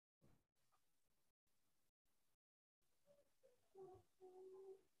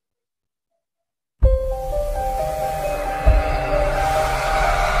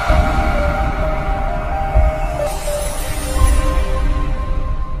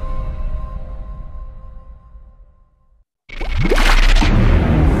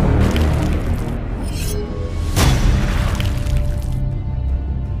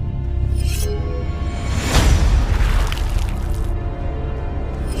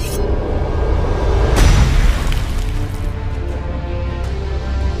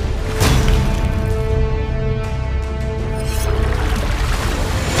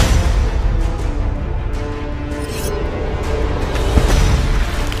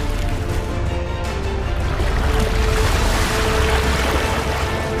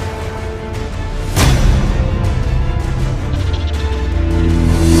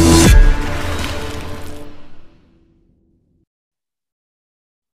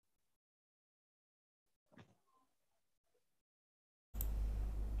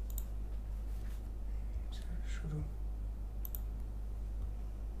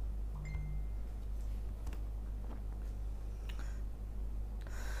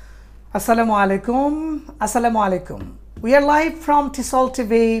Assalamu alaikum. Assalamu alaikum. We are live from TESOL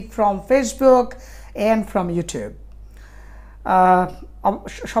TV, from Facebook and from YouTube.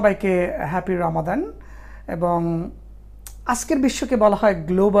 সবাইকে happy রমাদান এবং আজকের বিশ্বকে বলা হয়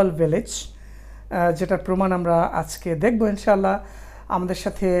গ্লোবাল ভিলেজ, যেটার প্রমাণ আমরা আজকে দেখব ইনশাআল্লাহ। আমাদের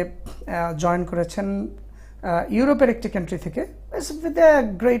সাথে জয়েন করেছেন ইউরোপের একটি কান্ট্রি থেকে, the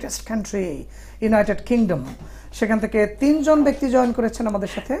greatest country United kingdom. সেখান থেকে তিনজন ব্যক্তি জয়েন করেছেন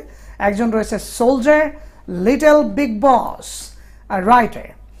আমাদের সাথে। একজন রয়েছে সোলজার, লিটল বিগ বস রাইটার,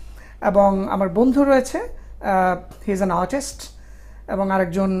 এবং আমার বন্ধু রয়েছে, হি ইজ অ্যান আর্টিস্ট, এবং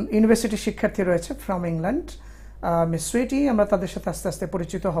আরেকজন ইউনিভার্সিটি শিক্ষার্থী রয়েছে ফ্রম ইংল্যান্ড, মিস সুইটি। আমরা তাদের সাথে আস্তে আস্তে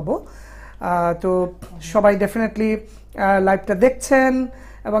পরিচিত হব। তো সবাই ডেফিনেটলি লাইভটা দেখছেন,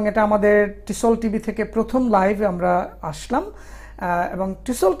 এবং এটা আমাদের টিসল টিভি থেকে প্রথম লাইভ আমরা আসলাম, এবং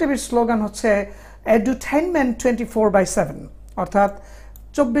টিসল টিভির স্লোগান হচ্ছে এডুটেইনমেন্ট 24/7, অর্থাৎ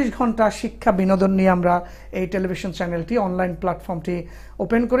 24 ঘন্টা শিক্ষা বিনোদন নিয়ে আমরা এই টেলিভিশন চ্যানেলটি, অনলাইন প্ল্যাটফর্মটি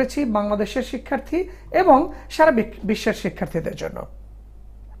ওপেন করেছি বাংলাদেশের শিক্ষার্থী এবং সারা বিশ্বের শিক্ষার্থীদের জন্য।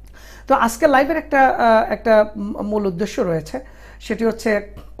 তো আজকে লাইভের একটা মূল উদ্দেশ্য রয়েছে, সেটি হচ্ছে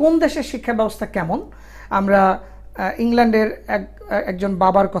কোন দেশের শিক্ষা ব্যবস্থা কেমন। আমরা ইংল্যান্ডের একজন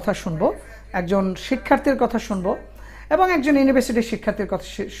বাবার কথা শুনবো, একজন শিক্ষার্থীর কথা শুনবো, এবং একজন ইউনিভার্সিটির শিক্ষার্থীর কথা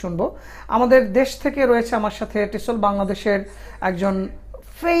শুনবো। আমাদের দেশ থেকে রয়েছে আমার সাথে টিসল বাংলাদেশের একজন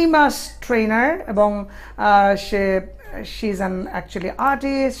ফেমাস ট্রেনার, এবং she is an actually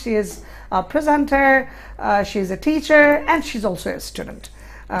artist, she is a presenter, she is a teacher, and she's also a student.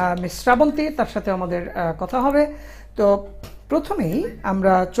 Miss Srabanti, তার সাথে আমাদের কথা হবে। তো প্রথমেই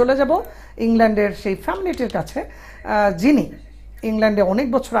আমরা চলে যাব ইংল্যান্ডের সেই ফ্যামিলিটির কাছে, যিনি ইংল্যান্ডে অনেক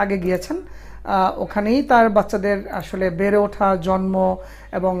বছর আগে গিয়েছেন। ওখানেই তার বাচ্চাদের আসলে বেড়ে ওঠা, জন্ম,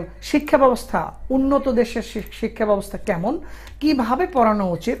 এবং শিক্ষা ব্যবস্থা, উন্নত দেশের শিক্ষা ব্যবস্থা কেমন, কিভাবে পড়ানো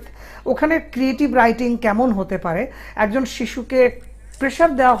উচিত, ওখানে ক্রিয়েটিভ রাইটিং কেমন হতে পারে, একজন শিশুকে প্রেশার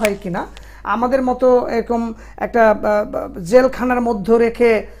দেওয়া হয় কিনা, আমাদের মতো এরকম একটা জেলখানার মধ্যে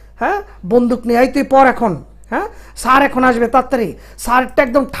রেখে, হ্যাঁ, বন্দুক নিয়ে, এই তুই পড় এখন, হ্যাঁ স্যার এখন আসবে তাড়াতাড়ি, স্যারটা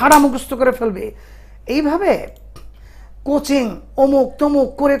একদম ঠাড়া মুখস্থ করে ফেলবে, এইভাবে কোচিং অমুক তমুক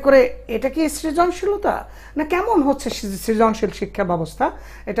করে করে, এটা কি সৃজনশীলতা না কেমন হচ্ছে সৃজনশীল শিক্ষা ব্যবস্থা?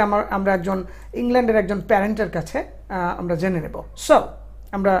 এটা আমরা একজন ইংল্যান্ডের একজন প্যারেন্টের কাছে আমরা জেনে নেব। সো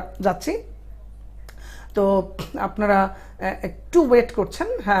আমরা যাচ্ছি। তো আপনারা একটু ওয়েট করছেন।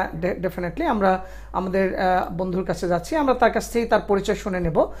 হ্যাঁ, ডেফিনেটলি আমরা আমাদের বন্ধুর কাছে যাচ্ছি, আমরা তার কাছ থেকেই তার পরিচয় শুনে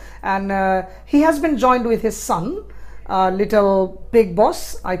নেব। And he has been joined with his son, little big boss.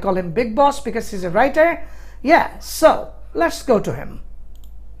 I call him Big Boss because he's a writer. Yeah, so let's go to him.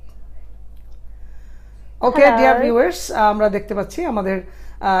 Okay, hello. Dear viewers, আমরা দেখতে পাচ্ছি আমাদের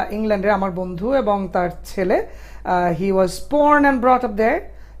ইংল্যান্ডের আমার বন্ধু এবং তার ছেলে। He was born and brought up there,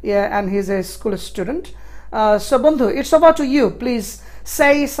 yeah, and he's a school student. So বন্ধু, it's over to you. Please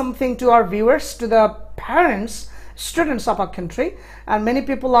say something to our viewers, to the parents, students of our country, and many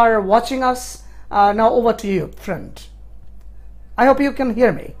people are watching us. Now over to you, friend. I hope you can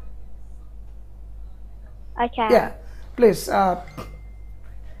hear me. I can. Yeah, please.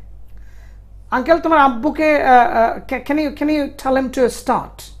 Uncle, tomar abbuke, can you tell him to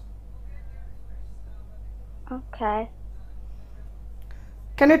start? Okay.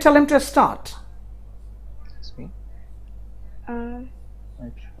 Can you tell him to start? Excuse me.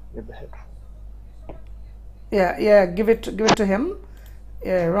 Right, get the head. Yeah, give it to him.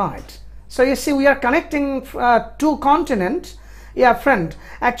 Yeah, right. So you see, we are connecting two continents. Yeah, friend.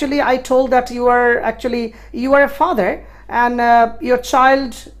 Actually, I told that you are a father, and your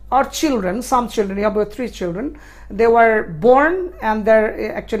child or children, some children, you have 3 children. They were born and they're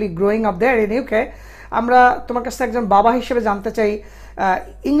actually growing up there in UK. আমরা তোমার কাছে একজন বাবা হিসেবে জানতে চাই,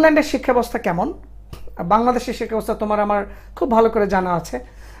 ইংল্যান্ডের শিক্ষা ব্যবস্থা কেমন, বাংলাদেশের শিক্ষা ব্যবস্থা তোমার আমার খুব ভালো করে জানা আছে।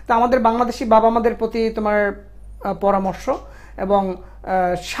 তা আমাদের বাংলাদেশি বাবা মাদের প্রতি তোমার পরামর্শ, এবং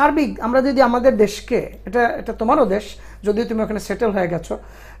সার্বিক আমরা যদি আমাদের দেশকে, এটা তোমারও দেশ, যদিও তুমি ওখানে সেটেল হয়ে গেছো,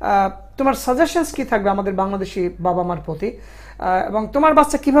 তোমার সাজেশনস কি থাকবে আমাদের বাংলাদেশি বাবা মার প্রতি, এবং তোমার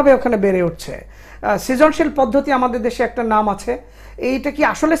বাচ্চা কিভাবে ওখানে বেড়ে উঠছে? সৃজনশীল পদ্ধতি আমাদের দেশে একটা নাম আছে, এইটা কি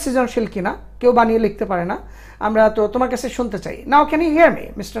আসলে সৃজনশীল কিনা কেউ বানিয়ে লিখতে পারে না। আমরা তো তোমার কাছে শুনতে চাই। Now can you hear me,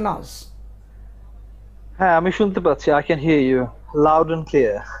 mister নাজ? হ্যাঁ, আমি শুনতে পাচ্ছি। I can hear you loud and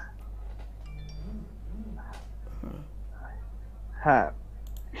clear. হ্যাঁ,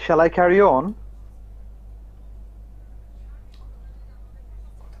 shall I carry on?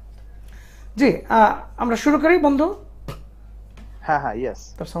 জি, আমরা শুরু করি বন্ধু। হ্যাঁ, yes.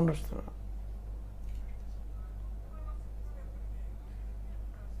 তার সাউন্ড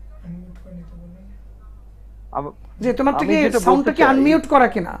জি, তোমার কি সাউন্ডটা কি আনমিউট করা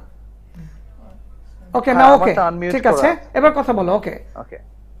কিনা? ওকে, না হ্যাঁ, ওকে, আমারটা আনমিউট ঠিক করা আছে, আছে। এবার কথা বলো। ওকে। ওকে।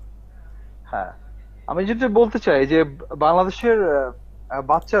 হ্যাঁ, আমি যেটা বলতে চাই যে বাংলাদেশের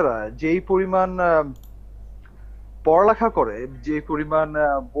বাচ্চারা যেই পরিমাণ পড়ালেখা করে, যে পরিমাণ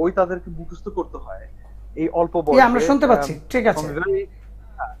বই তাদেরকে মুখস্থ করতে হয় এই অল্প ইয়া, আমরা বয়সে, শুনতে পাচ্ছি, ঠিক from আছে। very-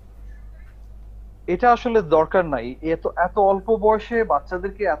 এটা আসলে দরকার নাই। এত এত অল্প বয়সে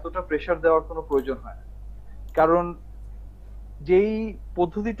বাচ্চাদেরকে এতটা প্রেশার দেওয়ার কোনো প্রয়োজন হয় না। কারণ যেই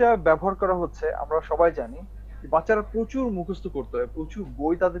পদ্ধতিটা ব্যবহার করা হচ্ছে আমরা সবাই জানি, যে বাচ্চারা প্রচুর মুখস্থ করতে হয়, প্রচুর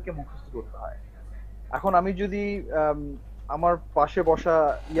বই তাদেরকে মুখস্থ করতে হয়। এখন আমি যদি আম, আমার পাশে বসা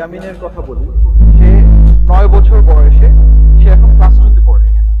ইয়ামিনের কথা বলি, সে 9 বছর বয়সে, সে এখন ক্লাস 2-তে পড়ে।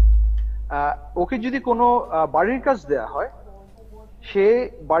 আহ, ওকে যদি কোনো বাড়ির কাজ দেয়া হয়, সে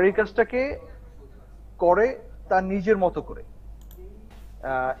বাড়ির কাজটাকে করে তার নিজের মতো করে।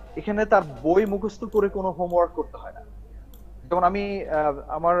 এখানে তার বই মুখস্থ করে কোনো হোমওয়ার্ক করতে হয় না। যেমন আমি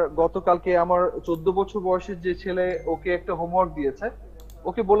আমার গতকালকে আমার 14 বছর বয়সের যে ছেলে, ওকে একটা হোমওয়ার্ক দিয়েছে।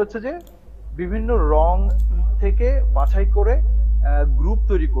 ওকে বলেছে যে বিভিন্ন রং থেকে বাছাই করে গ্রুপ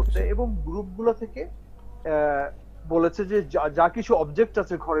তৈরি করতে, এবং গ্রুপগুলো থেকে আহ, বলেছে যে যা যা কিছু অবজেক্ট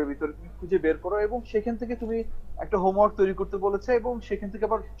আছে ঘরের ভিতরে তুমি খুঁজে বের করো, এবং সেখান থেকে তুমি একটা হোমওয়ার্ক তৈরি করতে বলেছে, এবং সেখান থেকে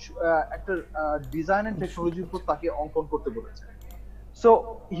আবার একটা ডিজাইন এন্ড টেকনোলজির উপর তাকে অঙ্কন করতে বলেছে। So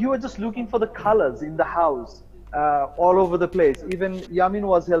he was just looking for the colors in the house, all over the place. Even Yamin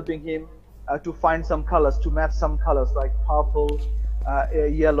was helping him to find some colors, to match some colors like purple,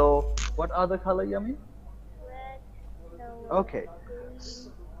 yellow. What other color, Yamin? Red, yellow, Okay. green.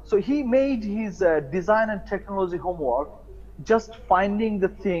 So he made his design and technology homework just finding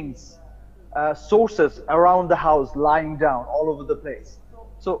the things, sources around the house lying down all over the place.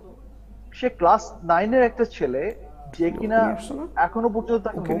 So say class 9-এর একটা ছেলে, যে কিনা ওকে নিয়ে আসছো না? এখনো পর্যন্ত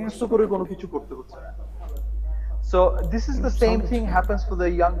তাকে ওকে নিয়ে মুখস্থ আসছো করে না? কোনো কিছু করতে হচ্ছে না। So this is the same sound হচ্ছে thing কেন? happens for the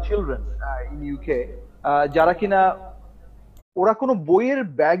young children in UK, যারা কিনা ওরা কোনো বইয়ের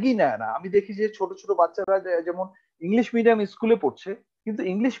ব্যাগই নেয় না। আমি দেখি যে ছোট ছোট বাচ্চারা যেমন ইংলিশ মিডিয়াম স্কুলে পড়ছে, কিন্তু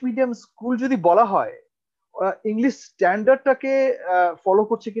ইংলিশ মিডিয়াম স্কুল যদি বলা হয়, ইংলিশ স্ট্যান্ডার্ডটাকে ফলো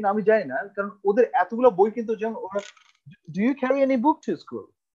করছে কিনা আমি জানি না, কারণ ওদের এতগুলো বই, কিন্তু যেমন ওরা, do you carry any book to school,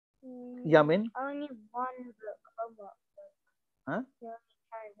 Yamin? Only one book, homework book. Huh? You only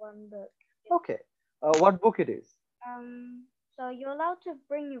carry one book. Okay. What book it is? So you're allowed to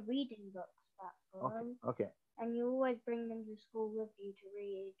bring your reading books back Okay. home, Okay. and you always bring them to school with you to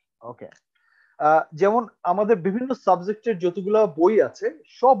read. Okay. যেমন আমাদের বিভিন্ন সাবজেক্টের যতগুলো বই আছে,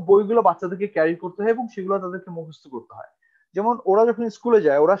 সব বইগুলো বাচ্চাদেরকে ক্যারি করতে হয় এবং সেগুলো তাদেরকে মুখস্থ করতে হয়। যেমন ওরা যখন স্কুলে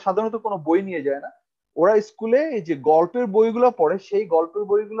যায়, ওরা সাধারণত কোনো বই নিয়ে যায় না। ওরা স্কুলে এই যে গল্পের বইগুলো পড়ে, সেই গল্পের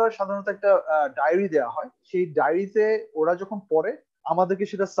বইগুলো সাধারণত একটা ডায়েরি দেওয়া হয়। সেই ডায়েরিতে ওরা যখন পড়ে, আমাদেরকে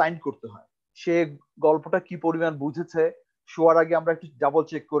সেটা সাইন করতে হয়। সে গল্পটা কি পরিমাণ বুঝেছে, শোয়ার আগে আমরা একটু ডাবল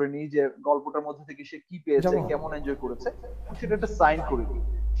চেক করে নিই যে গল্পটার মধ্যে থেকে সে কি পেয়েছে, যাবো। কেমন এনজয় করেছে, এবং সেটা একটা সাইন করে দিই।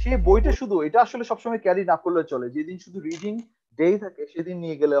 সে বইটা শুধু, এটা আসলে সবসময় ক্যারি না করলে চলে, যেদিন শুধু রিডিং ডে থাকে সেদিন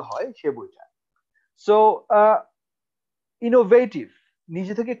নিয়ে গেলে হয় সে বইটা। সো ইনোভেটিভ,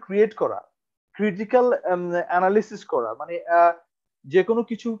 নিজে থেকে ক্রিয়েট করা, ক্রিটিক্যাল অ্যানালিসিস করা, মানে যে কোনো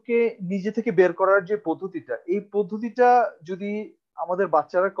কিছুকে নিজে থেকে বের করার যে পদ্ধতিটা, এই পদ্ধতিটা যদি আমাদের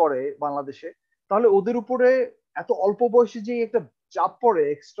বাচ্চারা করে বাংলাদেশে, তাহলে ওদের উপরে এত অল্প বয়সে যে একটা চাপ পড়ে,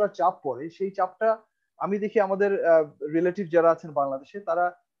 এক্সট্রা চাপ পড়ে, সেই চাপটা আমি দেখি আমাদের রিলেটিভ যারা আছেন বাংলাদেশে, তারা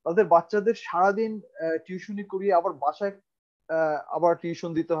তাদের বাচ্চাদের সারাদিন টিউশনি করিয়ে আবার বাসায় আবার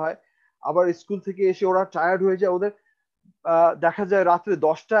টিউশন দিতে হয়, আবার স্কুল থেকে এসে ওরা টায়ার্ড হয়ে যায়, ওদের দেখা যায় রাত্রে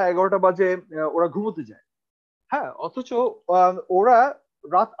 10টা 11টা বাজে ওরা ঘুমোতে যায়। হ্যাঁ, অথচ ওরা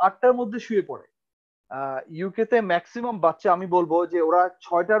রাত 8টার মধ্যে শুয়ে পড়ে। ইউকে তে ম্যাক্সিমাম বাচ্চা, আমি বলবো যে ওরা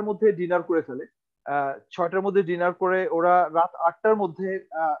 6টার মধ্যে ডিনার করে ফেলে। 6টার মধ্যে ডিনার করে ওরা রাত 8টার মধ্যে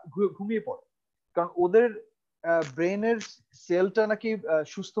ঘুমিয়ে পড়ে। কারণ ওদের ব্রেনের সেলটা নাকি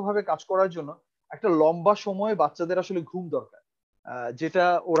সুস্থভাবে কাজ করার জন্য একটা লম্বা সময় বাচ্চাদের আসলে ঘুম দরকার। যেটা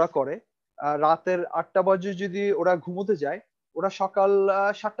ওরা করে, রাতের 8টা বাজে যদি ওরা ঘুমোতে যায়, ওরা সকাল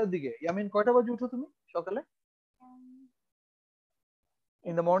 7টার দিকে, ইয়ামিন কয়টা বাজে উঠো তুমি সকালে, Um,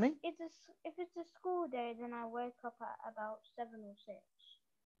 in if the morning? if it's a school day, then I wake up at about 7 or 6.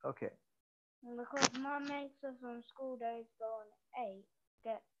 Okay. And because my mates are from school days go on 8,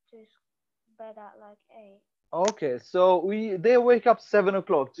 get to bed at like 8. Okay, so they wake up 7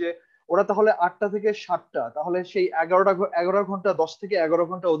 o'clock, যে ওরা তাহলে 8টা থেকে 7টা, তাহলে সেই 11ঘন্টা, 10 থেকে 11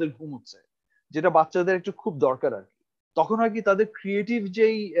 ঘন্টা ওদের ঘুম হচ্ছে, যেটা বাচ্চাদের একটু খুব দরকার আর কি। তখন হয় কি, তাদের ক্রিয়েটিভ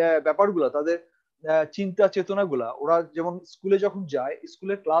যেই ব্যাপারগুলো, তাদের চিন্তা চেতনাগুলা, ওরা যেমন স্কুলে যখন যায়,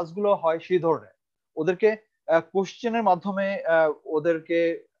 স্কুলের ক্লাসগুলো হয় সেই ধরনের, ওদেরকে কোশ্চেনের মাধ্যমে, ওদেরকে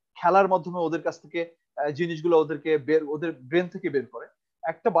খেলার মাধ্যমে ওদের কাছ থেকে জিনিসগুলো ওদেরকে ওদের ব্রেন থেকে বের করে।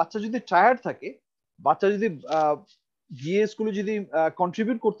 একটা বাচ্চা যদি টায়ার্ড থাকে, বাচ্চা যদি গিয়ে স্কুলে যদি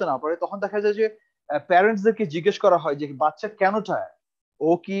কন্ট্রিবিউট করতে না পারে, তখন দেখা যায় যে প্যারেন্টসদেরকে জিজ্ঞেস করা হয় যে বাচ্চা কেন চায়, ও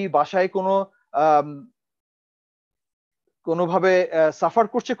কি বাসায় কোনোভাবে সাফার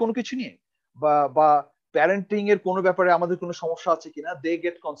করছে কোনো কিছু নিয়ে, বা প্যারেন্টিং এর কোনো ব্যাপারে আমাদের কোনো সমস্যা আছে কিনা, দে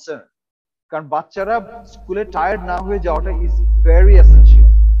গেট কনসার্ন। কারণ বাচ্চারা স্কুলে টায়ার্ড না হয়ে যাওয়াটা ইজ ভেরি এসেনশিয়াল।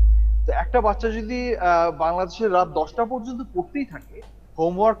 তো একটা বাচ্চা যদি বাংলাদেশের রাত 10টা পর্যন্ত পড়তেই থাকে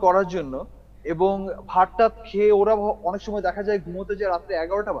হোমওয়ার্ক করার জন্য, এবং ভাত টাত খেয়ে ওরা অনেক সময় দেখা যায় ঘুমোতে যায় রাত্রে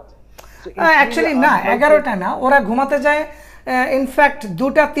 11টা বাজে। অ্যাকচুয়ালি না, 11টা না, ওরা ঘুমাতে যায় ইনফ্যাক্ট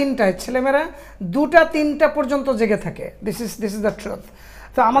 2টা 3টায়, ছেলেমেয়েরা 2টা 3টা পর্যন্ত জেগে থাকে। This is the truth.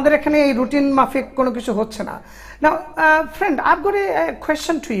 তো আমাদের এখানে এই রুটিন মাফিক কোনো কিছু হচ্ছে না। Now, friend, I've got a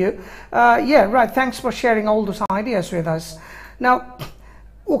question to you. Yeah, right. Thanks for sharing all those ideas with us. Now,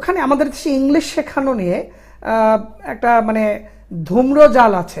 ওখানে আমাদের দেশে ইংলিশ শেখানো নিয়ে একটা মানে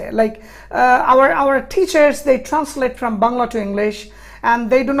ধূম্রজাল আছে। Like our teachers, they translate from Bangla to English and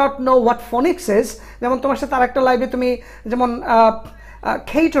they do not know what phonics is. যেমন তোমার সাথে আরেকটা লাইভে তুমি যেমন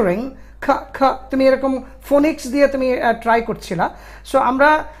কেটারিং তুমি এরকম ফোনিক্স দিয়ে তুমি ট্রাই করছিলা। সো আমরা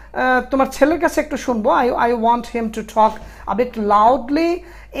তোমার ছেলের কাছে একটু শুনবো। I want him to talk a bit loudly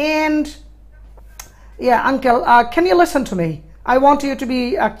and yeah, uncle, can you listen to me? I want you to be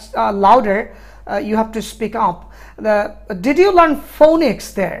louder. You have to speak up. Did you learn phonics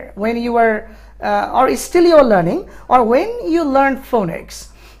there when you were, or still you're learning, or when you learned phonics,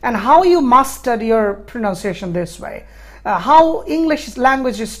 and how you mastered your pronunciation this way? How English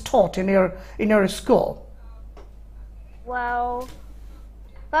language is taught in your school? Well,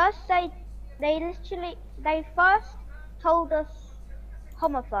 first they first told us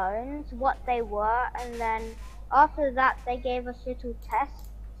homophones, what they were, and then after that they gave us little tests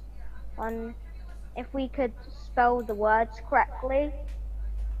on if we could spell the words correctly.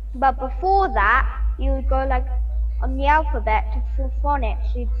 But before that, you would go like on the alphabet for phonics.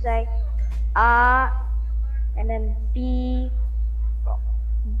 You'd say R, and then B,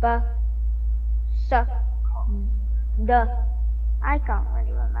 B, S, D. I can't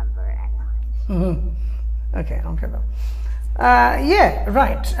really remember it anymore. Okay, though. Yeah,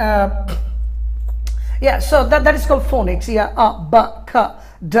 right. Yeah, so that is called phonics. Yeah, b, k,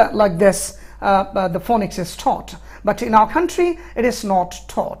 d, like this. The phonics is taught, but in our country it is not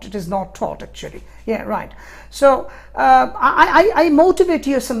taught. It is not taught actually. Yeah, right. So I motivate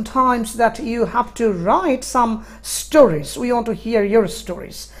you sometimes that you have to write some stories. We want to hear your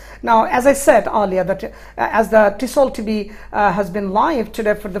stories. Now, as I said earlier, that as the TESOL TV has been live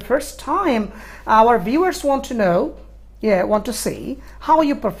today for the first time, our viewers want to know, want to see how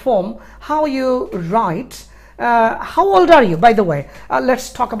you perform, how you write. How old are you, by the way? Let's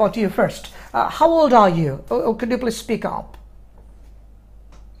talk about you first. How old are you? Could you please speak up?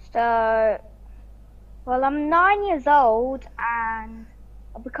 So, well, I'm 9 years old and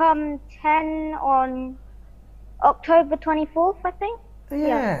I'll become 10 on October 24th, I think.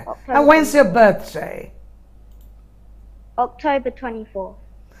 Yeah. October And when's your birthday? October 24th.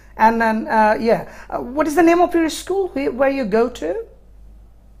 And then, what is the name of your school where you go to?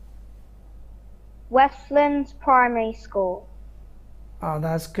 Westlands Primary School. Oh,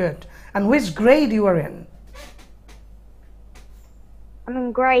 that's good. And which grade you are in? I'm in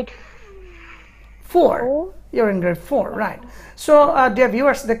grade 4. 4. You're in grade 4, right. So, dear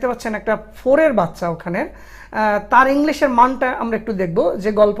viewers, দেখতে পাচ্ছেন একটা 4 এর বাচ্চা ওখানে। তার ইংলিশের মানটা আমরা একটু দেখব, যে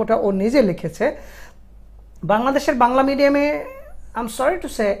গল্পটা ও নিজে লিখেছে। বাংলাদেশের বাংলা মিডিয়ামে I am sorry to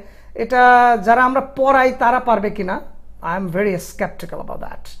say এটা যারা আমরা পড়াই তারা পারবে কিনা, I am very sceptical about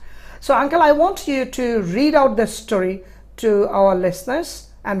that. So, uncle, I want you to read out the story to our listeners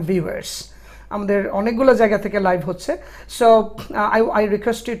and viewers. আমাদের অনেকগুলো জায়গা থেকে লাইভ হচ্ছে। So, I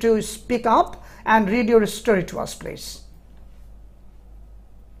request you to speak up and read your story to us, please.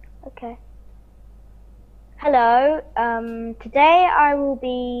 Okay. Hello. Today I will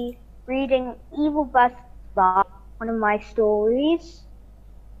be reading Evil Bus Bar, one of my stories.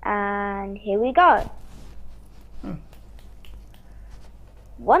 And here we go.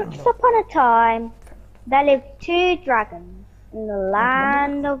 Once upon a time, there lived 2 dragons in the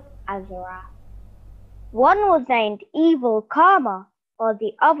land of Azura. One was named Evil Karma, while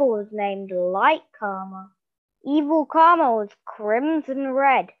the other was named Light Karma. Evil Karma was crimson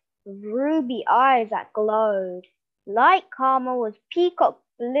red, with ruby eyes that glowed. Light Karma was peacock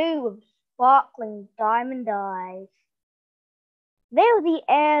blue with sparkling diamond eyes. They were the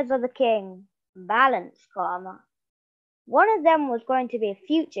heirs of the king, Balanced Karma. One of them was going to be a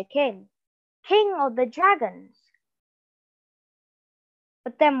future king, king of the dragons.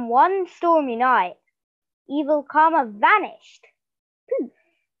 But then one stormy night, Evil Karma vanished. Poof,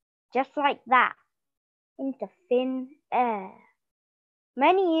 just like that. into thin air.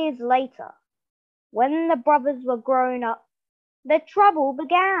 Many years later, when the brothers were grown up, the trouble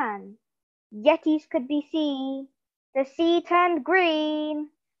began. Yetis could be seen, the sea turned green,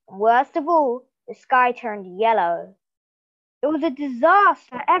 and worst of all, the sky turned yellow. It was a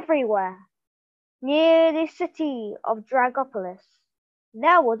disaster everywhere. Near the city of Dragopolis,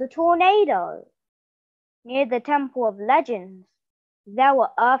 there was a tornado. Near the Temple of Legends, there were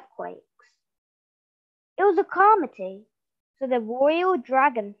earthquakes. It was a calamity, so the royal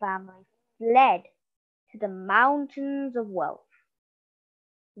dragon family fled to the mountains of wealth.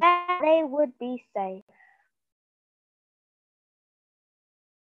 There they would be safe.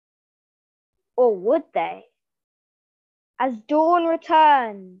 Or would they? As dawn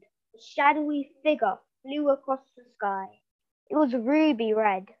returned, a shadowy figure flew across the sky. It was ruby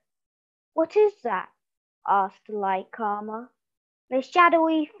red. What is that? Asked Light Karma. The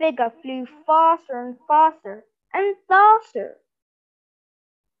shadowy figure flew faster and faster and faster.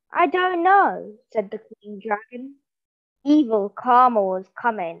 I don't know, said the Queen Dragon. Evil Karma was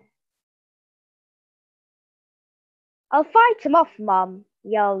coming. I'll fight him off, Mum,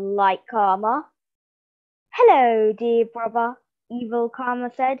 yelled Light Karma. Hello, dear brother, Evil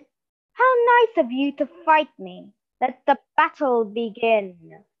Karma said. How nice of you to fight me. Let the battle begin.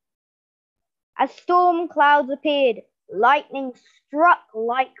 As storm clouds appeared, lightning struck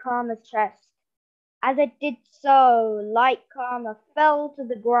Light Karma's chest. As it did so, Light Karma fell to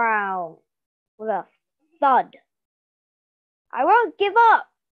the ground with a thud. I won't give up,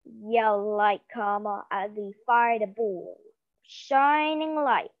 yelled Light Karma as he fired a ball of shining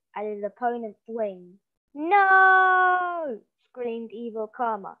light at his opponent's wing. No! Screamed Evil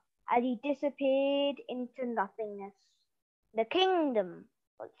Karma as he disappeared into nothingness. The kingdom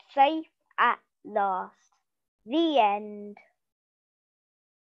was safe at last. The end.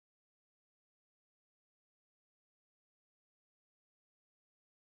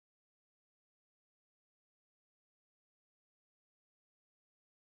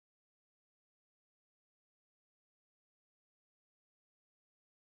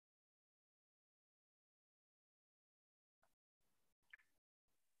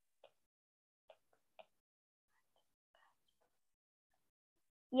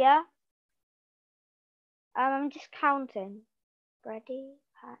 Yeah? I'm just counting. Freddie,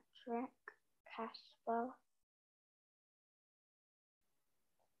 Patrick, Casper.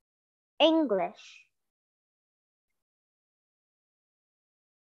 English.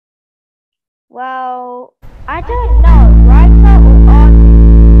 Well, I don't know. Writer or artist?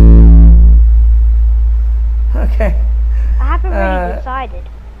 Okay. I haven't really decided.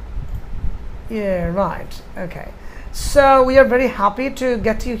 Yeah, right. Okay. So we are very happy to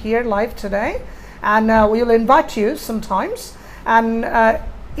get you here live today, and we will invite you sometimes. And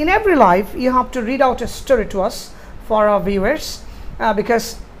in every live, you have to read out a story to us for our viewers,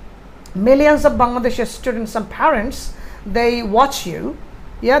 because millions of Bangladeshi students and parents, they watch you.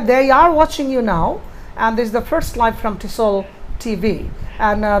 Yeah, they are watching you now, and this is the first live from TESOL TV,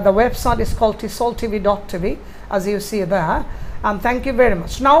 and the website is called tesoltv.tv, as you see there. And thank you very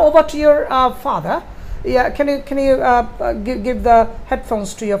much. Now over to your father. Yeah, can you give the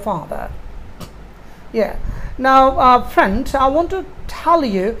headphones to your father? Yeah. Now, friend, I want to tell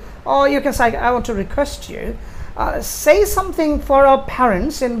you, or you can say, I want to request you, say something for our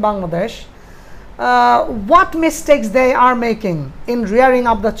parents in Bangladesh. What mistakes they are making in rearing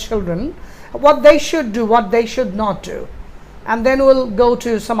up the children, what they should do, what they should not do, and then we'll go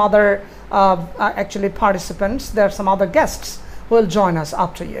to some other actually participants. There are some other guests who will join us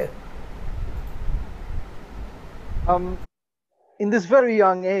after you. In this very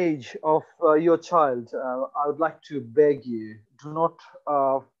young age of your child, I would like to beg you, do not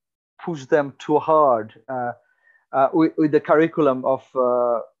push them too hard with the curriculum of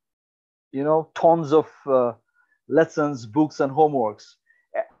tons of lessons, books and homeworks.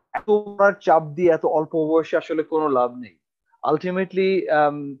 এত চাপ দিয়ে এত অল্প বয়সে আসলে কোনো লাভ নেই। Ultimately,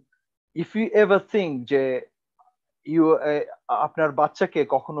 if you ever think যে আপনার বাচ্চাকে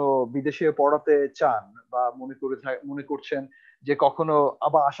কখনো বিদেশে পড়াতে চান বা মনে করছেন যে কখনো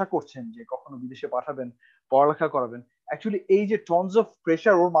আবার আশা করছেন যে কখনো বিদেশে পাঠাবেন, পড়ালেখা করাবেন, অ্যাকচুয়ালি এই যে টনস অফ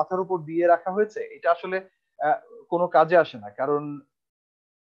প্রেশার ওর মাথার উপর দিয়ে রাখা হয়েছে, এটা আসলে কোনো কাজে আসে না। কারণ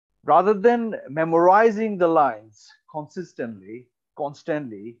rather than memorizing the lines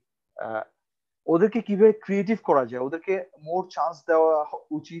constantly, ওদেরকে কিভাবে ক্রিয়েটিভ করা যায়, ওদেরকে মোর চান্স দেওয়া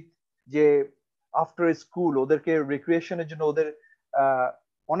উচিত যে আফটার স্কুল ওদেরকে রিক্রিয়েশনের জন্য ওদের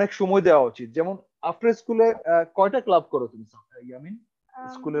অনেক সময় দেওয়া উচিত। যেমন আফটার স্কুলে কয়টা ক্লাব করো তুমি ইয়ামিন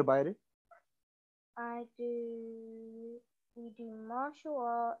স্কুলের বাইরে? We do martial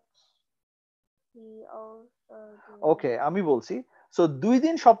arts, he also do? ওকে, আমি বলছি। সো 2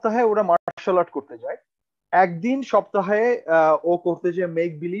 দিন সপ্তাহে ওরা মার্শাল আর্ট করতে যায়। একদিন সপ্তাহে ও করতে যায়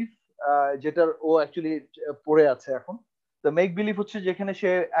মেক বিলিভ, যেটার ও অ্যাকচুয়ালি পড়ে আছে এখন। তো মেক বিলিভ হচ্ছে যেখানে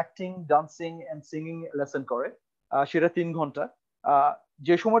সে acting, dancing and singing lesson করে। সেটা 3 ঘন্টা।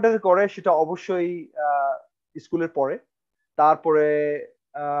 যে সময়টাতে করে সেটা অবশ্যই স্কুলের পরে। তারপরে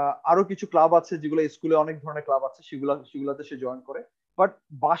আরো কিছু ক্লাব আছে, যেগুলো স্কুলে অনেক ধরনের ক্লাব আছে, সেগুলোতে সে জয়েন করে। বাট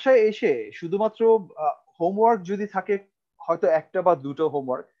বাসায় এসে শুধুমাত্র হোমওয়ার্ক যদি থাকে, হয়তো একটা বা দুটো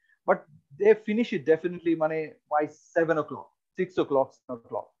homework, but they finish it definitely মানে by 7 o'clock, 6 o'clock, 7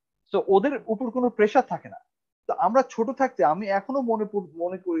 o'clock। So ওদের উপর কোনো প্রেশার থাকে না। তো আমরা ছোট থাকতে আমি এখনো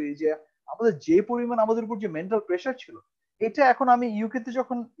মনে করি যে আমাদের যে পরিমাণ আমাদের উপর যে মেন্টাল প্রেশার ছিল, এটা এখন আমি ইউকেতে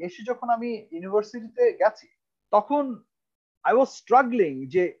যখন আমি ইউনিভার্সিটিতে গেছি, তখন আই ওয়াজ স্ট্রাগলিং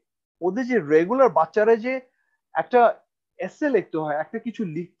যে ওদের যে রেগুলার বাচ্চারা যে একটা এসে লিখতে হয়, একটা কিছু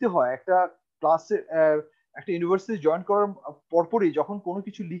লিখতে হয়, একটা ক্লাসে একটা ইউনিভার্সিটি জয়েন করার পরপরই যখন কোনো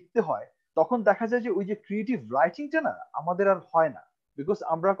কিছু লিখতে হয়, তখন দেখা যায় যে ওই যে ক্রিয়েটিভ রাইটিংটা না আমাদের আর হয় না। বিকজ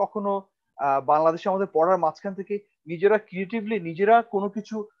আমরা কখনো বাংলাদেশে আমাদের পড়ার মাঝখান থেকে নিজেরা ক্রিয়েটিভলি নিজেরা কোনো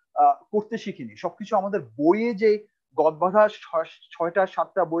কিছু করতে শিখিনি। সবকিছু আমাদের বইয়ে যে গদবাঁধা 6টা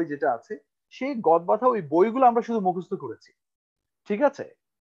 7টা বই যেটা আছে, সেই গদবাঁধা ওই বইগুলো আমরা শুধু মুখস্থ করেছি। ঠিক আছে,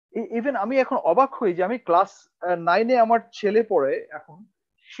 ইভেন আমি এখন অবাক হই যে আমি ক্লাস 9-এ আমার ছেলে পড়ে এখন,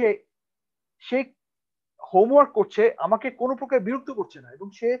 সে সে হোমওয়ার্ক করছে, আমাকে কোনো প্রকার বিরক্ত করছে না, এবং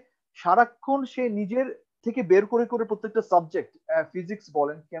সে সারাক্ষণ সে নিজের থেকে বের করে করে প্রত্যেকটা সাবজেক্ট, ফিজিক্স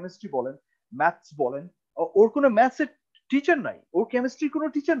বলেন, কেমিস্ট্রি বলেন, ম্যাথস বলেন, ওর কোনো ম্যাথসের টিচার নাই, ওর কেমিস্ট্রির কোনো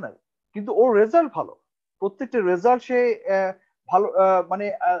টিচার নাই, কিন্তু ওর রেজাল্ট ভালো। প্রত্যেকটা রেজাল্ট সে ভালো, মানে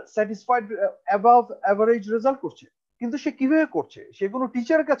স্যাটিসফাইড, অ্যাবাভ অ্যাভারেজ রেজাল্ট করছে। কিন্তু সে কিভাবে করছে? সে কোনো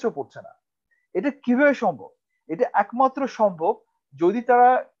টিচারের কাছেও পড়ছে না। এটা কিভাবে সম্ভব? এটা একমাত্র সম্ভব যদি তারা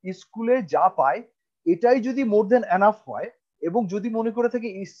স্কুলে যা পায় এটাই যদি মোর দেন এনাফ হয়, এবং যদি মনে করে থাকে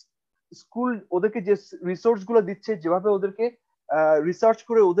স্কুল ওদেরকে যে রিসোর্স গুলো দিচ্ছে, যেভাবে ওদেরকে রিসার্চ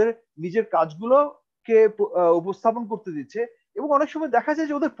করে ওদের নিজের কাজগুলোকে উপস্থাপন করতে দিচ্ছে, এবং অনেক সময় দেখা যায়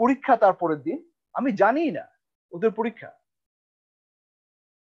যে ওদের পরীক্ষা তারপরের দিন, আমি জানি না ওদের পরীক্ষা।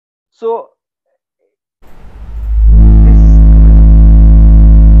 So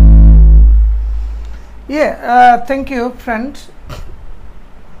thank you friend.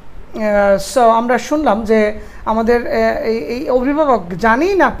 So আমরা শুনলাম যে আমাদের এই অভিভাবক জানি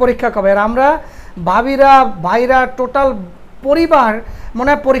না পরীক্ষা কবে, আর আমরা ভাবিরা ভাইরা টোটাল পরিবার মনে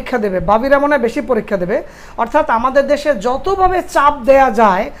হয় পরীক্ষা দেবে, ভাবিরা মনে হয় বেশি পরীক্ষা দেবে। অর্থাৎ আমাদের দেশে যতভাবে চাপ দেয়া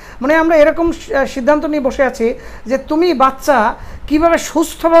যায়, মানে আমরা এরকম সিদ্ধান্ত নিয়ে বসে আছি যে তুমি বাচ্চা কিভাবে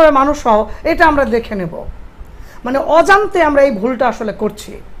সুস্থভাবে মানুষ হও এটা আমরা দেখে নেব। মানে অজান্তে আমরা এই ভুলটা আসলে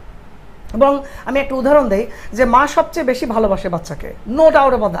করছি। এবং আমি একটা উদাহরণ দিই যে মা সবচেয়ে বেশি ভালোবাসে বাচ্চাকে, নো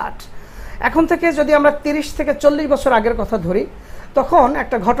ডাউট অ্যাবাউট দ্যাট। এখন থেকে যদি আমরা 30 থেকে 40 বছর আগের কথা ধরি, তখন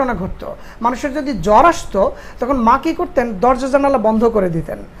একটা ঘটনা ঘটতো, মানুষের যদি জ্বর আসতো তখন মা কী করতেন, দরজা জানালা বন্ধ করে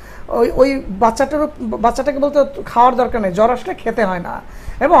দিতেন। ওই বাচ্চাটাকে বলতো খাওয়ার দরকার নেই, জ্বর আসলে খেতে হয় না,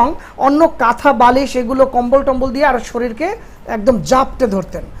 এবং অন্য কাঁথা বালিশ এগুলো কম্বল টম্বল দিয়ে আর শরীরকে একদম জাপটে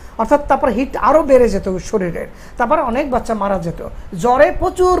ধরতেন। অর্থাৎ তারপর হিট আরও বেড়ে যেত শরীরের, তারপর অনেক বাচ্চা মারা যেত। জ্বরে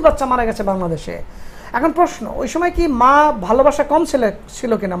প্রচুর বাচ্চা মারা গেছে বাংলাদেশে। এখন প্রশ্ন, ওই সময় কি মা ভালোবাসা কম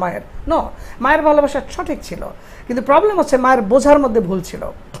ছিল কিনা মায়ের? নো, মায়ের ভালোবাসা সঠিক ছিল, কিন্তু প্রবলেম হচ্ছে মায়ের বোঝার মধ্যে ভুল ছিল।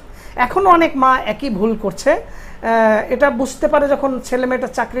 এখনও অনেক মা একই ভুল করছে। এটা বুঝতে পারে যখন ছেলে মেয়েটা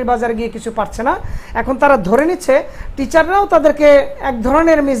চাকরির বাজারে গিয়ে কিছু পারছে না, এখন তারা ধরে নিচ্ছে টিচাররাও তাদেরকে এক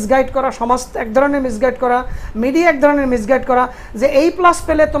ধরনের মিসগাইড করা, সমাজ এক ধরনের মিসগাইড করা, মিডিয়া এক ধরনের মিসগাইড করা, যে এই প্লাস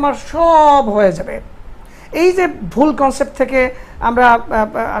পেলে তোমার সব হয়ে যাবে। এই যে ভুল কনসেপ্ট থেকে আমরা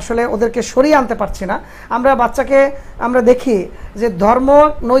আসলে ওদেরকে সরিয়ে আনতে পারছি না। আমরা বাচ্চাকে আমরা দেখি যে ধর্ম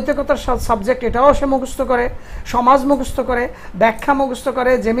নৈতিকতার সাবজেক্ট এটাও সে মুখস্থ করে, সমাজ মুখস্থ করে, ব্যাখ্যা মুখস্থ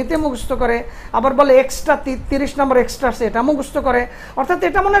করে, জ্যামিতি মুখস্থ করে, আবার বলে এক্সট্রা 30 নম্বর এক্সট্রা আছে এটা মুখস্থ করে। অর্থাৎ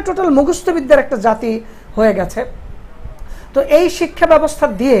এটা মনে হয় টোটাল মুখস্থবিদ্যার একটা জাতি হয়ে গেছে। তো এই শিক্ষা ব্যবস্থা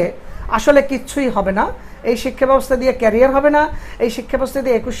দিয়ে আসলে কিচ্ছুই হবে না। এই শিক্ষা ব্যবস্থা দিয়ে ক্যারিয়ার হবে না, এই শিক্ষা ব্যবস্থা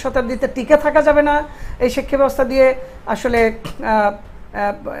দিয়ে 21 শতাব্দীতে টিকে থাকা যাবে না, এই শিক্ষা ব্যবস্থা দিয়ে আসলে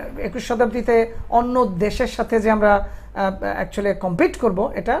 21 শতাব্দীতে অন্য দেশের সাথে যে আমরা অ্যাকচুয়ালি কম্পিট করব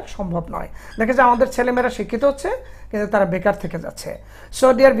এটা সম্ভব নয়। দেখে যে আমাদের ছেলেমেয়েরা শিক্ষিত হচ্ছে কিন্তু তারা বেকার থেকে যাচ্ছে। সো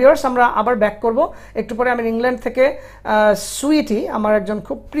ডিয়ার ভিউয়ার্স, আমরা আবার ব্যাক করব একটু পরে। আমি ইংল্যান্ড থেকে সুইটি, আমার একজন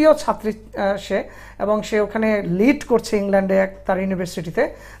খুব প্রিয় ছাত্রী সে, এবং সে ওখানে লিড করছে ইংল্যান্ডে তার ইউনিভার্সিটিতে,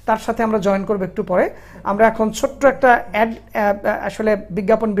 তার সাথে আমরা জয়েন করবো একটু পরে। আমরা এখন ছোট্ট একটা আসলে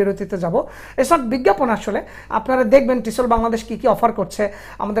বিজ্ঞাপন বিরতিতে যাব। এসব বিজ্ঞাপন আসলে আপনারা দেখবেন টিসল বাংলাদেশ কি কি অফার করছে।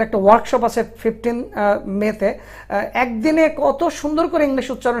 আমাদের একটা ওয়ার্কশপ আছে 15 মেতে, একদিনে কত সুন্দর করে ইংলিশ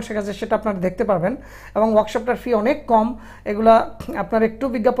উচ্চারণ শেখাচ্ছে সেটা আপনারা দেখতে পারবেন, এবং ওয়ার্কশপটার ফি অনেক কম। এগুলা আপনারা একটু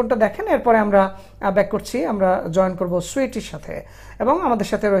বিজ্ঞাপনটা দেখেন, এরপরে আমরা ব্যাক করছি, আমরা জয়েন করব সুইটির সাথে, এবং আমাদের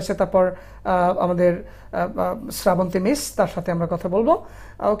সাথে রয়েছে তারপর আমাদের শ্রাবন্তী মিস, তার সাথে আমরা কথা বলবো।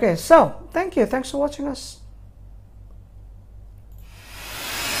 ওকে, so thank you, thanks for watching us.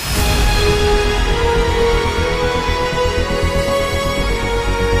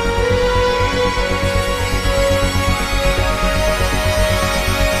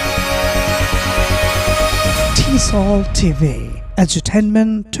 TESOL TV,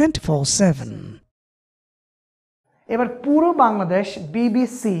 Entertainment 24/7. এবার পুরো Bangladesh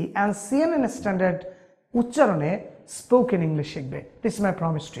BBC and CNN standard উচ্চারণে স্পোকেন ইংলিশ শিখবে। This is my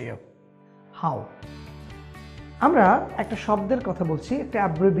promise to you. How? আমরা একটা শব্দের কথা বলছি, একটা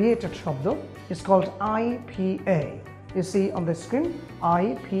অ্যাব্রিভিয়েটেড শব্দ, it's called IPA. You see on the screen,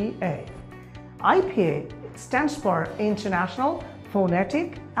 IPA. IPA stands for International Phonetic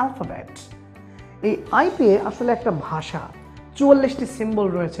Alphabet. এই IPA আসলে একটা ভাষা, 44টি সিম্বল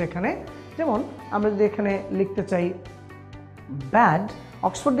রয়েছে এখানে। যেমন আমরা যদি এখানে লিখতে চাই ব্যাড,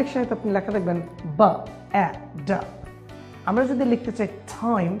 অক্সফোর্ড ডিকশনারিতে আপনি লেখা দেখবেন ব এ ড। আমরা যদি লিখতে চাই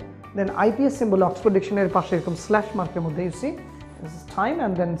টাইম, দেন IPA সিম্বল অক্সফোর্ড ডিকশনারির পাশে এরকম স্ল্যাশ মার্কের মধ্যে you C time,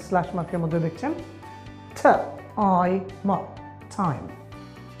 and then slash মার্কের মধ্যে দেখছেন ট আই ম, টাইম।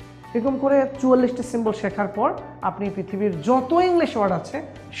 এরকম করে 44টি সিম্বল শেখার পর আপনি পৃথিবীর যত ইংলিশ ওয়ার্ড আছে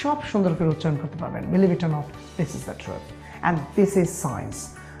সব সুন্দর করে উচ্চারণ করতে পারবেন। Believe it or not, this is the truth and this is science.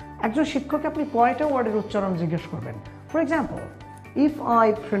 একজন শিক্ষককে আপনি কয়টা ওয়ার্ডের উচ্চারণ জিজ্ঞেস করবেন? For example, if I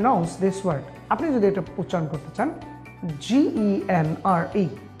pronounce this word, আপনি যদি এটা উচ্চারণ করতে চান GENRE,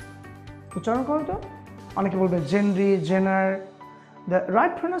 উচ্চারণ করুন তো। অনেকে বলবে জেনরি, জেনার। The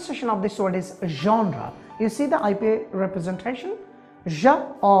right pronunciation of this word is genre. You C the IPA representation, জ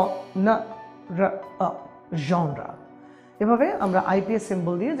অ ন র অ, জনরা। এভাবে আমরা IPA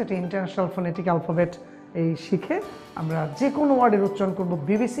সিম্বল দিয়ে, যেটা ইন্টারন্যাশনাল ফোনেটিক অ্যালফাবেট, এই শিখে আমরা যে কোনো ওয়ার্ডের উচ্চারণ করব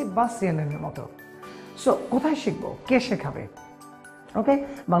বিবিসি বা CNN এর মতো। সো কোথায় শিখবো, কে শেখাবে? ওকে,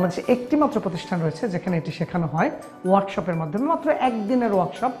 বাংলাদেশে একটি মাত্র প্রতিষ্ঠান রয়েছে যেখানে এটি শেখানো হয় ওয়ার্কশপের মাধ্যমে, মাত্র একদিনের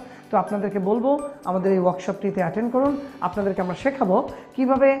ওয়ার্কশপ। তো আপনাদেরকে বলবো আমাদের এই ওয়ার্কশপটিতে অ্যাটেন্ড করুন। আপনাদেরকে আমরা শেখাবো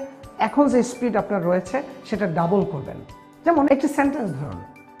কিভাবে এখন যে স্পিড আপনার রয়েছে সেটা ডাবল করবেন। যেমন একটি সেন্টেন্স ধরুন,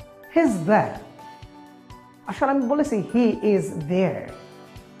 হি ইজ দেয়ার। আসলে আমি বলেছি হি ইজ দেয়ার,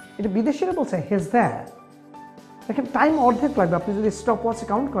 এটা বিদেশিরা বলছে হি ইজ দেয়ার। দেখেন টাইম অর্ধেক লাগবে, আপনি যদি স্টপ ওয়াচে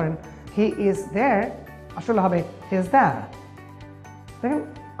কাউন্ট করেন হি ইজ দেয়ার, আসলে হবে হি ইজ দেয়ার। দেখেন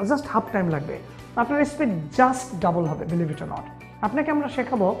জাস্ট হাফ টাইম লাগবে, আপনার স্পিড জাস্ট ডাবল হবে, বিলিভ ইট অর নট। আপনাকে আমরা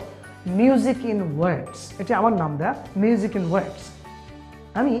শেখাবো মিউজিক ইন ওয়ার্ডস, এটি আমার নাম দেয়া, মিউজিক ইন ওয়ার্ডস।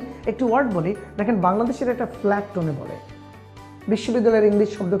 আমি একটু ওয়ার্ড বলি, দেখেন বাংলাদেশের একটা ফ্ল্যাট টোনে বলে। বিশ্ববিদ্যালয়ের ইংলিশ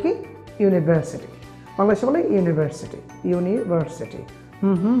শব্দ কি? ইউনিভার্সিটি। বাংলাদেশে বলে ইউনিভার্সিটি, ইউনিভার্সিটি।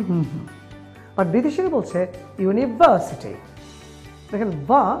 বাট বিদেশিরা বলছে ইউনিভার্সিটি। দেখেন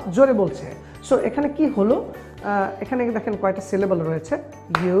বা জোরে বলছে। সো এখানে কি হলো, এখানে দেখেন কয়টা সিলেবল রয়েছে,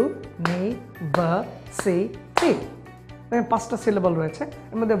 ইউ নি বা সি টি। দেখেন 5টা সিলেবল রয়েছে,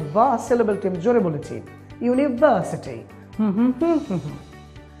 এর মধ্যে বা সিলেবলটি আমি জোরে বলেছি, ইউনিভার্সিটি।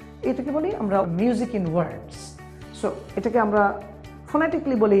 এটাকে বলি আমরা মিউজিক ইন ওয়ার্ডস। সো এটাকে আমরা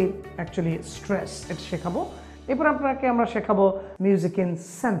ফোনেটিকলি বলি অ্যাকচুয়ালি স্ট্রেস, এটা শেখাবো। এরপর আপনাকে আমরা শেখাবো মিউজিক ইন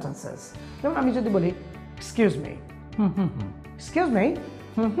সেন্টেন্সেস। যেমন আমি যদি বলি excuse me, excuse me,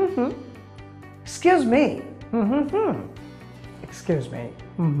 excuse me, excuse me,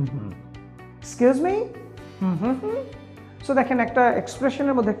 excuse me. So দেখেন একটা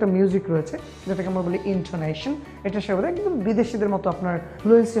এক্সপ্রেশনের মধ্যে একটা মিউজিক রয়েছে যেটাকে আমরা বলি ইন্টোনেশন। এটা সেভাবে একদম বিদেশিদের মতো আপনার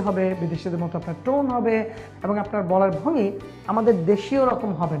ফ্লুয়েন্সি হবে, বিদেশিদের মতো আপনার টোন হবে, এবং আপনার বলার ভঙ্গি আমাদের দেশীয়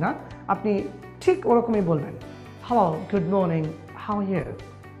রকম হবে না, আপনি ঠিক ওরকমই বলবেন। Hello, good morning, how are you,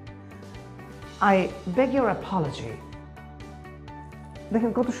 I beg your Apology.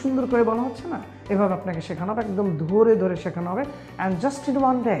 দেখেন কত সুন্দর করে বলা হচ্ছে না? এভাবে আপনাকে শেখানো হবে, একদম ধরে ধরে শেখানো হবে। And just in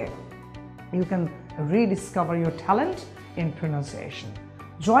one day you can rediscover your talent in pronunciation.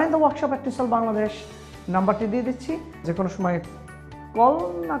 Join the workshop at TESOL Bangladesh. নাম্বারটি দিয়ে দিচ্ছি, যে কোনো সময় কল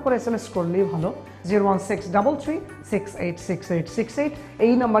না করে SMS করলেই ভালো, 01633686868।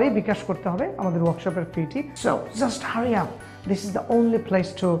 এই নাম্বারে বিকাশ করতে হবে আমাদের ওয়ার্কশপের ফিটি। So just hurry up. This is the only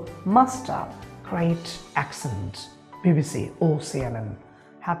place to master great accent. BBC or CNN.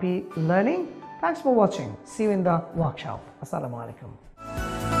 Happy learning. Thanks for watching. See you in the workshop. Assalamu alaikum.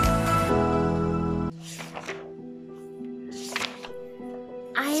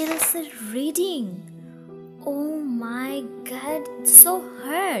 IELTS reading. Oh my god, so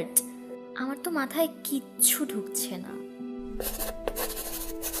hurt. আমার তো মাথায় কিচ্ছু ঢুকছে না।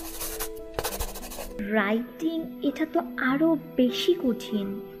 Writing এটা তো আরো বেশি কঠিন,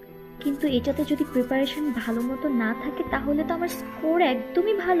 কিন্তু এটাতে যদি প্রিপারেশন ভালো মতো না থাকে তাহলে তো আমার স্কোর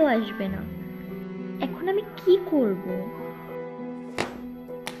একদমই ভালো আসবে না। এখন আমি কি করব?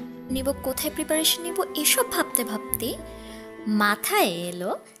 কোথায় প্রিপারেশন নিব এসব ভাবতে ভাবতে মাথায়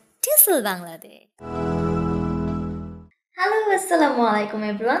এলো টিসল বাংলাদেশ। হ্যালো, আসসালামু আলাইকুম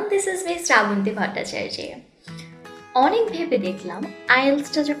everyone, this is me Srabanti Bhattacharya. অনেক ভেবে দেখলাম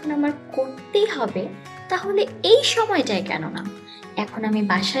আইএলটিএসটা যখন আমার করতেই হবে তাহলে এই সময়টায় কেন না। এখন আমি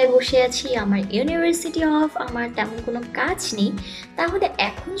বাসায় বসে আছি, আমার ইউনিভার্সিটি অফ, আমার তেমন কোনো কাজ নেই, তাহলে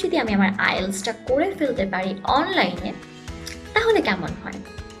এখন যদি আমি আমার আইএলটিএসটা করে ফেলতে পারি অনলাইনে তাহলে কেমন হয়।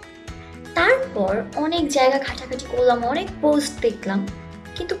 তারপর অনেক জায়গা ঘাটাঘাটি করলাম, অনেক পোস্ট দেখলাম,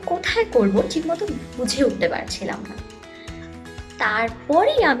 কিন্তু কোথায় করব ঠিকমতো বুঝে উঠতে পারছিলাম না।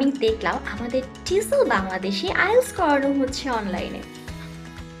 তারপরেই আমি দেখলাম আমাদের টিসল বাংলাদেশে আইএলটিএস করানো হচ্ছে অনলাইনে,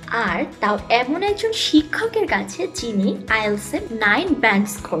 আর তাও এমন একজন শিক্ষকের কাছে যিনি আইএলটিএস 9 ব্যান্ড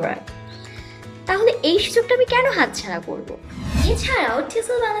স্কোরার। তাহলে এই সুযোগটা আমি কেন হাতছাড়া করব? এছাড়াও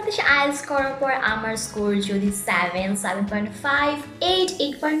টিসল বাংলাদেশে আইএলটিএস করার পর আমার স্কোর যদি 7, 7.5, 8,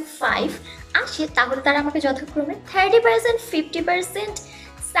 8.5 আসে তাহলে তারা আমাকে যথাক্রমে 30%, 50%,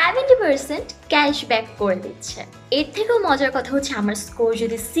 70% ক্যাশব্যাক করে দিচ্ছে। এর থেকেও মজার কথা হচ্ছে আমার স্কোর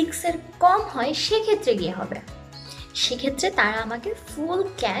যদি 6-এর কম হয় সেক্ষেত্রে গিয়ে হবে, সেক্ষেত্রে তারা আমাকে ফুল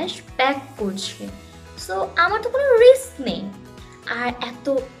ক্যাশ ব্যাক করছে। সো আমার তো কোনো রিস্ক নেই, আর এত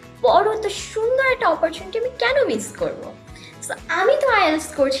বড় এত সুন্দর একটা অপরচুনিটি আমি কেন মিস করব? সো আমি তো আইএলটিএস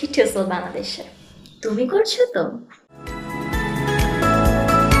করছি টিসল বাংলাদেশে, তুমি করছো তো?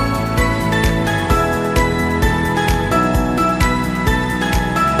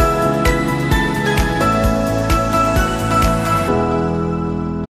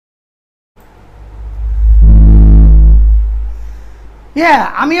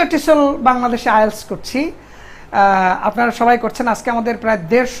 আমিও টিসল বাংলাদেশে আইএলটিএস করছি, আপনারা সবাই করছেন। আজকে আমাদের প্রায়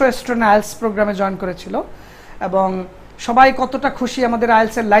 150 স্টুডেন্ট আইএলটিএস প্রোগ্রামে জয়েন করেছিল এবং সবাই কতটা খুশি। আমাদের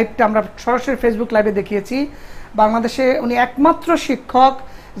আইএলটিএসের লাইভটা আমরা সরাসরি ফেসবুক লাইভে দেখিয়েছি। বাংলাদেশে উনি একমাত্র শিক্ষক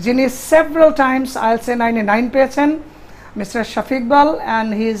যিনি সেভারাল টাইমস আইএলটিএস 9-এ 9 পেয়েছেন, mister Shafiq Iqbal, and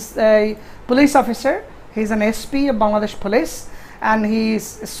he is a police officer, he is an SP of Bangladesh police, and he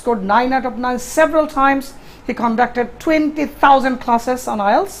scored 9 out of 9 several times. He conducted 20,000 classes on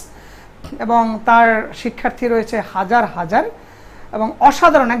IELTS এবং তার শিক্ষার্থী রয়েছে হাজার হাজার, এবং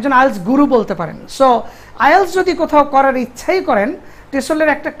অসাধারণ একজন আইএলটিএস গুরু বলতে পারেন। সো আইএলটিএস যদি কোথাও করার ইচ্ছাই করেন, টিসলের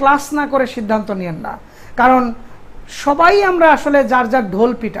একটা ক্লাস না করে সিদ্ধান্ত নিয়েন না, কারণ সবাই আমরা আসলে যার যার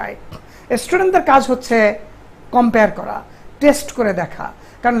ঢোল পিটাই। স্টুডেন্টদের কাজ হচ্ছে কম্পেয়ার করা, টেস্ট করে দেখা,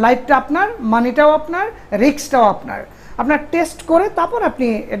 কারণ লাইফটা আপনার, মানিটাও আপনার, রিস্কটাও আপনার। আপনার টেস্ট করে তারপর আপনি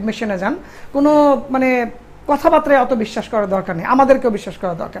অ্যাডমিশনে যান। কোনো মানে কথাবার্তায় অত বিশ্বাস করার দরকার নেই, আমাদেরকেও বিশ্বাস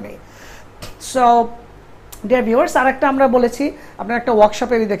করার দরকার নেই। সো ডিয়ার ভিউয়ার্স, আর একটা আমরা বলেছি, আপনারা একটা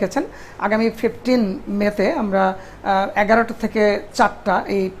ওয়ার্কশপেরই দেখেছেন, আগামী 15 মেতে আমরা 11টা থেকে 4টা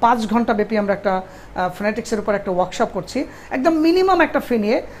এই 5 ঘন্টা ব্যাপী আমরা একটা ফোনেটিক্সের উপর একটা ওয়ার্কশপ করছি। একদম মিনিমাম একটা ফি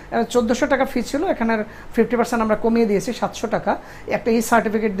নিয়ে, 1400 টাকা ফি ছিল, এখানের 50% আমরা কমিয়ে দিয়েছি 700 টাকা। একটা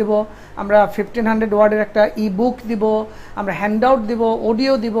সার্টিফিকেট দিব, আমরা 1500 ওয়ার্ডের একটা বুক দিব, আমরা হ্যান্ড আউট দিব,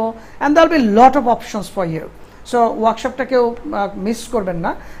 অডিও দিব, and there will B lot of options for you. So ওয়ার্কশপটা কেউ মিস করবেন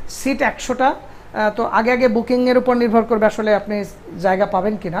না। সিট 100টা, তো আগে বুকিংয়ের উপর নির্ভর করবে আসলে আপনি জায়গা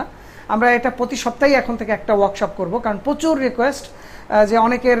পাবেন কিনা। আমরা এটা প্রতি সপ্তাহে এখন থেকে একটা ওয়ার্কশপ করব, কারণ প্রচুর রিকোয়েস্ট যে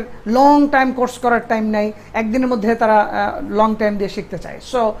অনেকের লং টাইম কোর্স করার টাইম নেই, একদিনের মধ্যে তারা লং টাইম দিয়ে শিখতে চায়।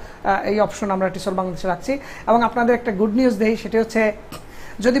 সো এই অপশন আমরা টিসল বাংলাদেশে রাখছি। এবং আপনাদের একটা গুড নিউজ দেই, সেটা হচ্ছে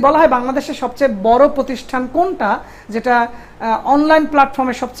যদি বলা হয় বাংলাদেশের সবচেয়ে বড় প্রতিষ্ঠান কোনটা যেটা অনলাইন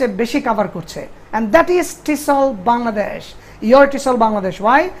প্ল্যাটফর্মে সবচেয়ে বেশি কভার করছে, and that is টিসল Bangladesh, your টিসল Bangladesh.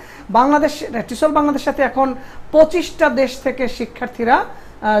 Y? Bangladesh, টিসল বাংলাদেশের সাথে এখন 25টা দেশ থেকে শিক্ষার্থীরা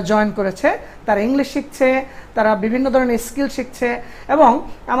জয়েন করেছে। তারা ইংলিশ শিখছে, তারা বিভিন্ন ধরনের স্কিল শিখছে, এবং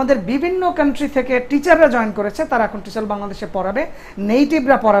আমাদের বিভিন্ন কান্ট্রি থেকে টিচাররা জয়েন করেছে। তারা এখন টিসল বাংলাদেশে পড়াবে,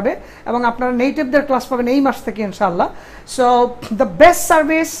 নেটিভরা পড়াবে, এবং আপনারা নেটিভদের ক্লাস পাবেন এই মাস থেকে ইনশাআল্লাহ। So the best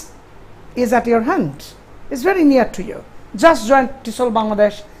service is at your hand, is very near to you. Just join টিসল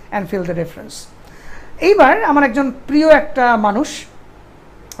Bangladesh and feel the difference. এইবার আমার একজন প্রিয় একটা মানুষ,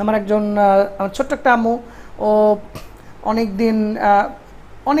 আমার একজন আমার ছোট্ট একটা আম্মু, ও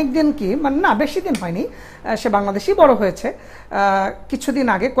অনেক দিন কি মানে না বেশি দিন হয়নি, সে বাংলাদেশেই বড় হয়েছে। কিছুদিন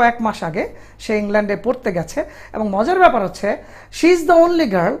আগে, কয়েক মাস আগে সে ইংল্যান্ডে পড়তে গেছে, এবং মজার ব্যাপার হচ্ছে she is the only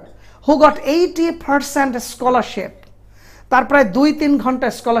girl who goat 80% scholarship. তার প্রায় 2-3 ঘন্টা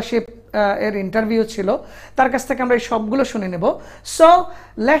স্কলারশিপ এর ইন্টারভিউ ছিল। তার কাছ থেকে আমরা এই সবগুলো শুনে নেব। So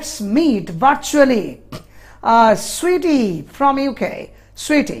let's meet virtually Sweety from UK.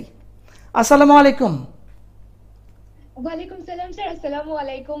 Sweety, আসসালামু আলাইকুম। ওয়ালাইকুম সালাম স্যার। আসসালামু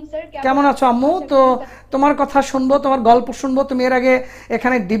আলাইকুম স্যার, কেমন কেমন আছো আছেন? আম্মু? আশা তো করি স্যার তোমার কথা শুনবো, তোমার গল্প শুনবো। তুমি এর আগে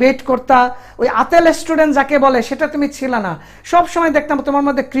এখানে ডিবেট করতা, ওই আতেল স্টুডেন্ট যাকে বলে সেটা তুমি ছিল না। সব সময় দেখতাম তোমার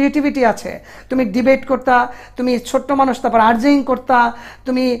মধ্যে ক্রিয়েটিভিটি আছে। তুমি ডিবেট করতা, তুমি ছোট্ট মানুষ, তারপর আর্জিং করতা,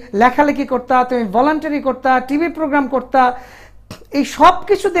 তুমি লেখালেখি করতা, তুমি ভলান্টারি করতা, টিভি প্রোগ্রাম করতা। এই সব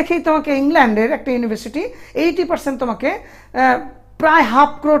কিছু দেখেই তোমাকে ইংল্যান্ডের একটা ইউনিভার্সিটি 80% তোমাকে প্রায়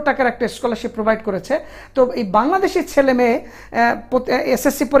 $500,000,000 একটা স্কলারশিপ প্রোভাইড করেছে। তো এই বাংলাদেশি ছেলে মেয়ে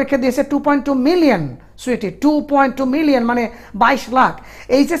এসএসসি পরীক্ষা দিয়েছে 2.2 মিলিয়ন, সুইটি 2.2 মিলিয়ন মানে 22 লাখ।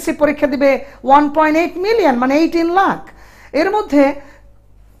 এইচএসসি পরীক্ষা দিবে 1.8 মিলিয়ন মানে 18 লাখ। এর মধ্যে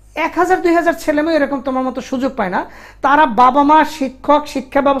 1000-2000 ছেলে মেয়ে এরকম তোমার মতো সুযোগ পায় না। তারা বাবা মা, শিক্ষক,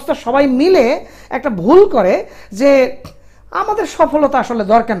 শিক্ষা ব্যবস্থা সবাই মিলে একটা ভুল করে যে আমাদের সফলতা আসলে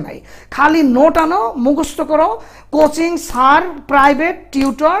দরকার নাই, খালি নোট আনো, মুখস্থ করো, কোচিং, স্যার, প্রাইভেট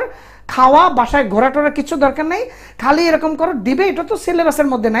টিউটর, খাওয়া, বাসায় ঘোরাটোরা কিছু দরকার নেই, খালি এরকম করো। ডিবেটও তো সিলেবাসের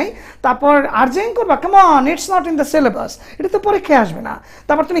মধ্যে নাই, তারপর আর্জিং করবা, come on, it's not in the syllabus, এটা তো পরীক্ষায় আসবে না।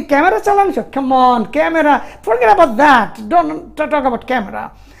 তারপর তুমি ক্যামেরা চালানো, come on, camera, forget about that, don't talk about camera.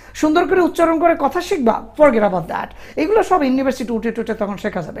 সুন্দর করে উচ্চারণ করে কথা শিখবা, ফরগেট অ্যাবাউট দ্যাট। এগুলো সব ইউনিভার্সিটি উঠে টুটে তখন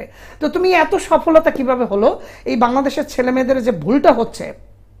শেখা যাবে। তো তুমি এত সফলতা কিভাবে হলো? এই বাংলাদেশের ছেলে মেয়েদের যে ভুলটা হচ্ছে,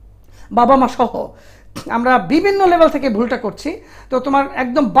 বাবা মা সহ আমরা বিভিন্ন লেভেল থেকে ভুলটা করছি। তো তোমার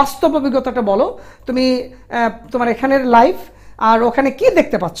একদম বাস্তব অভিজ্ঞতাটা বলো। তুমি তোমার এখানের লাইফ আর ওখানে কি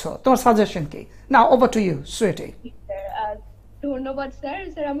দেখতে পাচ্ছ, তোমার সাজেশন কি? না, over to you Sweety. Sir ধন্যবাদ স্যার।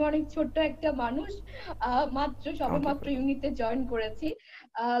 স্যার আমি অনেক ছোট্ট একটা মানুষ, মাত্র সবেমাত্র ইউনিটে জয়েন করেছি।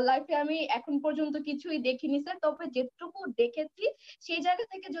 লাইফে আমি এখন পর্যন্ত কিছুই দেখিনি স্যার, তবে যেটুকু দেখেছি সেই জায়গা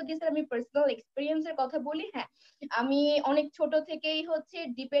থেকে যদি স্যার আমি পার্সোনাল এক্সপিরিয়েন্সের কথা বলি, হ্যাঁ আমি অনেক ছোট থেকেই হচ্ছে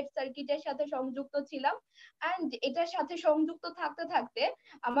ডিবেট সার্কিটের সাথে সংযুক্ত ছিলাম। অ্যান্ড এটার সাথে সংযুক্ত থাকতে থাকতে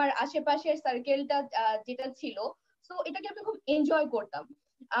আমার আশেপাশের সার্কেলটা যেটা ছিল, সো এটাকে আমি খুব এনজয় করতাম।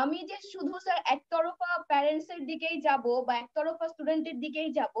 আমি যে শুধু স্যার একতরফা প্যারেন্টস এর দিকেই যাব বা একতরফা স্টুডেন্টের দিকেই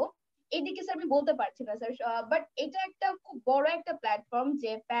যাব, এইদিকে স্যার আমি বলতে পারছি না স্যার। বাট এটা একটা খুব বড় একটা প্ল্যাটফর্ম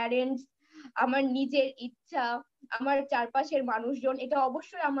যে প্যারেন্টস, আমার নিজের ইচ্ছা, আমার চারপাশের মানুষজন, এটা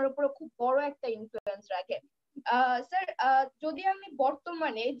অবশ্যই আমার উপর খুব বড় একটা ইনফ্লুয়েন্স রাখে। স্যার যদি আমি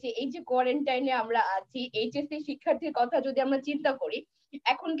বর্তমানে যে এই যে কোয়ারেন্টাইনে আমরা আছি, এইচএসসি শিক্ষার্থীর কথা যদি আমরা চিন্তা করি,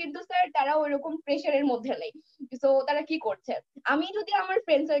 এখন কিন্তু স্যার তারা ওইরকম প্রেশারের মধ্যে নেই। তো তারা কি করছে, আমি যদি আমার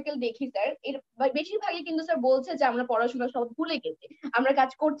ফ্রেন্ড সার্কেল দেখি স্যার, এর বেশিরভাগই কিন্তু স্যার বলছে যে আমরা পড়াশোনা সব ভুলে গেছি, আমরা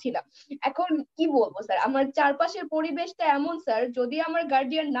কাজ করছি না। এখন কি বলবো স্যার, আমার চারপাশের পরিবেশটা এমন স্যার, যদি আমার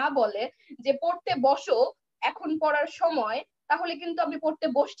গার্ডিয়ান না বলে যে পড়তে বসো, এখন পড়ার সময়, তাহলে কিন্তু আমি পড়তে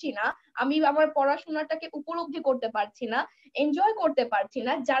বসছি না। আমি আমার পড়াশোনাটাকে উপলব্ধি করতে পারছি না, এনজয় করতে পারছি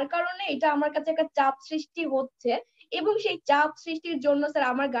না, যার কারণে এটা আমার কাছে একটা চাপ সৃষ্টি হচ্ছে। এবং সেই চাপ সৃষ্টির জন্য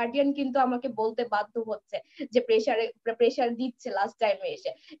স্যার আমার গার্ডিয়ান কিন্তু আমাকে বলতে বাধ্য হচ্ছে যে প্রেসার দিচ্ছে। লাস্ট টাইমে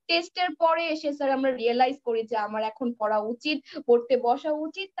এসে টেস্টের পরে এসে স্যার আমরা রিয়েলাইজ করি যে আমার এখন পড়া উচিত, পড়তে বসা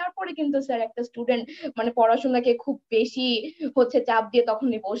উচিত। তারপরে কিন্তু স্যার একটা স্টুডেন্ট মানে পড়াশোনাকে খুব বেশি হচ্ছে চাপ দিয়ে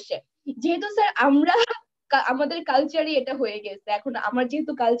তখনই বসছে। যেহেতু স্যার আমরা আমাদের কালচারই এটা হয়ে গেছে, এখন আমার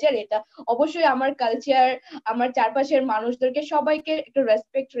যেহেতু কালচার এটা, অবশ্যই আমার কালচার, আমার চারপাশের মানুষদেরকে সবাইকে একটু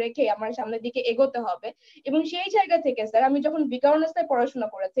রেসপেক্ট রেখে আমার সামনের দিকে এগোতে হবে। এবং সেই জায়গা থেকে স্যার আমি যখন বিকারণেস্তায় পড়াশোনা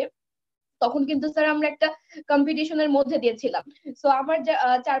করেছি, তখন কিন্তু স্যার আমরা একটা কম্পিটিশনের মধ্যে দিয়েছিলাম। সো আমার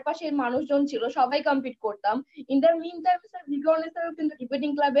চারপাশের মানুষজন ছিল, সবাই কম্পিট করতাম। In the mean time sir বিকারণেস্তারও কিন্তু ডিবেটিং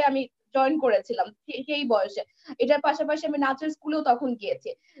ক্লাবে আমি জয়েন করেছিলাম সেই বয়সে। এটার পাশাপাশি আমি নাচের স্কুলেও তখন গিয়েছি।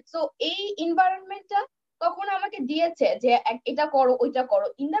 সো এই এনভায়রনমেন্টটা তখন আমাকে দিয়েছে যে এটা করো ওইটা করো।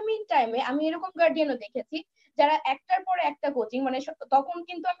 ইন দ্য মিন টাইমে আমি এরকম গার্ডিয়ানও দেখেছি যারা একটার পরে একটা কোচিং, মানে তখন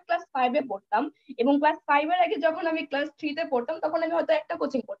কিন্তু আমি ক্লাস 5-এ পড়তাম, এবং ক্লাস 5-এর আগে যখন আমি ক্লাস 3-তে পড়তাম তখন আমি হয়তো একটা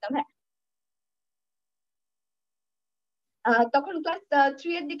কোচিং করতাম, হ্যাঁ। তখন ক্লাস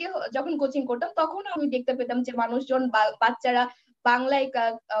 3 এর দিকে যখন কোচিং করতাম, তখন আমি দেখতে পেতাম যে মানুষজন বাচ্চারা বাংলায়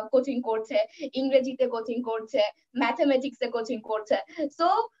কোচিং করছে, ইংরেজিতে কোচিং করছে, ম্যাথমেটিক্সে কোচিং করছে। So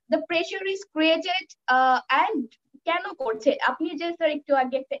the pressure is created. And কেন করছে, আপনি যে স্যার একটু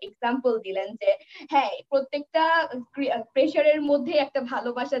আগে একটা এক্সাম্পল দিলেন যে হ্যাঁ প্রত্যেকটা প্রেশারের মধ্যে একটা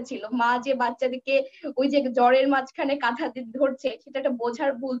ভালোবাসা ছিল, মা যে বাচ্চাদেরকে ওই যে জ্বরের মাঝখানে কাঁথা ধরছে, সেটা একটা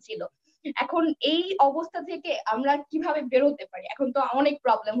বোঝার ভুল ছিল। এখন এই অবস্থা থেকে আমরা কিভাবে বেরোতে পারি, এখন তো অনেক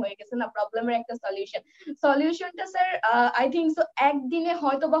প্রবলেম হয়ে গেছে না, প্রবলেমের একটা সলিউশনটা স্যার আই থিঙ্ক সো একদিনে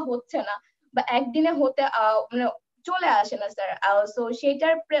হয়তো বা হচ্ছে না, বা একদিনে হতে মানে চলে আসে না স্যার। সো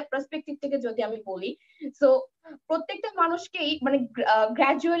সেটার পার্সপেক্টিভ থেকে যদি আমি বলি, সো প্রত্যেকটা মানুষকেই মানে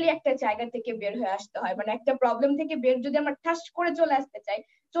গ্রাজুয়ালি একটা জায়গা থেকে বের হয়ে আসতে হয়, মানে একটা প্রবলেম থেকে বের যদি আমরা ঠাস করে চলে আসতে চাই,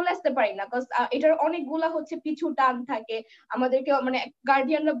 চলে আসতে পারি না, কজ এটার অনেকগুলা হচ্ছে পিছু টান থাকে আমাদেরকে, মানে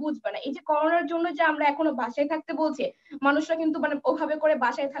গার্ডিয়ানরা বুঝবে না। এই যে করোনার জন্য যে আমরা এখনো বাসায় থাকতে বলছি, মানুষরা কিন্তু মানে ওভাবে করে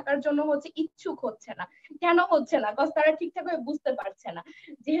বাসায় থাকার জন্য হচ্ছে ইচ্ছুক হচ্ছে না। কেন হচ্ছে না? কজ তারা ঠিকঠাক ভাবে বুঝতে পারছে না।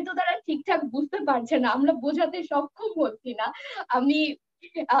 যেহেতু তারা ঠিকঠাক বুঝতে পারছে না, আমরা বোঝাতে সক্ষম হচ্ছি না। আমি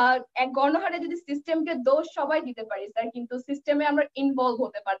এক গণহারে যদি সিস্টেমকে দোষ সবাই দিতে পারি স্যার, কিন্তু সিস্টেমে আমরা ইনভলভ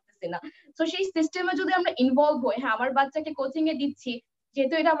হতে পারতেছি না। তো সেই সিস্টেমে যদি আমরা ইনভলভ হই, হ্যাঁ আমার বাচ্চাকে কোচিং এ দিচ্ছি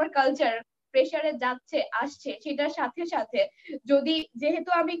যেহেতু এটা আমার কালচার, প্রেসারে যাচ্ছে আসছে, সেটার সাথে সাথে যদি, যেহেতু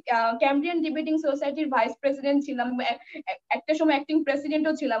আমি ক্যামব্রিয়ান ডিবেটিং সোসাইটির ভাইস প্রেসিডেন্ট ছিলাম, একটা সময় অ্যাক্টিং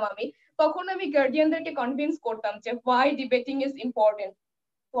প্রেসিডেন্টও ছিলাম আমি, তখন আমি গার্ডিয়ানদেরকে কনভিন্স করতাম যে Y debating is important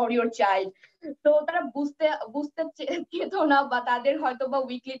for your child. তো তারা বুঝতে বুঝতে চেত না, বা তাদের হয়তো বা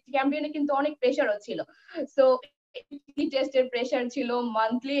উইকলি ক্যাম্পিয়নে কিন্তু অনেক প্রেশারও ছিল। সো টেস্টের প্রেশার ছিল,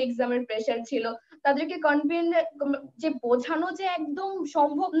 মান্থলি এক্সামের প্রেশার ছিল, তাদেরকে কনভিন্স যে বোঝানো যে একদম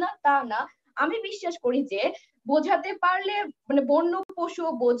সম্ভব না তা না। আমি বিশ্বাস করি যে বোঝাতে পারলে মানে বন্য পশু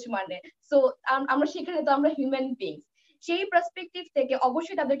বোঝ মানে, সো আমরা সেখানে তো আমরা হিউম্যান বিংস, সেই পার্সপেক্টিভ থেকে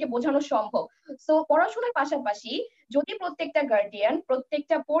অবশ্যই তাদেরকে বোঝানো সম্ভব। সো পড়াশোনার পাশাপাশি যদি প্রত্যেকটা গার্ডিয়ান,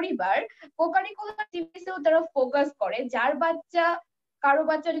 প্রত্যেকটা পরিবার কোকারিকুলার অ্যাক্টিভিটিসেও তারা ফোকাস করে, যার বাচ্চা, কারো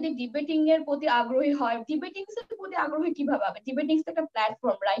বাচ্চা যদি ডিবেটিং এর প্রতি আগ্রহী হয়, ডিবেটিংস এর প্রতি আগ্রহী কিভাবে হবে? ডিবেটিংস একটা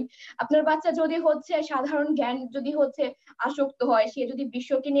প্ল্যাটফর্ম, রাইট? আপনার বাচ্চা যদি হচ্ছে সাধারণ জ্ঞান যদি হচ্ছে আসক্ত হয়, সে যদি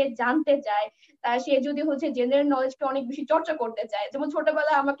বিশ্বকে নিয়ে জানতে চায়, সে যদি হচ্ছে জেনারেল নলেজকে অনেক বেশি চর্চা করতে চায়, যেমন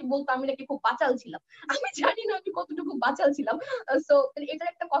ছোটবেলায় আমাকে বলতো আমি নাকি খুব বাচাল ছিলাম, আমি জানি না আমি কতটুকু বাচাল ছিলাম। সো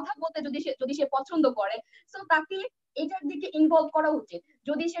এটার একটা কথা বলতে যদি সে পছন্দ করে, সো তাকে এটার দিকে ইনভলভ করা উচিত।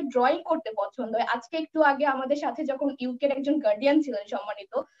 যদি সে ড্রয়িং করতে পছন্দ হয়, আজকে একটু আগে আমাদের সাথে যখন ইউকের একজন গার্ডিয়ান ছিলেন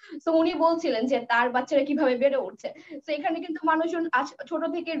সম্মানিত, তো উনি বলছিলেন যে তার বাচ্চারা কিভাবে বেড়ে উঠছে। তো এখানে কিন্তু মানুষজন ছোট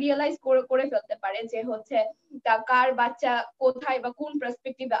থেকে রিয়েলাইজ করে ফেলতে পারে যে হচ্ছে কার বাচ্চা কোথায় বা কোন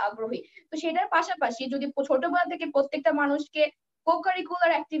পার্সপেক্টিভে আগ্রহী। তো সেটার পাশাপাশি যদি ছোটবেলা থেকে প্রত্যেকটা মানুষকে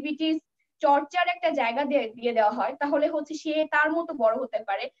কোকারিকুলার অ্যাক্টিভিটিস চর্চার একটা জায়গা দিয়ে দেওয়া হয়, তাহলে হচ্ছে সে তার মতো বড় হতে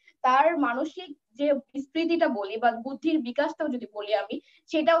পারে। তার মানসিক যে বিস্তৃতিটা বলি বা বুদ্ধির বিকাশটাও যদি বলি আমি,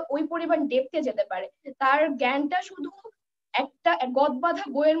 সেটা ওই পরিমাণ ডেপথে যেতে পারে। তার জ্ঞানটা শুধু একটা গদবাঁধা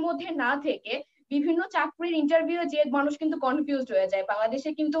বইয়ের মধ্যে না থেকে, বিভিন্ন চাকরির ইন্টারভিউ যে মানুষ কিন্তু কনফিউজড হয়ে যায়, বাংলাদেশে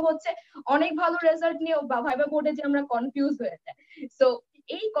কিন্তু হচ্ছে অনেক ভালো রেজাল্ট নিয়ে বা ভাইবা বোর্ডে যে আমরা কনফিউজ হয়ে যায়। সো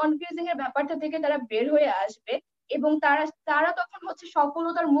এই কনফিউজিং এর ব্যাপারটা থেকে তারা বের হয়ে আসবে, এবং তারা তারা তখন হচ্ছে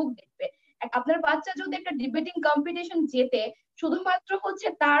সফলতার মুখ দেখবে। আপনার বাচ্চা যদি একটা ডিবেটিং কম্পিটিশন জেতে, শুধুমাত্র হচ্ছে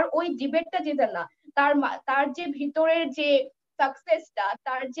তার ওই ডিবেটটা জেতে না, তার যে ভিতরের যে সাকসেসটা,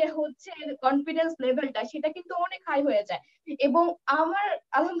 তার যে হচ্ছে কনফিডেন্স লেভেলটা, সেটা কিন্তু অনেক হাই হয়ে যায়। এবং আমার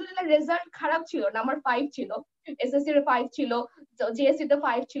আলহামদুলিল্লাহ রেজাল্ট খারাপ ছিল না, আমার 5 ছিল, এসএসসি র 5 ছিল, জিএসসি তে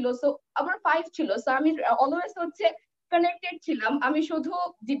 5 ছিল, সো আমার 5 ছিল। সো আমি অলওয়েজ হচ্ছে কানেক্টেড ছিলাম, আমি শুধু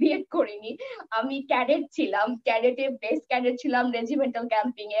ডিবেট করিনি, আমি ক্যাডেট ছিলাম, ক্যাডেটে বেস্ট ক্যাডেট ছিলাম রেজিমেন্টাল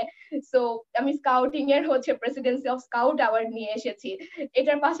ক্যাম্পিং এ। সো আমি স্কাউটিং এর হচ্ছে প্রেসিডেন্সি অফ স্কাউট অ্যাওয়ার্ড নিয়ে এসেছি।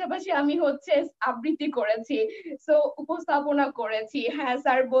 এটার পাশাপাশি আমি হচ্ছে আবৃত্তি করেছি, সো উপস্থাপনা করেছি, হ্যাঁ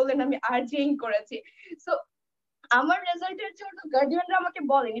স্যার বললেন আমি আর্জিং করেছি। সো আমার রেজাল্টের জন্য গার্ডিয়ানরা আমাকে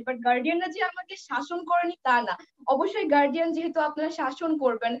বলেনি, বাট গার্ডিয়ানরা যে আমাকে শাসন করেনি তা না। অবশ্যই গার্ডিয়ান যেহেতু আপনারা শাসন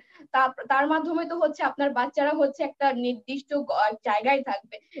করবেন, তার মাধ্যমে তো হচ্ছে আপনার বাচ্চারা হচ্ছে একটা নির্দিষ্ট জায়গায়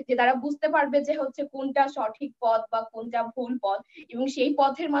থাকবে, যে তারা বুঝতে পারবে যে হচ্ছে কোনটা সঠিক পথ বা কোনটা ভুল পথ, এবং সেই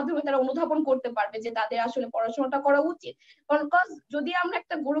পথের মাধ্যমে তারা অনুধাবন করতে পারবে যে তাদের আসলে পড়াশোনাটা করা উচিত। কারণ যদি আমরা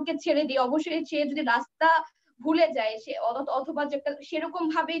একটা গরুকে ছেড়ে দিই, অবশ্যই সে যদি রাস্তা ভুলে যায়, সে অথবা যে একটা সেরকম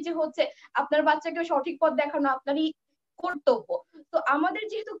ভাবেই যে হচ্ছে আপনার বাচ্চাকে সঠিক পথ দেখানো আপনারই কর্তব্য। তো আমাদের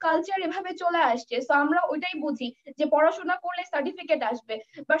যেহেতু কালচার এভাবে চলে আসছে, তো আমরা ওইটাই বুঝি যে পড়াশোনা করলে সার্টিফিকেট আসবে,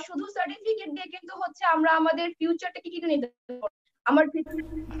 বা শুধু সার্টিফিকেট দিয়ে কিন্তু হচ্ছে আমরা আমাদের ফিউচারটাকে কিনে নিতে পারবো। আমার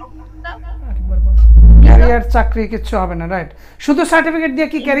ক্যারিয়ার চাকরি কিচ্ছু হবে না, রাইট? শুধু সার্টিফিকেট দিয়ে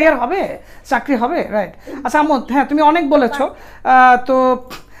কি ক্যারিয়ার হবে, চাকরি হবে, রাইট? আচ্ছা আমদ, হ্যাঁ তুমি অনেক বলেছো, তো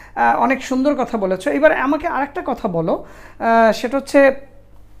অনেক সুন্দর কথা বলেছো। এবার আমাকে আরেকটা কথা বলো, সেটা হচ্ছে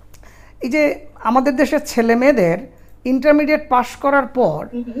এই যে আমাদের দেশের ছেলে মেয়েদের ইন্টারমিডিয়েট পাশ করার পর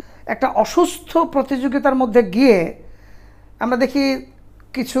একটা অসুস্থ প্রতিযোগিতার মধ্যে গিয়ে আমরা দেখি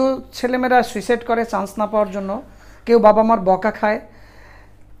কিছু ছেলেমেয়েরা সুইসাইড করে চান্স না পাওয়ার জন্য, কেউ বাবা মার বকা খায়।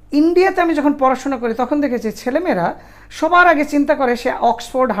 ইন্ডিয়াতে আমি যখন পড়াশোনা করি তখন দেখেছি ছেলেমেয়েরা সবার আগে চিন্তা করে সে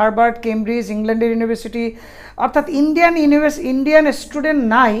অক্সফোর্ড, হার্ভার্ড, কেমব্রিজ, ইংল্যান্ডের ইউনিভার্সিটি, অর্থাৎ ইন্ডিয়ান স্টুডেন্ট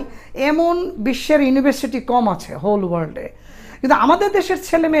নাই এমন বিশ্বের ইউনিভার্সিটি কম আছে হোল ওয়ার্ল্ডে। কিন্তু আমাদের দেশের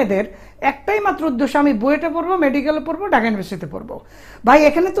ছেলে মেয়েদের একটাই মাত্র উদ্দেশ্য, আমি বুয়েটে পড়বো, মেডিকেলে পড়বো, ঢাকা ইউনিভার্সিটিতে পড়বো। ভাই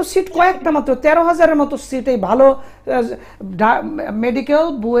এখানে তো সিট কয়েকটা মাত্র, 13,000-এর মতো সিট, এই ভালো মেডিকেল,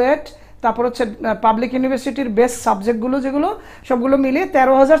 বুয়েট, তারপর হচ্ছে পাবলিক ইউনিভার্সিটির বেস্ট সাবজেক্টগুলো যেগুলো, সবগুলো মিলিয়ে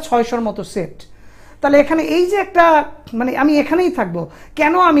 13,600-র মতো সিট। তাহলে এখানে এই যে একটা, মানে আমি এখানেই থাকবো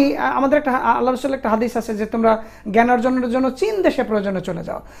কেন? আমি আমাদের একটা আল্লাহ রাসূলের একটা হাদিস আছে যে তোমরা জ্ঞান অর্জনের জন্য চীন দেশে প্রয়োজনে চলে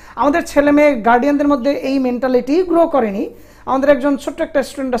যাও। আমাদের ছেলে মেয়ে গার্ডিয়ানদের মধ্যে এই মেন্টালিটি গ্রো করেনি। আমাদের একজন ছোট্ট একটা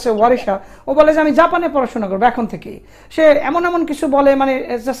স্টুডেন্ট আছে ওয়ারিশা, ও বলে যে আমি জাপানে পড়াশোনা করবো এখন থেকেই। সে এমন এমন কিছু বলে, মানে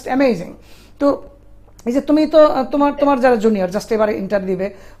জাস্ট অ্যামেজিং। তো এই যে তুমি তো তোমার যারা জুনিয়র জাস্ট এবারে ইন্টার দিবে,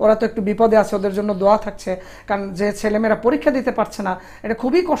 ওরা তো একটু বিপদে আছে, ওদের জন্য দোয়া থাকছে। কারণ যে ছেলেমেয়েরা পরীক্ষা দিতে পারছে না, এটা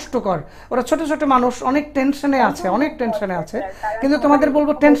খুবই কষ্টকর। ওরা ছোট ছোট মানুষ, অনেক টেনশনে আছে, অনেক টেনশনে আছে। কিন্তু তোমাদের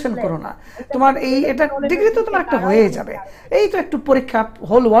বলবো টেনশন করো না, তোমার এটা ডিগ্রি তো তোমার একটা হয়ে যাবে। এই তো একটু পরীক্ষা,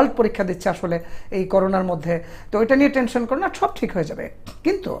 হোল ওয়ার্ল্ড পরীক্ষা দিচ্ছে আসলে এই করোনার মধ্যে, তো এটা নিয়ে টেনশন করো না, সব ঠিক হয়ে যাবে।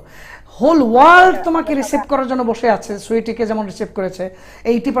 কিন্তু হোল ওয়ার্ল্ড তোমাকে রিসিভ করার জন্য বসে আছে। সুইটিকে যেমন রিসিভ করেছে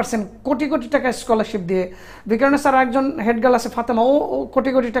 80% কোটি কোটি টাকা স্কলারশিপ দিয়ে। বিকারণে স্যার একজন হেড গার্ল আছে ফাতেমা, ও কোটি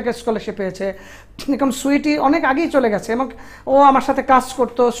কোটি টাকা স্কলারশিপ পেয়েছে। এরকম সুইটি অনেক আগেই চলে গেছে এবং ও আমার সাথে কাজ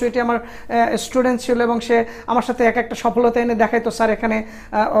করতো। সুইটি আমার স্টুডেন্ট ছিল এবং সে আমার সাথে এক একটা সফলতা এনে দেখাইতো, স্যার এখানে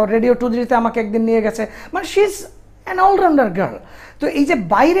রেডিও টুদরিতে আমাকে একদিন নিয়ে গেছে। মানে she is an allrounder girl. তো এই যে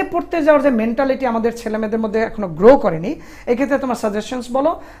বাইরে পড়তে যাওয়ার যে মেন্টালিটি আমাদের ছেলেমেয়েদের মধ্যে এখনো গ্রো করেনি, এক্ষেত্রে তোমার সাজেশনস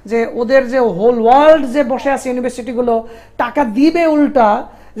বলো যে ওদের যে হোল ওয়ার্ল্ড যে বসে আছে ইউনিভার্সিটিগুলো টাকা দিবে উল্টা,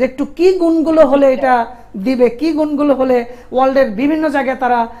 যে একটু কি গুণগুলো হলে এটা দিবে, কি গুণগুলো হলে ওয়ার্ল্ডের বিভিন্ন জায়গায়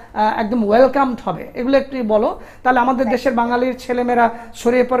তারা একদম ওয়েলকামড হবে, এগুলো একটু বলো। তাহলে আমাদের দেশের বাঙালির ছেলেমেয়েরা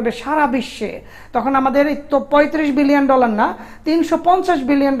ছড়িয়ে পড়বে সারা বিশ্বে। তখন আমাদের তো $35 বিলিয়ন না, $350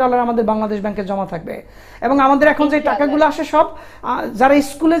 বিলিয়ন আমাদের বাংলাদেশ ব্যাংকে জমা থাকবে। এবং আমাদের এখন যে টাকাগুলো আসে সব, যারা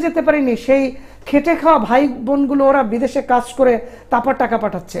স্কুলে যেতে পারেনি সেই খেটে খাওয়া ভাই বোনগুলো, ওরা বিদেশে কাজ করে তারপর টাকা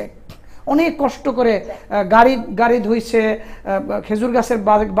পাঠাচ্ছে, অনেক কষ্ট করে গাড়ি ধুইছে, খেজুর গাছের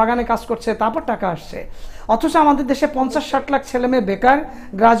বাগানে কাজ করছে, তারপর টাকা আসছে। অথচ আমাদের দেশে 50-60 লাখ ছেলে মেয়ে বেকার,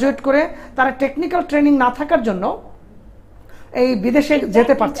 গ্রাজুয়েট করে তারা টেকনিক্যাল ট্রেনিং না থাকার জন্য এই বিদেশে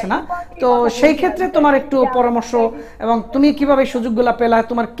যেতে পারছে না। তো সেই ক্ষেত্রে তোমার একটু পরামর্শ, এবং তুমি কিভাবে সুযোগগুলো পেলা,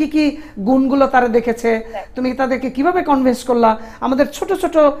 তোমার কি কি গুণগুলো তারা দেখেছে, তুমি তাদেরকে কিভাবে কনভিন্স করলা? আমাদের ছোট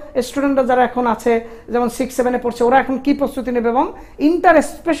ছোট স্টুডেন্টরা যারা এখন আছে, যেমন 6-7-এ পড়ছে, ওরা এখন কি প্রস্তুতি নেবে, এবং ইন্টার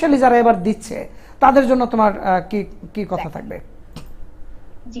স্পেশালি যারা এবার দিচ্ছে তাদের জন্য তোমার কি কি কথা থাকবে?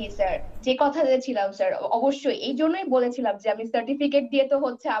 জি স্যার, যে কথা ছিলাম স্যার, অবশ্যই এই জন্যই বলেছিলাম যে আমি সার্টিফিকেট দিয়ে তো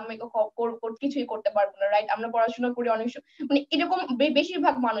হচ্ছে আমি কিছুই করতে পারবো না, রাইট? আমরা পড়াশোনা করি অনেক মানে এরকম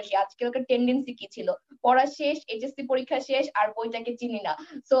বেশিরভাগ মানুষই আজকালকার টেন্ডেন্সি কি ছিল, পড়া শেষ, এইচএসসি পরীক্ষা শেষ, আর বইটাকে চিনি না।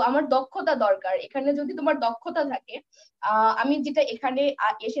 তো আমার দক্ষতা দরকার। এখানে যদি তোমার দক্ষতা থাকে, আমি যেটা এখানে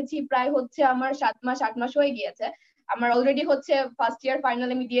এসেছি প্রায় হচ্ছে আমার 7 মাস 8 মাস হয়ে গিয়েছে। আমার অলরেডি হচ্ছে ফার্স্ট ইয়ার ফাইনাল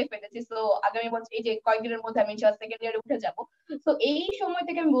আমি দিয়ে ফেলেছি। তো আগামী বছর এই যে কয়েকদিনের মধ্যে আমি সেকেন্ড ইয়ারে উঠে যাব। তো এই সময়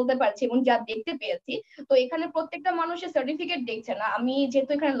থেকে আমি বলতে পারছি এবং যা দেখতে পেয়েছি, তো এখানে প্রত্যেকটা মানুষের সার্টিফিকেট দেখছে না। আমি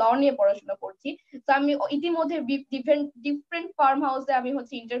যেহেতু এখানে ল নিয়ে পড়াশোনা করছি, তো আমি ইতিমধ্যে ডিফারেন্ট ফার্ম হাউসে আমি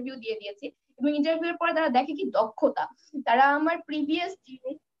হচ্ছে ইন্টারভিউ দিয়ে দিয়েছি, এবং ইন্টারভিউর পরে তারা দেখে কি দক্ষতা, তারা আমার প্রিভিয়াস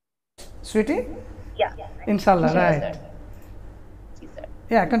সুইটি, ইনশাআল্লাহ, রাইট,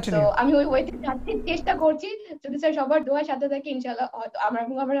 তো আমি ওই ওয়েতে চেষ্টা করছি। যদি স্যার সবার দোয়ার সাথে থাকে, ইনশাআল্লাহ হয়তো আমার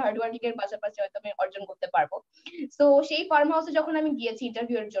হার্ড ওয়ার্কিং এর পাশাপাশি হয়তো আমি অর্জন করতে পারবো। তো সেই ফার্ম হাউসে যখন আমি গিয়েছি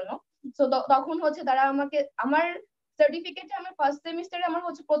ইন্টারভিউ এর জন্য, তো তখন হচ্ছে তারা আমাকে আমার সার্টিফিকেটে, আমার ফার্স্ট সেমিস্টারে আমার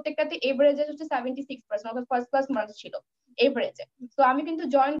হচ্ছে প্রত্যেকটাতে এভারেজে হচ্ছে 76%, আমার ফার্স্ট ক্লাস মার্কস ছিল এভারেজে। তো আমি কিন্তু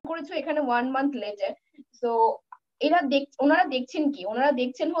জয়েন করেছি এখানে 1 মান্থ লেটে। তো ওনারা দেখছেন কি, ওনারা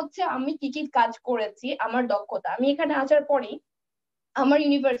দেখছেন হচ্ছে আমি কি কি কাজ করেছি, আমার দক্ষতা। আমি এখানে আসার পরেই আমার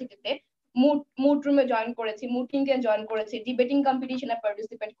ইউনিভার্সিটিতে মুড রুমে জয়েন করেছি, মুটিং এ জয়েন করেছি, ডিবেটিং কম্পিটিশনে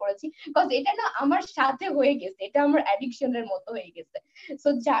পার্টিসিপেট করেছি। বিকজ এটা না আমার সাথে হয়ে গেছে, এটা আমার অ্যাডিকশনের মতো হয়ে গেছে। সো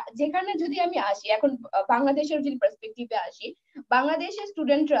যেখানে যদি আমি আসি এখন, বাংলাদেশের যদি পার্সপেক্টিভে আসি, বাংলাদেশের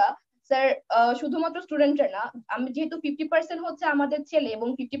স্টুডেন্টরা স্যার, শুধুমাত্র স্টুডেন্টরা না, আমি যেহেতু 50% হচ্ছে আমাদের ছেলে এবং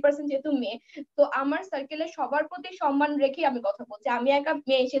 50% যেহেতু মেয়ে, তো আমার সার্কেলে সবার প্রতি সম্মান রেখে আমি কথা বলছি। আমি একা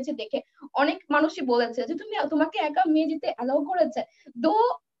মেয়ে এসেছে দেখে অনেক মানুষই বলেছে যে তোমাকে একা মেয়ে যেতে অ্যালাউ করেছে। তো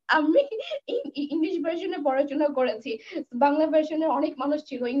আমি ইংলিশ ভার্সনে পড়াশোনা করেছি, বাংলা ভার্সনে অনেক মানুষ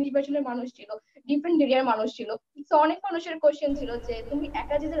ছিল, ইংলিশ ভার্সনের মানুষ ছিল, ডিফারেন্ট এরিয়ার মানুষ ছিল। তো অনেক মানুষের কোশ্চেন ছিল যে তুমি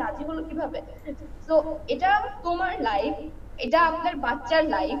একা যেতে রাজি হলো কিভাবে। তো এটা তোমার লাইফ, এটা আপনার বাচ্চার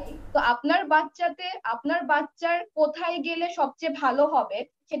লাইফ। তো আপনার বাচ্চার কোথায় গেলে সবচেয়ে ভালো হবে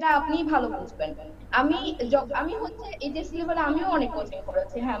সেটা আপনিই ভালো বুঝবেন। আমি আমি হচ্ছে এইচএসসি লেভেলে আমিও অনেক কোচিং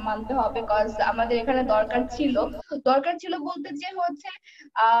করেছি, হ্যাঁ মানতে হবে, কজ আমাদের এখানে দরকার ছিল বলতে যে হচ্ছে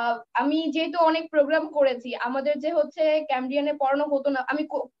আমি যেহেতু অনেক প্রোগ্রাম করেছি, আমাদের যে হচ্ছে ক্যামব্রিয়ানে পড়ানো হতো না, আমি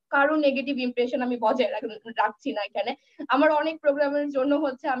কারো নেগেটিভ ইমপ্রেশন আমি বজায় রাখছি না এখানে। আমার অনেক প্রোগ্রামের জন্য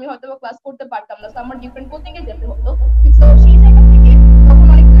হচ্ছে আমি হয়তো ক্লাস করতে পারতাম না, তো আমার ডিফারেন্ট কোচিং এ যেতে হতো। তো সেই জায়গা থেকে তখন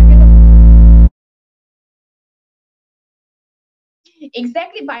অনেক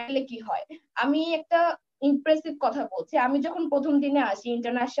এক্স্যাক্টলি বাইরে কি হয়, আমি একটা ইমপ্রেসিভ কথা বলছি। আমি যখন প্রথম দিনে আসি,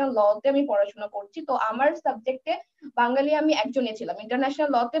 ইন্টারন্যাশনাল লতে আমি পড়াশোনা করছি, তো আমার সাবজেক্টে বাঙালি আমি একজনই ছিলাম, ইন্টারন্যাশনাল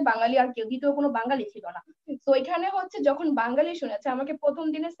লতে বাঙালি আর কেউ, দ্বিতীয় কোনো বাঙালি ছিল না। তো এখানে হচ্ছে যখন বাঙালি শুনেছে, আমাকে প্রথম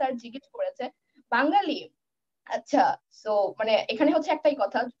দিনে স্যার জিজ্ঞেস করেছে বাঙালি, আচ্ছা, সো মানে এখানে হচ্ছে একটাই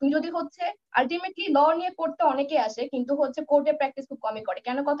কথা, তুমি যদি হচ্ছে আলটিমেটলি ল নিয়ে পড়তে অনেকে আসে, কিন্তু হচ্ছে কোর্টে প্র্যাকটিস খুব কমই করে।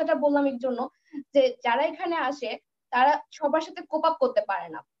 কেন কথাটা বললাম এর জন্য, যে যারা এখানে আসে তারা সবার সাথে কোপ আপ করতে পারে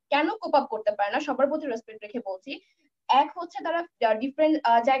না। কেন কোপ আপ করতে পারে না, সবার প্রতি রেসপেক্ট রেখে বলছি, এক হচ্ছে তারা ডিফারেন্ট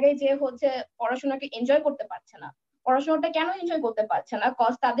জায়গায় যে হচ্ছে পড়াশোনাকে এনজয় করতে পারছে না। পড়াশোনাটা কেন এনজয় করতে পারছে না,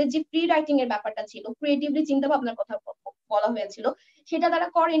 কজ তাদের যে ফ্রি রাইটিং এর ব্যাপারটা ছিল, ক্রিয়েটিভলি চিন্তা ভাবনার কথা বলা হয়েছিল, সেটা তারা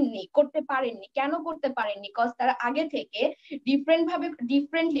করেননি, করতে পারেননি। কেন করতে পারেননি, কজ তারা আগে থেকে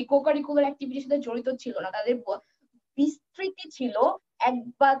ডিফারেন্টলি কোকারিকুলার অ্যাক্টিভিটির সাথে জড়িত ছিল না। তাদের বিস্তৃতি ছিল,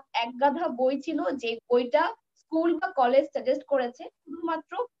 এক গাধা বই ছিল, যে বইটা স্কুল বা কলেজ সাজেস্ট করেছে,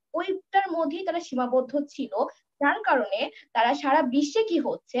 শুধুমাত্র ওইটার মধ্যেই তারা সীমাবদ্ধ ছিল। যার কারণে তারা সারা বিশ্বে কি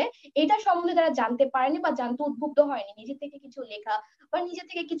হচ্ছে এটা সম্বন্ধে তারা জানতে পারেনি বা জানতে উদ্বুদ্ধ হয়নি, নিজে থেকে কিছু লেখা বা নিজে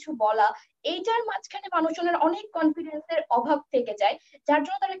থেকে কিছু বলা। এইটার মাঝখানে মানুষজনের অনেক কনফিডেন্সের অভাব থেকে যায়, যার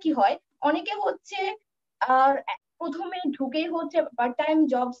জন্য তারা কি হয়, অনেকে হচ্ছে আর প্রথমে ঢুকেই হচ্ছে পার্ট টাইম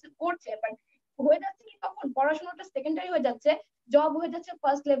জব করছে, বাট হয়ে যাচ্ছে কি, তখন পড়াশোনাটা সেকেন্ডারি হয়ে যাচ্ছে, জব হয়ে যাচ্ছে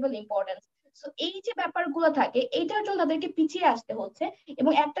ফার্স্ট লেভেল ইম্পর্টেন্স। সো এই যে ব্যাপারগুলো থাকে, এইটার জন্য তাদেরকে পিছিয়ে আসতে হচ্ছে,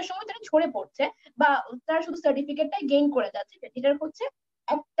 এবং একটা সময় তারা ঝরে পড়ছে, বা তারা শুধু সার্টিফিকেটটাই গেইন করে যাচ্ছে, যেটার হচ্ছে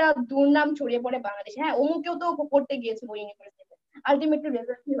একটা দুর্নাম ছড়িয়ে পড়ে বাংলাদেশে, হ্যাঁ অমুকেও তো পড়তে গিয়েছে ওই ইউনিভার্সিটিতে, আলটিমেটলি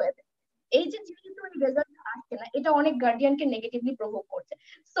রেজাল্ট কি হয়েছে। এই যে যেহেতু ওই রেজাল্ট আসছে না, এটা অনেক গার্ডিয়ানকে নেগেটিভলি প্রভাব করছে।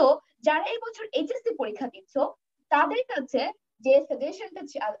 সো যারা এই বছর এইচএসসি পরীক্ষা দিচ্ছ, তাদের কাছে যে সাজেশনটা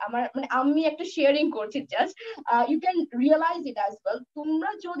আমার, মানে আমি একটা শেয়ারিং করছি just, you can realise it as well. তোমরা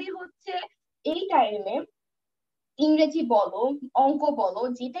যদি হচ্ছে এই টাইমে ইংরেজি বলো, অঙ্ক বলো,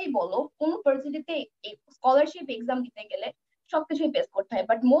 যেটাই বলো, কোনো পরিস্থিতিতে স্কলারশিপ এক্সাম দিতে গেলে সবকিছুই ফেস করতে হয়,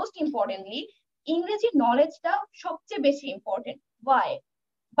 বাট মোস্ট ইম্পর্টেন্টলি ইংরেজি নলেজটা সবচেয়ে বেশি ইম্পর্টেন্ট। ওয়াই?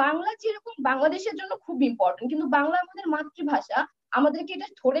 বাংলা যেরকম বাংলাদেশের জন্য খুব ইম্পর্টেন্ট, কিন্তু বাংলা আমাদের মাতৃভাষা, আমাদেরকে এটা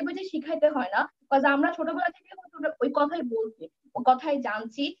ধরে বেঁধে শিখাইতে হয় না, কারণ আমরা ছোটবেলা থেকে ওই কথাই বলছি, ওই কথাই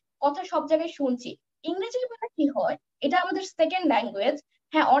জানছি, কথা সব জায়গায় শুনছি। ইংরেজি মানে কি হয়, এটা আমাদের সেকেন্ড ল্যাঙ্গুয়েজ।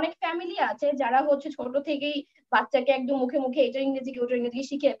 হ্যাঁ, অনেক ফ্যামিলি আছে যারা হচ্ছে ছোট থেকেই বাচ্চাকে একদম মুখে মুখে এটা ইংরেজি ওটা ইংরেজি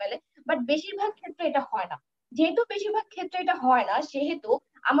শিখিয়ে ফেলে, বাট বেশিরভাগ ক্ষেত্রে এটা হয় না। যেহেতু বেশিরভাগ ক্ষেত্রে এটা হয় না, সেহেতু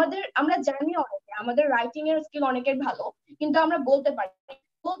আমরা জানি অনেকে আমাদের রাইটিং এর স্কিল অনেকের ভালো, কিন্তু আমরা বলতে পারি না।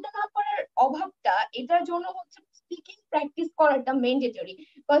 বলতে না পারার অভাবটা, এটার জন্য হচ্ছে স্পিকিং প্র্যাকটিস করাটা ম্যান্ডেটরি।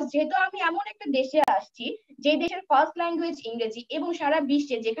 বিকজ যেহেতু আমি এমন একটা দেশে আসছি, যে দেশের ফার্স্ট ল্যাঙ্গুয়েজ ইংরেজি, এবং সারা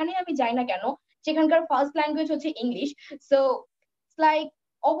বিশ্বে যেখানে আমি যাই না কেন, সেখানকার ফার্স্ট ল্যাঙ্গুয়েজ হচ্ছে ইংলিশ। সো লাইক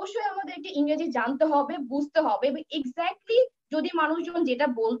অবশ্যই আমাদেরকে ইংরেজি জানতে হবে, বুঝতে হবে, এবং এক্স্যাক্টলি যদি মানুষজন যেটা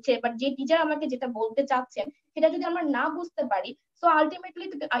বলছে বা যে টিচার আমাকে যেটা বলতে চাচ্ছেন, সেটা যদি আমরা না বুঝতে পারি, তো আলটিমেটলি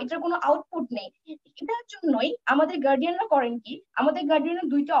এটার কোনো আউটপুট নেই। এটার জন্যই আমাদের গার্ডিয়ানরা করেন কি, আমাদের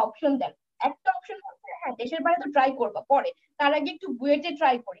গার্ডিয়ানরা দুইটা অপশন দেন। একটা অপশন হচ্ছে, হ্যাঁ দেশের বাইরে তো ট্রাই করবা পরে, তার আগে একটু বুয়েটে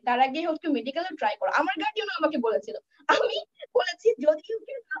ট্রাই করি, তার আগে একটু মেডিকেলে ট্রাই করো। আমার গার্ডিয়ানও আমাকে বলেছিল, আমি বলেছি যদি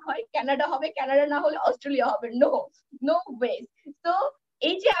ইউকে না হয় কানাডা হবে, কানাডা না হলে অস্ট্রেলিয়া হবে। No, no wedge. তো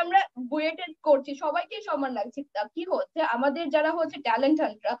এই যে আমরা বুয়েটে করছি, সবাইকে সমান লাগছে, কি হচ্ছে আমাদের যারা হচ্ছে ট্যালেন্ট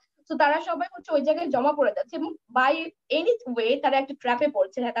হান্টরা, তো তারা সবাই হচ্ছে ওই জায়গায় জমা পড়ে যাচ্ছে, এবং বাই এনি ওয়ে তারা একটা ট্র্যাপে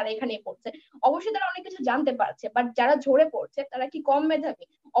পড়ছে, হ্যাঁ তারা এখানেই পড়ছে। অবশ্যই তারা অনেক কিছু জানতে পারছে, বাট যারা ঝরে পড়ছে তারা কি কম মেধাবী?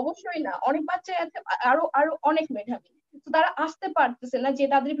 অবশ্যই না, অনেক বাচ্চা আছে আরো আরো অনেক মেধাবী। তো তারা আসতে পারতেছে না, যে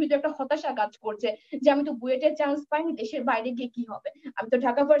তাদের ভিতরে একটা হতাশা কাজ করছে, যে আমি তো বুয়েটে চান্স পাইনি, দেশের বাইরে গিয়ে কি হবে? আমি তো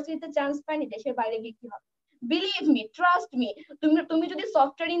ঢাকা ভার্সিটিতে চান্স পাইনি, দেশের বাইরে গিয়ে কি হবে? বিলিভ মি, ট্রাস্ট মি, তুমি তুমি যদি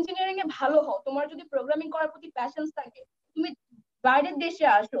সফটওয়্যার ইঞ্জিনিয়ারিং এ ভালো হও, তোমার যদি প্রোগ্রামিং করার প্রতি প্যাশন থাকে, তুমি বাইরের দেশে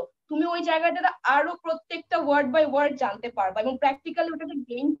আসো, তুমি ওই জায়গাটাতে আরো প্রত্যেকটা ওয়ার্ড বাই ওয়ার্ড জানতে পারবা, এবং প্র্যাকটিক্যালি ওটাকে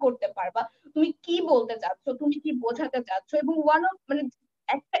গেইন করতে পারবা। তুমি কি বলতে চাচ্ছ, তুমি কি বোঝাতে চাচ্ছ, এবং ওয়ান অফ মানে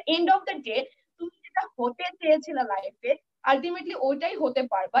একটা এন্ড অফ দ্য ডে তুমি যেটা হতে চেয়েছিলে লাইফে, আলটিমেটলি ওইটাই হতে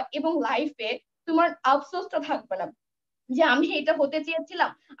পারবা, এবং লাইফে তোমার আফসোসটা থাকবে না যে আমি এটা হতে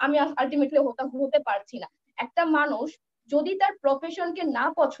চেয়েছিলাম, আমি আলটিমেটলি হতে পারছি না। একটা মানুষ যদি তার প্রফেশনকে না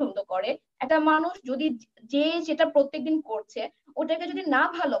পছন্দ করে, একটা মানুষ যদি যে যেটা প্রত্যেকদিন করছে ওটাকে যদি না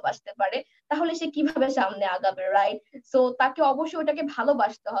ভালোবাসতে পারে, তাহলে সে কিভাবে সামনে আগাবে, রাইট? সো তাকে অবশ্যই ওটাকে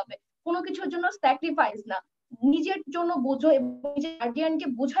ভালোবাসতে হবে, কোনো কিছুর জন্য স্যাক্রিফাইস না। নিজের জন্য বুঝো এবং নিজের গার্ডিয়ানকে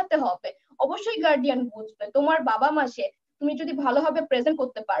বুঝাতে হবে। অবশ্যই গার্ডিয়ান বুঝবে, তোমার বাবা মা সে, তুমি যদি ভালোভাবে প্রেজেন্ট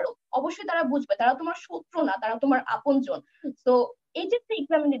করতে পারো অবশ্যই তারা বুঝবে, তারা তোমার শত্রু না, তারা তোমার আপনজন। তো এইচএসসি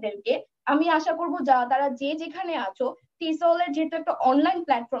এক্সামিনারদেরকে আমি আশা করবো তারা যে যেখানে আছো, টিসল এর যেহেতু একটা অনলাইন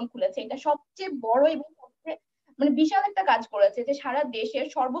প্ল্যাটফর্ম খুলেছে, এটা সবচেয়ে বড় এবং সবচেয়ে মানে বিশাল একটা কাজ করেছে, যে সারা দেশের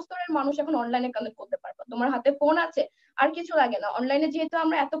সর্বস্তরের মানুষ এখন অনলাইনে কানেক্ট করতে পারবে। তোমার হাতে ফোন আছে, আর কিছু লাগে না। অনলাইনে যেহেতু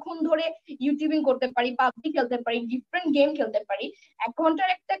আমরা এতক্ষণ ধরে ইউটিউবিং করতে পারি, পাবজি খেলতে পারি, ডিফারেন্ট গেম খেলতে পারি, 1 ঘন্টার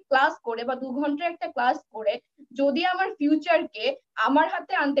একটা ক্লাস করে বা 2 ঘন্টার একটা ক্লাস করে যদি আমার ফিউচারকে আমার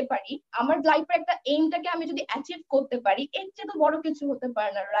হাতে আনতে পারি, আমার লাইফের একটা এইমটাকে আমি যদি অ্যাচিভ করতে পারি, এর চেয়ে তো বড় কিছু হতে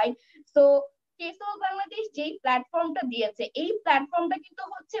পারে না, রাইট? সো টেসল বাংলাদেশ যেই প্ল্যাটফর্মটা দিয়েছে, এই প্ল্যাটফর্মটা কিন্তু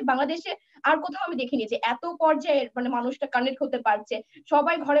হচ্ছে বাংলাদেশে আর কোথাও আমি দেখিনি যে এত পর্যায়ের মানে মানুষটা কানেক্ট হতে পারছে,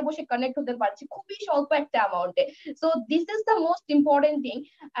 সবাই ঘরে বসে কানেক্ট হতে পারছে খুবই স্বল্প একটা অ্যামাউন্টে। So this is the most important thing.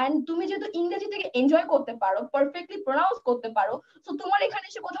 And তুমি যেহেতু ইংরেজি থেকে এনজয় করতে পারো, পারফেক্টলি প্রোনাউন্স করতে পারো, তো তোমার এখানে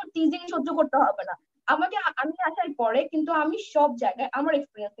এসে কোথাও টিজিং সহ্য করতে হবে না। আমি আসার পরে কিন্তু আমি সব জায়গায় আমার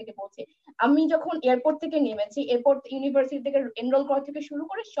এক্সপিরিয়েন্স থেকে বলছি, আমি যখন এয়ারপোর্ট থেকে নেমেছি, এয়ারপোর্ট ইউনিভার্সিটি থেকে এনরোল করা থেকে শুরু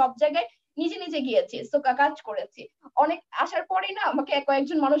করে সব জায়গায় নিজে নিজে গিয়েছি, তো কাজ করেছি। অনেক আসার পরেই না আমাকে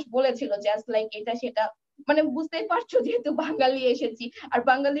কয়েকজন মানুষ বলেছিল জাস্ট লাইক এটা সেটা, মানে বুঝতেই পারছো যেহেতু বাঙালি এসেছি, আর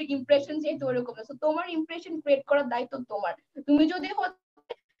বাঙালির ইমপ্রেশন যেহেতু ওরকম, তোমার ইমপ্রেশন ক্রিয়েট করার দায়িত্ব তোমার। তুমি যদি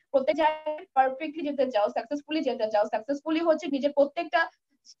প্রত্যেক জায়গায় পারফেক্টলি যেতে চাও, সাকসেসফুলি যেতে চাও, সাকসেসফুলি হচ্ছে নিজের প্রত্যেকটা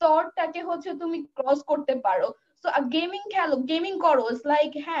স্তরটাকে হচ্ছে তুমি ক্রস করতে পারো। সো গেমিং খেলো, গেমিং করো, ইটস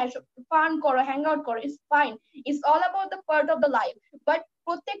লাইক হ্যাঁ ফান করো, হ্যাং আউট করো, it's fine, it's all about the part of the life. But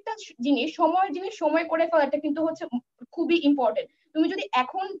প্রত্যেকটা জিনিস সময় করে ফেলাটা কিন্তু হচ্ছে খুবই ইম্পর্টেন্ট। তুমি যদি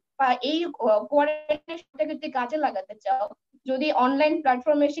এখন এই কোয়ারেন্টাইনটাকে যদি কাজে লাগাতে চাও, যদি অনলাইন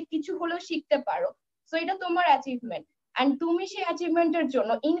প্ল্যাটফর্মে এসে কিছু হলেও শিখতে পারো, সো এটা তোমার অ্যাচিভমেন্ট। এন্ড তুমি সেই অ্যাচিভমেন্টের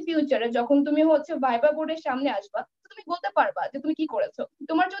জন্য ইন ফিউচারে যখন তুমি হচ্ছে ভাইবা বোর্ডের সামনে আসবা, তুমি বলতে পারবা যে তুমি কি করেছো।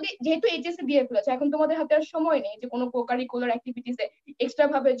 তোমার যদি যেহেতু এইচএসসি দিয়ে ফেলেছো, এখন তোমাদের হাতে আর সময় নেই যে কোনো কোকারিকুলার অ্যাক্টিভিটিসে এক্সট্রা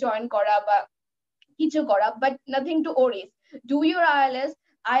ভাবে জয়েন করা বা কিছু করা, but nothing to ওরিজ। Do your ILS,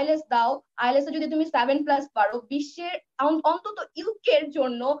 ILS দাও। আইএলএস এ যদি তুমি 7+ পারো, বিশ্বের অন্তত ইউকে এর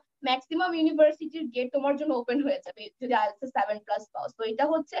জন্য ম্যাক্সিমাম ইউনিভার্সিটির গেট তোমার জন্য ওপেন হয়ে যাবে যদি আইএলএস এ 7+ পাও। তো এটা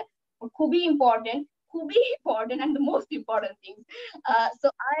হচ্ছে খুবই ইম্পর্টেন্ট, খুবই important and the most important thing. So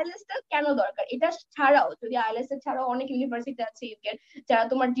ILS টা কেন দরকার, এটা ছাড়াও যদি আইএলএস এর ছাড়াও অনেক ইউনিভার্সিটি আছে ইউকে যারা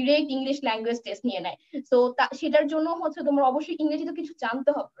তোমার ডিরেক্ট ইংলিশ ল্যাঙ্গুয়েজ টেস্ট নিয়ে নেয়। সো সেটার জন্য হচ্ছে তোমার অবশ্যই ইংরেজি তো কিছু জানতে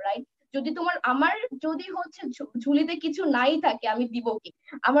হবে, রাইট? যদি তোমার আমার যদি হচ্ছে ঝুলিতে কিছু নাই থাকে আমি দিব কি,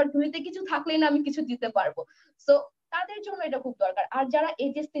 আমার ঝুলিতে কিছু থাকলে না আমি কিছু দিতে পারবো। সো তাদের জন্য এটা খুব দরকার। আর যারা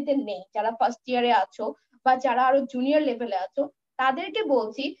এইচএসসি তে নেই, যারা ফার্স্ট ইয়ারে আছো বা যারা আরো জুনিয়র লেভেলে আছো, তাদেরকে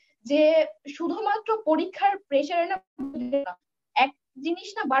বলছি যে শুধুমাত্র পরীক্ষার প্রেসারে না, এক জিনিস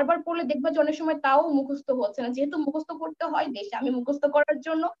না বারবার পড়লে দেখবা যে অনেক সময় তাও মুখস্থ হচ্ছে না। যেহেতু মুখস্থ করতে হয় দেশে, আমি মুখস্থ করার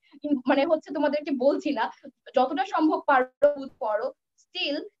জন্য মানে হচ্ছে তোমাদেরকে বলছি না, যতটা সম্ভব পারো পড়ো।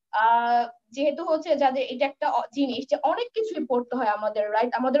 স্টিল যেহেতু হচ্ছে যাদের এটা একটা জিনিস যে অনেক কিছুই পড়তে হয় আমাদের,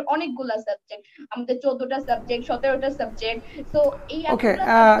 রাইট? আমাদের অনেকগুলা সাবজেক্ট, আমাদের 14টা সাবজেক্ট, 17টা সাবজেক্ট। তো এই ওকে,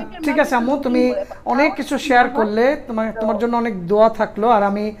 ঠিক আছে আম্মু, তুমি অনেক কিছু শেয়ার করলে, তোমার জন্য অনেক দোয়া থাকলো। আর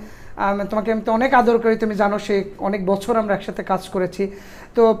আমি তোমাকে আমি তো অনেক আদর করি, তুমি জানো, সে অনেক বছর আমরা একসাথে কাজ করেছি।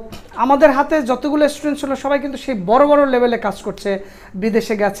 তো আমাদের হাতে যতগুলো স্টুডেন্ট ছিল সবাই কিন্তু সেই বড় বড় লেভেলে কাজ করছে,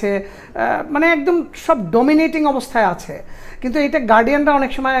 বিদেশে গেছে, মানে একদম সব ডমিনেটিং অবস্থায় আছে। কিন্তু এটা গার্ডিয়ানরা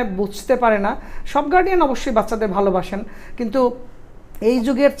অনেক সময় বুঝতে পারে না। সব গার্ডিয়ান অবশ্যই বাচ্চাদের ভালোবাসেন, কিন্তু এই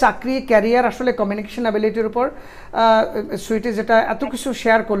যুগের চাকরি, ক্যারিয়ার আসলে কমিউনিকেশন অ্যাবিলিটির উপর। সুইটি যেটা এত কিছু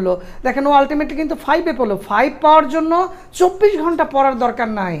শেয়ার করলো, দেখেন ও আলটিমেটলি কিন্তু 5-এ পেলো। 5 পাওয়ার জন্য 24 ঘন্টা পড়ার দরকার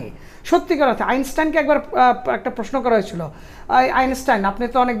নাই। সত্যিকার অর্থে আইনস্টাইনকে একবার একটা প্রশ্ন করা হয়েছিল, আইনস্টাইন আপনি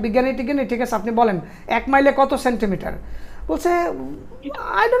তো অনেক বিজ্ঞানী টিজ্ঞানী, ঠিক আছে আপনি বলেন 1 মাইলে কত সেন্টিমিটার? বলছে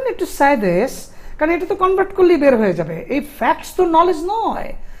I don't need to say this, কারণ এটা তো কনভার্ট করলেই বের হয়ে যাবে। এই ফ্যাক্টস তো নলেজ নয়,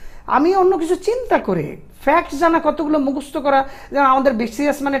 আমি অন্য কিছু চিন্তা করি। ফ্যাক্টস জানা, কতগুলো মুখস্থ করা, যেমন আমাদের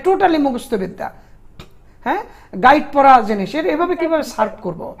বিসিএস মানে টোটালি মুখস্থ বিদ্যা, হ্যাঁ, গাইড পড়া জিনিস, এভাবে কিভাবে সার্ভ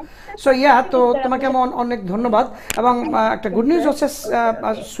করবো। সো তো তোমাকে আমার অনেক ধন্যবাদ। এবং একটা গুড নিউজ হচ্ছে,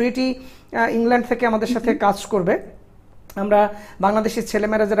 সুইটি ইংল্যান্ড থেকে আমাদের সাথে কাজ করবে। আমরা বাংলাদেশি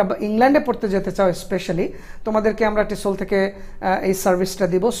ছেলেমেয়েরা যারা ইংল্যান্ডে পড়তে যেতে চাও স্পেশালি, তোমাদেরকে আমরা টিসল থেকে এই সার্ভিসটা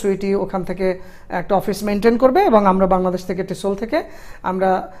দিব। সুইটি ওখান থেকে একটা অফিস মেনটেন করবে এবং আমরা বাংলাদেশ থেকে টিসল থেকে আমরা,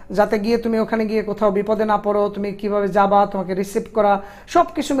 যাতে গিয়ে তুমি ওখানে গিয়ে কোথাও বিপদে না পড়ো, তুমি কিভাবে যাবা, তোমাকে রিসিভ করা, সব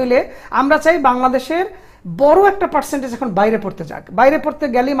কিছু মিলে আমরা চাই বাংলাদেশের বড় একটা পার্সেন্টেজ এখন বাইরে পড়তে যাক। বাইরে পড়তে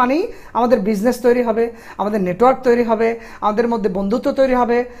গেলে মানেই আমাদের বিজনেস তৈরি হবে, আমাদের নেটওয়ার্ক তৈরি হবে, আমাদের মধ্যে বন্ধুত্ব তৈরি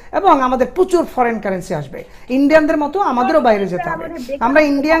হবে এবং আমাদের প্রচুর ফরেন কারেন্সি আসবে। ইন্ডিয়ানদের মতো আমাদেরও বাইরে যেতে হবে। আমরা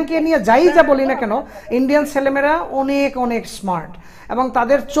ইন্ডিয়ানকে নিয়ে যাই যা বলি না কেন, ইন্ডিয়ান ছেলেমেয়েরা অনেক অনেক স্মার্ট এবং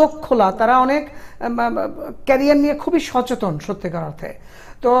তাদের চোখ খোলা, তারা অনেক ক্যারিয়ার নিয়ে খুবই সচেতন সত্যিকার অর্থে।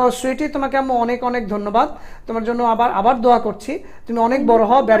 তো সুইটি, তোমাকে আমি অনেক অনেক ধন্যবাদ, তোমার জন্য আবার দোয়া করছি। তুমি অনেক বড়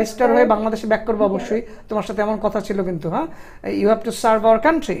হও, ব্যারিস্টার হয়ে বাংলাদেশে ব্যাক করবো অবশ্যই, তোমার সাথে এমন কথা ছিল কিন্তু। হ্যাঁ, you have to serve our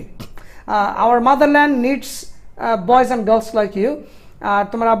country, our motherland needs boys and girls like you. আর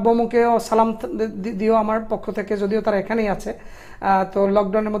তোমার আব্বু-আম্মুকেও সালাম দিও আমার পক্ষ থেকে, যদিও তারা এখানেই আছে। তো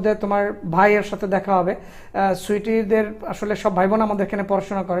লকডাউনের মধ্যে তোমার ভাইয়ের সাথে দেখা হবে। সুইটিদের আসলে সব ভাই বোন আমাদের এখানে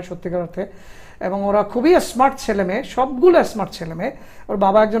পড়াশোনা করে সত্যিকার অর্থে, এবং ওরা খুবই স্মার্ট ছেলে মেয়ে, সবগুলো স্মার্ট ছেলে মেয়ে। ওর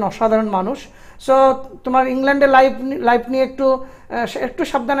বাবা একজন অসাধারণ মানুষ। সো তোমার ইংল্যান্ডে লাইফ নিয়ে একটু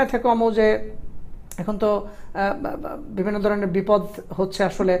সাবধানে থেকো আমু, যে এখন তো বিভিন্ন ধরনের বিপদ হচ্ছে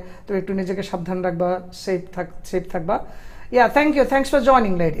আসলে, তো একটু নিজেকে সাবধান রাখবা, সেফ থাকবা। ইয়া, thanks for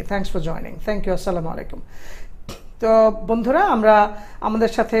joining lady, thanks for joining, thank you, আসসালামু আলাইকুম। তো বন্ধুরা, আমরা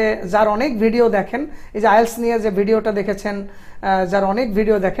আমাদের সাথে যার অনেক ভিডিও দেখেন, এই যে আইএলস নিয়ে যে ভিডিওটা দেখেছেন, যার অনেক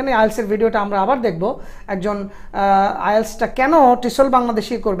ভিডিও দেখেন, এই আইএলসের ভিডিওটা আমরা আবার দেখব। একজন আইএলসটা কেন টিসল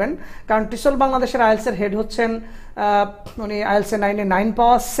বাংলাদেশি করবেন, কারণ টিসল বাংলাদেশের আইএলসের হেড হচ্ছেন, উনি আইএলসে 9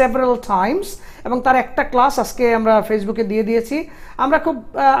 পাওয়া সেভারাল টাইমস, এবং তার একটা ক্লাস আজকে আমরা ফেসবুকে দিয়ে দিয়েছি। আমরা খুব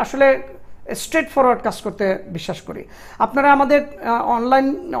আসলে স্ট্রেট ফরওয়ার্ড কাজ করতে বিশ্বাস করি। আপনারা আমাদের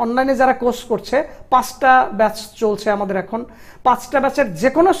অনলাইনে যারা কোর্স করছে, 5টা ব্যাচ চলছে আমাদের এখন। 5টা ব্যাচের যে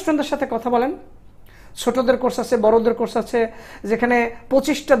কোনো স্টুডেন্টের সাথে কথা বলেন। ছোটদের কোর্স আছে, বড়দের কোর্স আছে, যেখানে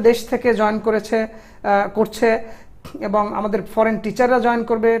 25টা দেশ থেকে জয়েন করছে, এবং আমাদের ফরেন টিচাররা জয়েন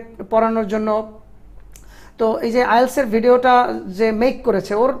করবে পড়ানোর জন্য। তো এই যে আইএলসের ভিডিওটা যে মেক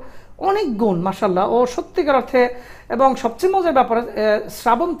করেছে, ওর অনেক গুণ মাশাআল্লাহ, ও সত্যিকার অর্থে। এবং সবচেয়ে মজার ব্যাপার,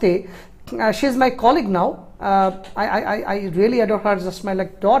 Srabanti, she is my colleague now. I really adore her, just my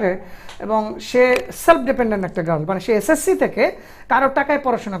like daughter. এবং সে সেলফ ডিপেন্ডেন্ট একটা গার্ল, মানে সে এসএসসি থেকে কারোর টাকায়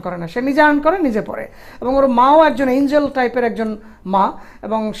পড়াশোনা করে না, সে নিজে আর্ন করে, নিজে পড়ে। এবং ওর মাও একজন এঞ্জেল টাইপের একজন মা,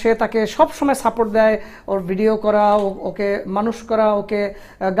 এবং সে তাকে সব সময় সাপোর্ট দেয়, ওর ভিডিও করা, ওকে মানুষ করা, ওকে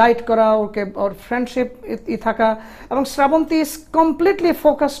গাইড করা, ওর ফ্রেন্ডশিপ থাকা। এবং Srabanti is completely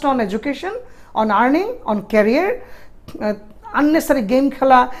focused on education, on earning, on career. Unnecessary game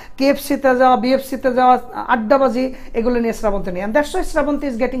খেলা, কেএফসিতে যাওয়া, বিএফসিতে যাওয়া, আড্ডাবাজি, এগুলো নিয়ে শ্রাবন্তী নেই। And that's why Srabanti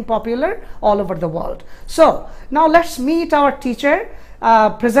is getting popular all over the world. So now let's meet our teacher,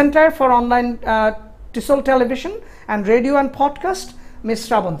 presenter for online TESOL television and radio and podcast, Miss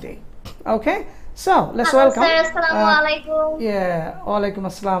Shravanti. Okay, so let's welcome. Sir, Assalamualaikum. Yeah, walaikum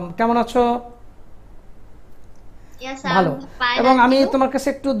assalam. কেমন আছো? Yes, ভালো। I'm fine. এবং and আমি you? তোমার কাছে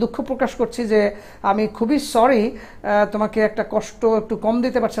একটু দুঃখ প্রকাশ করছি যে আমি খুবই সরি, তোমাকে একটা কষ্ট একটু কম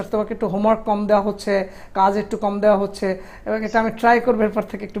দিতে পারছি, আর তোমাকে একটু হোমওয়ার্ক কম দেওয়া হচ্ছে, কাজ একটু কম দেওয়া হচ্ছে, এবং এটা আমি ট্রাই করবো এরপর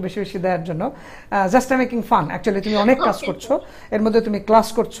থেকে একটু বেশি বেশি দেওয়ার জন্য। Just making fun. অ্যাকচুয়ালি তুমি অনেক কাজ করছো, এর মধ্যে তুমি ক্লাস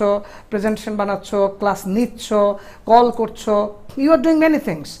করছো, প্রেজেন্টেশন বানাচ্ছো, ক্লাস নিচ্ছ, কল করছো, you are doing many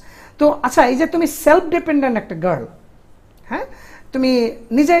things. তো আচ্ছা, এই যে তুমি সেলফ ডিপেন্ডেন্ট একটা গার্ল, হ্যাঁ, তুমি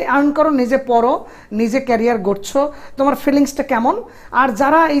নিজে আর্ন করো, নিজে পড়ো, নিজে ক্যারিয়ার গড়ছো, তোমার ফিলিংসটা কেমন? আর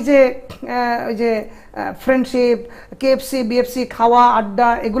যারা এই যে ফ্রেন্ডশিপ, কেএফসি, বিএফসি, খাওয়া, আড্ডা,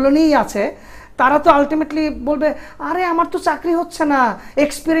 এগুলো নিয়েই আছে, তারা তো আলটিমেটলি বলবে, আরে আমার তো চাকরি হচ্ছে না,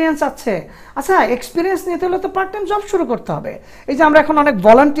 এক্সপিরিয়েন্স আছে। আচ্ছা, এক্সপিরিয়েন্স নিতে হলে তো পার্ট টাইম জব শুরু করতে হবে। এই যে আমরা এখন অনেক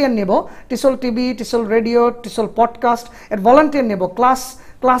ভলান্টিয়ার নেব, টিসল টিভি, টিসল রেডিও, টিসল পডকাস্ট, এর ভলান্টিয়ার নেব, ক্লাস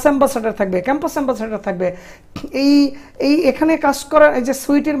অ্যাম্বাসাডার থাকবে, ক্যাম্পাস অ্যাম্বাসাডার থাকবে। এখানে কাজ করা, এই যে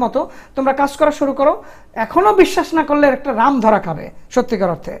সুইটির মতো তোমরা কাজ করা শুরু করো। এখনও বিশ্বাস না করলে একটা রাম ধরা খাবে সত্যিকার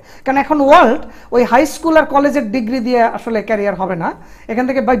অর্থে, কারণ এখন ওয়ার্ল্ড ওই হাই স্কুল আর কলেজের ডিগ্রি দিয়ে আসলে ক্যারিয়ার হবে না। এখান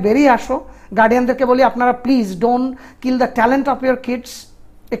থেকে ভাই বেরিয়ে আসো। গার্ডিয়ানদেরকে বলি, আপনারা please don't kill the talent of your kids,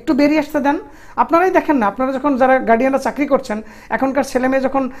 একটু বেরিয়ে আসতে দেন। আপনারাই দেখেন না, আপনারা যখন যারা গার্ডিয়ানরা চাকরি করছেন, এখনকার ছেলেমেয়ে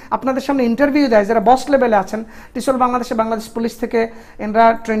যখন আপনাদের সামনে ইন্টারভিউ দেয়, যারা বস লেভেলে আছেন, টিসল বাংলাদেশ পুলিশ থেকে এনরা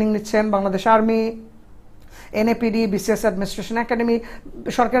ট্রেনিং নিচ্ছেন, Bangladesh army, এনএপিডি, BCS administration academy,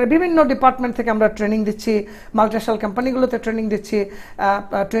 সরকারের বিভিন্ন ডিপার্টমেন্ট থেকে আমরা ট্রেনিং দিচ্ছি, মাল্টিন্যাশনাল কোম্পানিগুলোতে ট্রেনিং দিচ্ছি।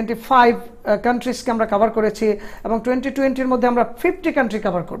 25 কান্ট্রিজকে আমরা কভার করেছি, এবং 2020-র মধ্যে আমরা 50 কান্ট্রি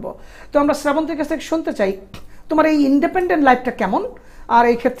কভার করব। তো আমরা শ্রাবন্তীর কাছ থেকে শুনতে চাই, তোমার এই ইন্ডিপেন্ডেন্ট লাইফটা কেমন, আর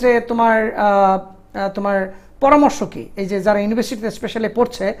এই ক্ষেত্রে তোমার পরামর্শ কি? এই যে যারা ইউনিভার্সিটিতে স্পেশালি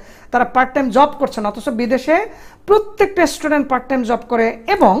পড়ছে, তারা পার্ট টাইম জব করছে না, অথচ বিদেশে প্রত্যেকটা স্টুডেন্ট পার্ট টাইম জব করে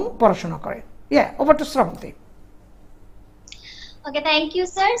এবং পড়াশোনা করে। Yeah, over to Shravanti. Okay, thank you,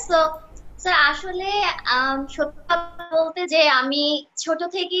 sir. So, sir আসলে সত্যি কথা বলতে যে আমি ছোট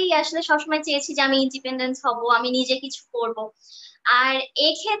থেকেই আসলে সবসময় চেয়েছি যে আমি ইন্ডিপেন্ডেন্স হব, আমি নিজে কিছু করব। আর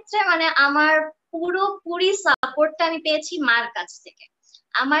এক্ষেত্রে মানে আমার পুরোপুরি সাপোর্টটা আমি পেয়েছি মার কাছ থেকে।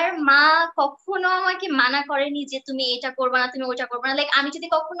 আমার মা কখনো আমাকে মানা করেনি যে তুমি এটা করবে না, তুমি ওটা করবে না। লাইক আমি যদি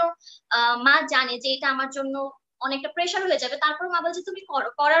কখনো মা জানে যে এটা আমার জন্য অনেকটা প্রেশার হয়ে যাবে, তারপর মা বলছে তুমি করো।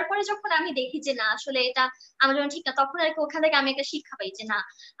 করার পরে যখন আমি দেখি যে না আসলে এটা আমার জন্য ঠিক না, তখন আর কি ওখান থেকে আমি একটা শিক্ষা পাই যে না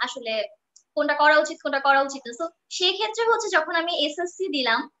আসলে কোনটা করা উচিত কোনটা করা উচিত না। তো সেই ক্ষেত্রে হচ্ছে যখন আমি এসএসসি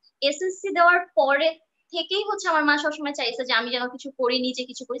দিলাম, এসএসসি দেওয়ার পরে থেকেই হচ্ছে আমার মা সবসময় চাইছে যে আমি যেন কিছু করি, নিজে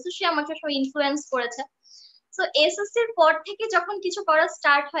কিছু করি। তো সে আমাকে সবসময় ইনফ্লুয়েন্স করেছে। তো এসএসসির পর থেকে যখন কিছু করা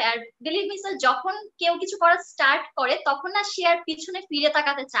স্টার্ট হয়, আর বিলিভ মি স্যার, যখন কেউ কিছু করা স্টার্ট করে তখন না সে আর পিছনে ফিরে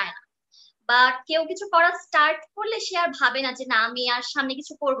তাকাতে চায় না। বা কেউ কিছু করা স্টার্ট করলে সে আর ভাবে না যে না আমি আর সামনে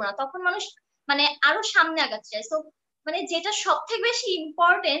কিছু করবো না, তখন মানুষ মানে আরো সামনে আগাতে চায়। তো মানে যেটা সব থেকে বেশি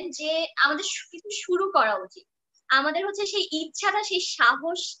ইম্পর্টেন্ট যে আমাদের কিছু শুরু করা উচিত। আমাদের হচ্ছে সেই ইচ্ছাটা, সেই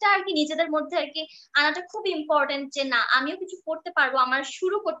সাহসটা আর কি নিজেদের মধ্যে আর কি আনাটা খুব ইম্পর্টেন্ট যে না আমিও কিছু করতে পারবো, আমার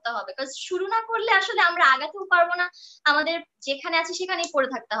শুরু করতে হবে। কারণ শুরু না করলে আসলে আমরা আগাতেও পারবো না, আমাদের যেখানে আছে সেখানেই পড়ে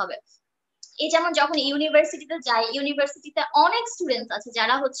থাকতে হবে। এই যেমন যখন ইউনিভার্সিটিতে যাই, ইউনিভার্সিটিতে অনেক স্টুডেন্টস আছে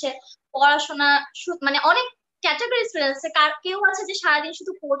যারা হচ্ছে পড়াশোনা মানে অনেক ক্যাটাগরি স্টুডেন্টস আছে। কেউ আছে যে সারাদিন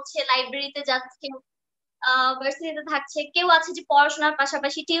শুধু পড়ছে, লাইব্রেরিতে যাচ্ছে, ভার্সিটিতে থাকছে। কেউ আছে যে পড়াশোনার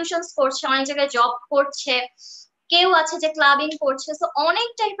পাশাপাশি টিউশনস করছে, অনেক জায়গায় জব করছে। কেউ আছে যে ক্লাবিং করছে। তো অনেক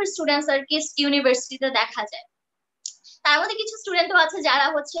টাইপের স্টুডেন্টস আর কি ইউনিভার্সিটিতে দেখা যায়। তার মধ্যে কিছু স্টুডেন্টও আছে যারা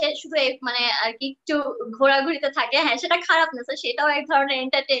হচ্ছে শুধু মানে আর কি একটু ঘোরাঘুরিতে থাকে। হ্যাঁ, সেটা খারাপ না স্যার, সেটাও এক ধরনের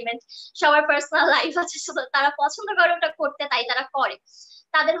এন্টারটেইনমেন্ট। সবার পার্সোনাল লাইফ আছে, শুধু তারা পছন্দ করে ওটা করতে, তাই তারা করে।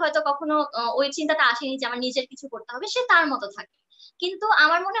 তাদের হয়তো কখনো ওই চিন্তাটা আসেনি যে আমার নিজের কিছু করতে হবে, সে তার মতো থাকে। কিন্তু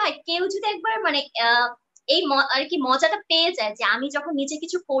আমার মনে হয় কেউ যদি একবার মানে এই আর কি মজাটা পেয়ে যায় যে আমি যখন নিজে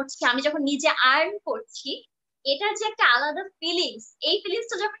কিছু করছি, আমি যখন নিজে আর্ন করছি, এটার যে একটা আলাদা ফিলিংস, এই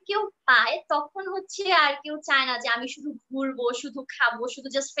ফিলিংসটা যখন কেউ পায় তখন হচ্ছে আর কেউ চায় না যে আমি শুধু ঘুরবো, শুধু খাবো, শুধু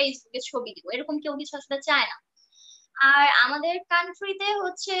জাস্ট ফেসবুকে ছবি দিব, এরকম কেউ কিছু আসলে চায় না। আর আমাদের কান্ট্রিতে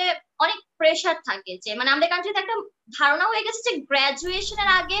হচ্ছে অনেক প্রেশার থাকে যে মানে আমাদের কান্ট্রিতে একটা ধারণা হয়ে গেছে যে গ্রাজুয়েশনের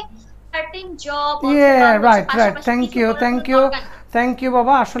আগে সার্টেন জব ইয়ে অথবা হচ্ছে রাইট রাইট, পাশাপাশি থ্যাংক কিছু ইউ করার থ্যাংক কোনো ইউ দরকার নেই। থ্যাংক ইউ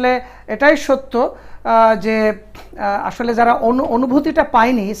বাবা। আসলে এটাই সত্য যে আসলে যারা অনুভূতিটা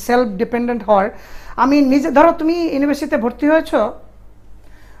পায়নি সেলফ ডিপেন্ডেন্ট হওয়ার। আমি নিজে, ধরো তুমি ইউনিভার্সিটিতে ভর্তি হয়েছো,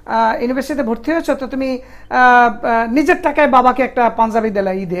 ইউনিভার্সিটিতে ভর্তি হয়েছো, তো তুমি নিজের টাকায় বাবাকে একটা পাঞ্জাবি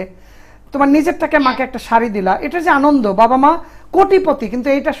দিলা ঈদে, তোমার নিজের টাকায় মাকে একটা শাড়ি দিলা, এটা যে আনন্দ। বাবা মা কোটিপতি, কিন্তু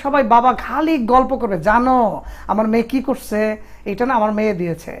এইটা সবাই বাবা খালি গল্প করবে, জানো আমার মেয়ে কি করছে, এটা না আমার মেয়ে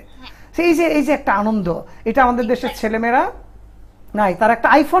দিয়েছে। এই যে একটা আনন্দ, এটা আমাদের দেশের ছেলেমেয়েরা নাই। তারা একটা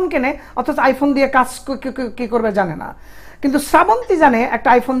আইফোন কেনে, অথচ আইফোন দিয়ে কাজ কি করবে জানে না। কিন্তু শ্রাবন্তী জানে একটা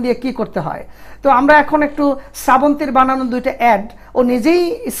আইফোন দিয়ে কি করতে হয়। তো আমরা এখন একটু শ্রাবন্তীর বানানো দুইটা অ্যাড, ও নিজেই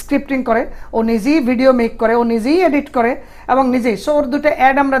স্ক্রিপ্টিং করে, ও নিজেই ভিডিও মেক করে, ও নিজেই এডিট করে এবং নিজেই। সো ওর দুটো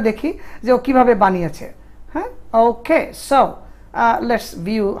অ্যাড আমরা দেখি যে ও কিভাবে বানিয়েছে। হ্যাঁ, ওকে, so let's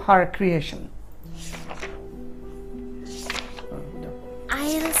view her creation.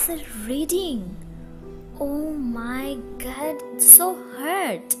 IELTS reading, O my god, so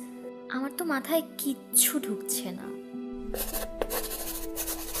heart. আমার তো মাথায় কিচ্ছু ঢুকছে না।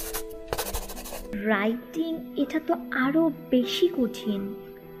 রাইটিং, এটা তো আরো বেশি কঠিন,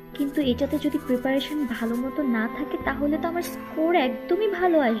 কিন্তু এটাতে যদি প্রিপারেশন ভালো মতো না থাকে তাহলে তো আমার স্কোর একদমই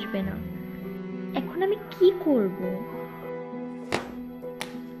ভালো আসবে না। এখন আমি কি করব?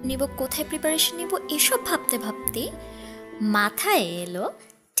 কোথায় প্রিপারেশন নিব, এসব ভাবতে ভাবতে মাথায় এলো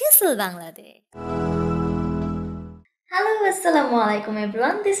টিসল বাংলাদেশ। হ্যালো, আসসালামু আলাইকুম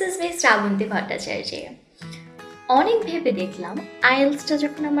everyone, this is me Srabanti Bhattacharya. অনেক ভেবে দেখলাম আইএলটিএসটা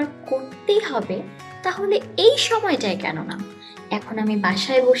যখন আমার করতেই হবে, তাহলে এই সময়টাই কেন না। এখন আমি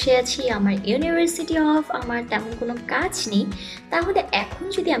বাসায় বসে আছি, আমার ইউনিভার্সিটি অফ, আমার তেমন কোনো কাজ নেই, তাহলে এখন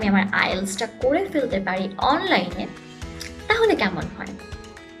যদি আমি আমার আইএলটিএসটা করে ফেলতে পারি অনলাইনে, তাহলে কেমন হয়।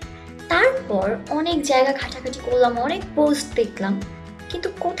 তারপর অনেক জায়গা ঘাটাঘাটি করলাম, অনেক পোস্ট দেখলাম, কিন্তু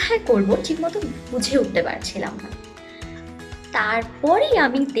কোথায় করব ঠিকমতো বুঝে উঠতে পারছিলাম না। তারপরেই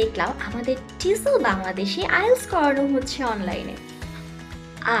আমি দেখলাম আমাদের টিসল বাংলাদেশে আইএলটিএস করানো হচ্ছে অনলাইনে,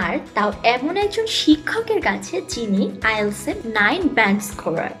 আর তাও এমন একজন শিক্ষকের কাছে যিনি আইএলটিএস এর 9 ব্যান্ড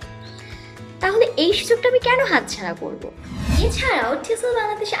স্কোরার। তাহলে এই সুযোগটা আমি কেন হাতছাড়া করব? এছাড়াও টিসল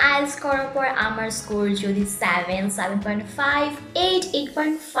বাংলাদেশে আইএলটিএস করার পর আমার স্কোর যদি 7, 7.5, 8,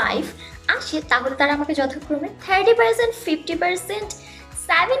 8.5 আসে, তাহলে তারা আমাকে যথাক্রমে 30%, 50%,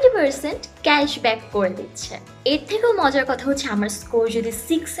 70% ক্যাশব্যাক করে দিচ্ছে। এর থেকেও মজার কথা হচ্ছে আমার স্কোর যদি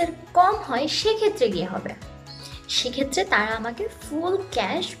 6 এর কম হয়, সেক্ষেত্রে গিয়ে হবে সেক্ষেত্রে তারা আমাকে ফুল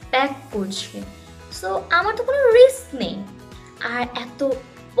ক্যাশ ব্যাক করছে। সো আমার তো কোনো রিস্ক নেই, আর এত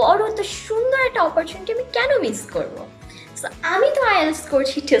বড় এত সুন্দর একটা অপরচুনিটি আমি কেন মিস করব? সো আমি তো আইএলটিএস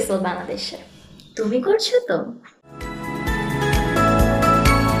করছি টেসল বাংলাদেশে, তুমি করছো তো?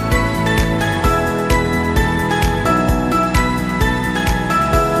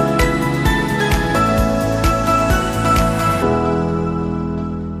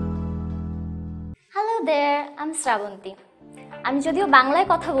 হ্যালো দেয়ার, আমি শ্রাবন্তী। আমি যদিও বাংলায়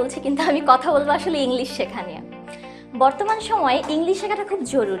কথা বলছি, কিন্তু আমি কথা বলবো আসলে ইংলিশ শেখা নিয়ে। বর্তমান সময়ে ইংলিশ শেখাটা খুব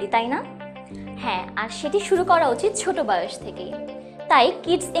জরুরি, তাই না? হ্যাঁ, আর সেটি শুরু করা উচিত ছোট বয়স থেকেই। তাই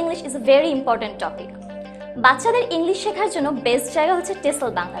kids English is a very important topic. বাচ্চাদের ইংলিশ শেখার জন্য বেস্ট জায়গা হচ্ছে টেসল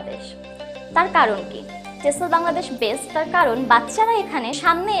বাংলাদেশ। তার কারণ কি? টেসল বাংলাদেশ বেস্ট তার কারণ বাচ্চারা এখানে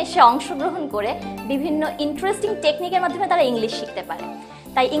সামনে এসে অংশগ্রহণ করে বিভিন্ন ইন্টারেস্টিং টেকনিকের মাধ্যমে তারা ইংলিশ শিখতে পারে।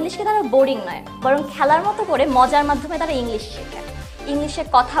 তাই ইংলিশকে তারা বোরিং নয়, বরং খেলার মতো করে মজার মাধ্যমে তারা ইংলিশ শেখে। ইংলিশে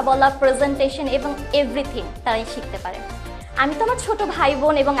কথা বলা, প্রেজেন্টেশন এবং এভরিথিং তারাই শিখতে পারে। আমি তো আমার ছোট ভাই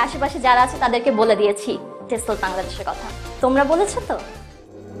বোন এবং আশেপাশে যারা আছে তাদেরকে বলে দিয়েছি টেসল বাংলাদেশের কথা। তোমরা বলেছো তো?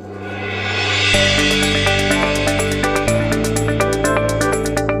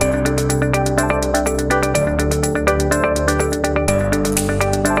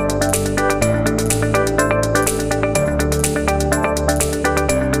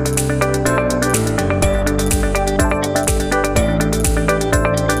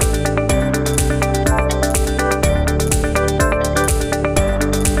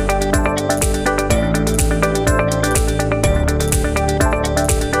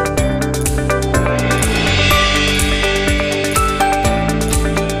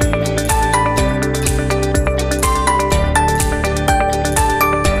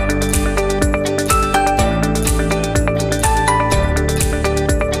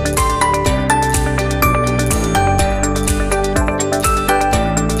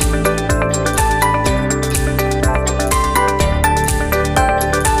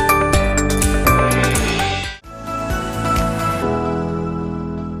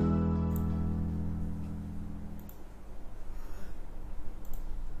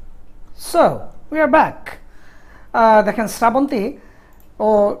 So we are back. দেখেন শ্রাবন্তী ও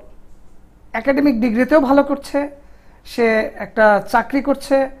একাডেমিক ডিগ্রিতেও ভালো করছে, সে একটা চাকরি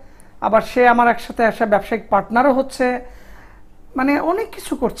করছে, আবার সে আমার একসাথে একটা ব্যবসায়িক পার্টনারও হচ্ছে, মানে অনেক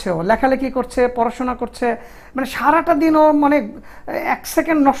কিছু করছে, ও লেখালেখি করছে, পড়াশোনা করছে, মানে সারাটা দিন ও মানে এক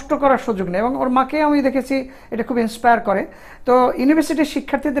সেকেন্ড নষ্ট করার সুযোগ নেই। এবং ওর মাকে আমি দেখেছি এটা খুব ইন্সপায়ার করে। তো ইউনিভার্সিটির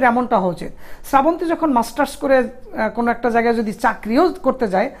শিক্ষার্থীদের এমনটা হওয়া উচিত। শ্রাবন্তী যখন মাস্টার্স করে কোনো একটা জায়গায় যদি চাকরিও করতে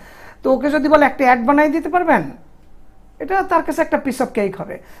যায়, তো ওকে যদি বলে একটা অ্যাড বানাই দিতে পারবেন, এটা তার কাছে একটা পিস অফ কেক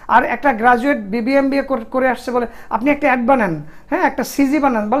হবে। আর একটা গ্রাজুয়েট বিবিএমবিএ করে আসছে বলে আপনি একটা অ্যাড বানান, হ্যাঁ একটা সিজি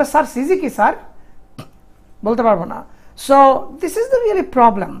বানান, বলে স্যার সিজি কি স্যার, বলতে পারবো না। So this is the really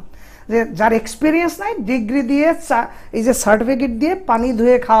problem, যে যার এক্সপিরিয়েন্স নাই, ডিগ্রি দিয়ে এই যে সার্টিফিকেট দিয়ে পানি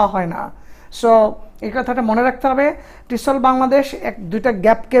ধুয়ে খাওয়া হয় না। সো এই কথাটা মনে রাখতে হবে। টিসল বাংলাদেশ দুইটা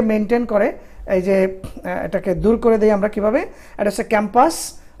গ্যাপকে মেনটেন করে, এই যে এটাকে দূর করে দিই আমরা কিভাবে। এটা হচ্ছে ক্যাম্পাস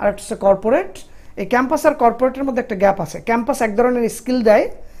আর একটা হচ্ছে কর্পোরেট। এই ক্যাম্পাস আর কর্পোরেটের মধ্যে একটা গ্যাপ আছে। ক্যাম্পাস এক ধরনের স্কিল দেয়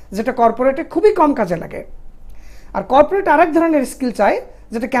যেটা কর্পোরেটে খুবই কম কাজে লাগে, আর কর্পোরেট আরেক ধরনের স্কিল চায়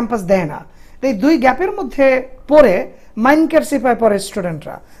যেটা ক্যাম্পাস দেয় না। এই দুই গ্যাপের মধ্যে পড়ে মাইন্ডকেয়ার সিপায় পড়ে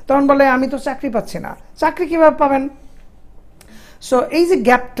স্টুডেন্টরা, তখন বলে আমি তো চাকরি পাচ্ছি না। চাকরি কীভাবে পাবেন? সো এই যে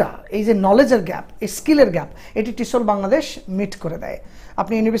গ্যাপটা, এই যে নলেজের গ্যাপ, এই স্কিলের গ্যাপ, এটি টিসল বাংলাদেশ মিট করে দেয়।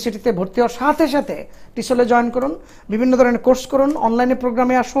 আপনি ইউনিভার্সিটিতে ভর্তি হওয়ার সাথে সাথে টিসলে জয়েন করুন, বিভিন্ন ধরনের কোর্স করুন, অনলাইনে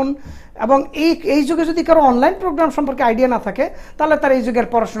প্রোগ্রামে আসুন। এবং এই যুগে যদি কারো অনলাইন প্রোগ্রাম সম্পর্কে আইডিয়া না থাকে, তাহলে তার এই যুগের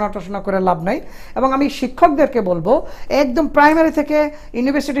পড়াশোনা করে লাভ নাই। এবং আমি শিক্ষকদেরকে বলবো, একদম প্রাইমারি থেকে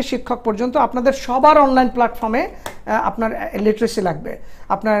ইউনিভার্সিটির শিক্ষক পর্যন্ত আপনাদের সবার অনলাইন প্ল্যাটফর্মে আপনার লিটারেসি লাগবে।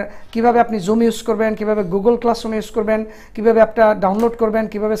 আপনার কিভাবে আপনি জুম ইউজ করবেন, কিভাবে গুগল ক্লাসরুম ইউজ করবেন, কিভাবে একটা ডাউনলোড করবেন,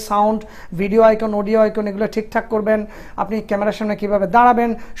 কিভাবে sound, video icon, audio icon এগুলো ঠিকঠাক করবেন, আপনি ক্যামেরার সামনে কিভাবে দাঁড়াবেন,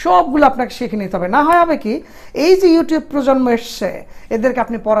 সবগুলো আপনাকে শিখে নিতে হবে। না হয় হবে কি, এই যে ইউটিউব প্রজন্ম এসছে, এদেরকে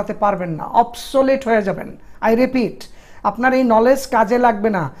আপনি পড়াতে পারবেন না, অবসোলেট হয়ে যাবেন। আই রিপিট, আপনার এই নলেজ কাজে লাগবে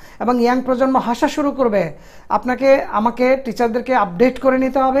না এবং ইয়াং প্রজন্ম হাসা শুরু করবে। আমাকে টিচারদেরকে আপডেট করে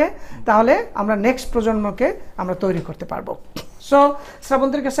নিতে হবে, তাহলে আমরা নেক্সট প্রজন্মকে আমরা তৈরি করতে পারবো। সো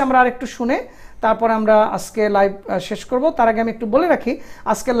শ্রাবন্তীর কাছে আমরা আরেকটু শুনে তারপর আমরা আজকে লাইভ শেষ করব। তার আগে আমি একটু বলে রাখি,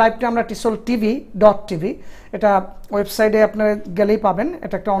 আজকের লাইভটা আমরা TESOL.TV, এটা ওয়েবসাইটে আপনারা গেলেই পাবেন।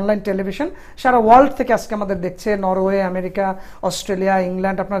 এটা একটা অনলাইন টেলিভিশন, সারা ওয়ার্ল্ড থেকে আজকে আমাদের দেখছে, নরওয়ে, আমেরিকা, অস্ট্রেলিয়া,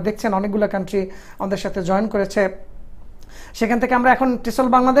 ইংল্যান্ড, আপনারা দেখছেন অনেকগুলো কান্ট্রি আমাদের সাথে জয়েন করেছে। সেখান থেকে আমরা এখন টিসল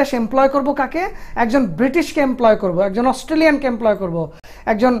বাংলাদেশ এমপ্লয় করব কাকে? একজন ব্রিটিশকে এমপ্লয় করব, একজন অস্ট্রেলিয়ানকে এমপ্লয় করব,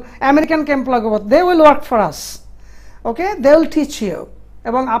 একজন আমেরিকানকে এমপ্লয় করব। They will work for us. Okay, they will teach you.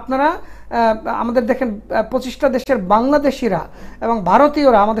 এবং আপনারা আমাদের দেখেন 25টা দেশের বাংলাদেশিরা এবং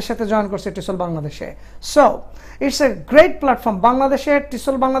ভারতীয়রা আমাদের সাথে জয়েন করছে টিসল বাংলাদেশে। So it's a great platform. বাংলাদেশে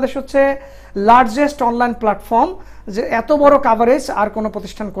টিসল বাংলাদেশ হচ্ছে লার্জেস্ট অনলাইন প্ল্যাটফর্ম, যে এত বড় কাভারেজ আর কোনো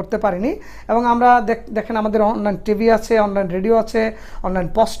প্রতিষ্ঠান করতে পারেনি। এবং আমরা দেখেন আমাদের অনলাইন টিভি আছে, অনলাইন রেডিও আছে, অনলাইন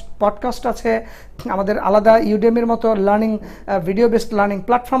পডকাস্ট আছে, আমাদের আলাদা ইউডেমির মতো learning video based learning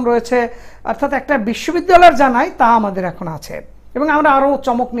platform রয়েছে। অর্থাৎ একটা বিশ্ববিদ্যালয়ের যা নাই তা আমাদের এখন আছে। এবং আমরা আরও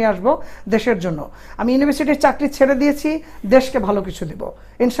চমক নিয়ে আসবো দেশের জন্য। আমি ইউনিভার্সিটির চাকরি ছেড়ে দিয়েছি, দেশকে ভালো কিছু দিব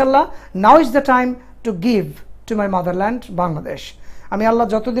ইনশাল্লাহ। Now is the time to give to my motherland Bangladesh. আমি আল্লাহ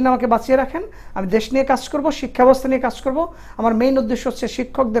যতদিন আমাকে বাঁচিয়ে রাখেন আমি দেশ নিয়ে কাজ করব, শিক্ষা ব্যবস্থা নিয়ে কাজ করব। আমার মেইন উদ্দেশ্য হচ্ছে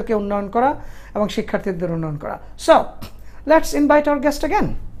শিক্ষকদেরকে উন্নয়ন করা এবং শিক্ষার্থীদের উন্নয়ন করা। So let's invite hour guest again.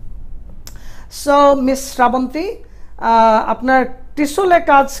 So miss Srabanti, আপনার টিসলে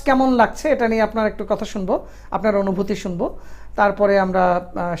কাজ কেমন লাগছে এটা নিয়ে আপনার একটু কথা শুনবো, আপনার অনুভূতি শুনবো, তারপরে আমরা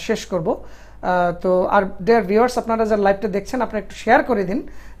শেষ করব। তো আর ডিয়ার ভিউয়ার্স, আপনারা যারা লাইভটা দেখছেন আপনারা একটু শেয়ার করে দিন,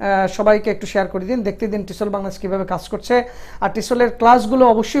 সবাইকে একটু শেয়ার করে দিন, দেখতে দিন টিসল বাংলাদেশ কীভাবে কাজ করছে। আর টিসলের ক্লাসগুলো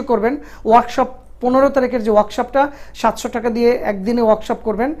অবশ্যই করবেন। ওয়ার্কশপ 15 তারিখের যে ওয়ার্কশপটা 700 টাকা দিয়ে একদিনে ওয়ার্কশপ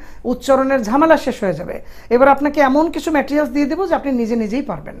করবেন, উচ্চারণের ঝামেলা শেষ হয়ে যাবে। এবার আপনাকে এমন কিছু ম্যাটেরিয়ালস দিয়ে দেবো যে আপনি নিজেই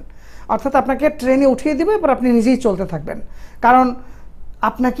পারবেন। অর্থাৎ আপনাকে ট্রেনে উঠিয়ে দেবো, এবার আপনি নিজেই চলতে থাকবেন। কারণ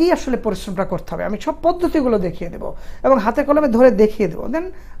আপনাকেই আসলে পরিশ্রমটা করতে হবে। আমি সব পদ্ধতিগুলো দেখিয়ে দেবো এবং হাতে কলমে ধরে দেখিয়ে দেবো। দেন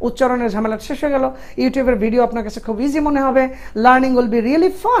উচ্চারণের ঝামেলা শেষ হয়ে গেল। ইউটিউবের ভিডিও আপনার কাছে খুব ইজি মনে হবে। Learning will be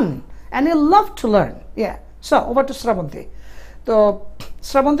really fun and you love to learn. Yeah, so over two Srabanti. তো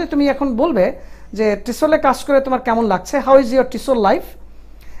শ্রাবন্তী, তুমি এখন বলবে যে টিসলে কাজ করে তোমার কেমন লাগছে, হাউ ইজ ইউর টিসল লাইফ।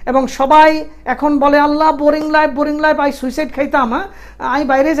 এবং সবাই এখন বলে আল্লাহ বোরিং লাইফ, আই সুইসাইড খাইতাম, আমি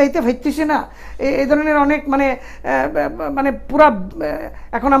বাইরে যাইতে পারতেছি না, এই ধরনের অনেক মানে পুরা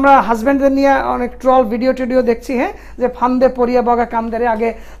এখন আমরা হাজব্যান্ডদের নিয়ে অনেক ট্রল ভিডিও টিডিও দেখছি। হ্যাঁ, যে ফান্দে পরিয়া বগা কামদারে, আগে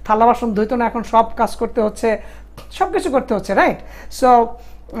থালা বাসন ধুইতো না, এখন সব কাজ করতে হচ্ছে, সব কিছু করতে হচ্ছে, রাইট? সো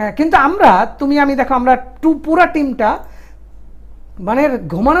কিন্তু আমি দেখো আমরা পুরা টিমটা মানে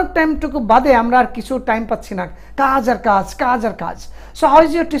ঘুমানোর টাইমটুকু বাদে আমরা আর কিছু টাইম পাচ্ছি না, কাজ আর কাজ। So how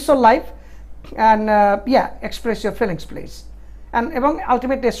is your টিসল life and yeah express your feelings please. এবং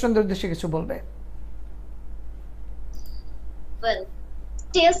আলটিমেট রেস্টুরেন্টের উদ্দেশ্যে কিছু বলবে। ওয়েল,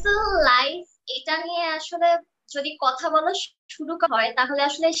 টেসল লাইফ এটা নিয়ে আসলে যদি কথা বলা শুরু হয় তাহলে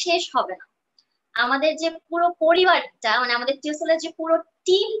আসলে শেষ হবে না। আমাদের যে পুরো পরিবারটা, মানে আমাদের টিউসলের যে পুরো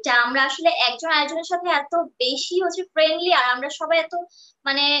টিমটা, আমরা আসলে একজন আরেকজনের সাথে এত বেশি ফ্রেন্ডলি, আর আমরা সবাই এত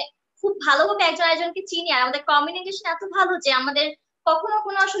মানে খুব ভালোভাবে একজন আরেকজনকে চিনি, আর আমাদের কমিউনিকেশন এত ভালো যে আমাদের কখনো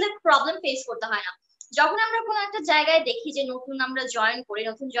কোনো আসলে প্রবলেম ফেস করতে হয় না। যখন আমরা কোনো একটা জায়গায় দেখি যে নতুন জয়েন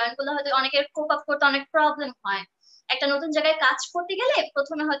করলে হয়তো অনেকের কোপ আপ করতে অনেক প্রবলেম হয়। একটা নতুন জায়গায় কাজ করতে গেলে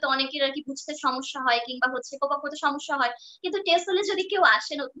প্রথমে হয়তো অনেকের আর কি বুঝতে সমস্যা হয়, কিংবা কোপ আপ করতে সমস্যা হয়। কিন্তু টেসলে যদি কেউ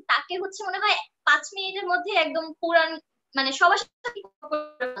আসে নতুন, তাকে মনে হয় 5 মিনিটের মধ্যে একদম পুরান মানে সবার সাথে।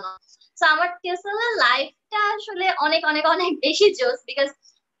 তো আমার টেসলের লাইফটা আসলে অনেক অনেক অনেক বেশি জোস, বিকজ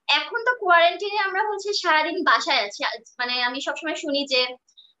এখন তো কোয়ারেন্টাইনে আমরা সারাদিন বাসায় আছি। মানে আমি সবসময় শুনি যে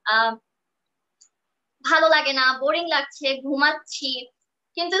ভালো লাগে না, বোরিং লাগছে, ঘুমাচ্ছি।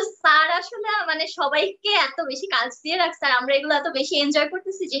 কিন্তু স্যার আসলে মানে সবাইকে এত বেশি কাজ দিয়ে রাখছে, আর আমরা এগুলো এত বেশি এনজয়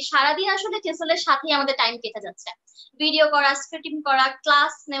করতেছি যে সারাদিন আসলে টেসলের সাথেই আমাদের টাইম কেটে যাচ্ছে। ভিডিও করা, স্ক্রিপ্টিং করা,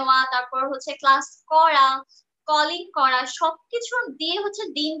 ক্লাস নেওয়া, তারপর ক্লাস করা, কলিং করা, সবকিছু দিয়ে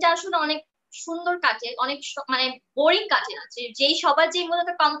দিনটা আসলে অনেক সুন্দর কাটে, অনেক মানে বোরিং কাটে না। যেই সবার যে মূলত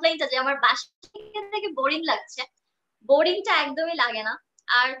কমপ্লেইনটা যে আমার বাসা থেকে বোরিং লাগছে, বোরিংটা একদমই লাগে না।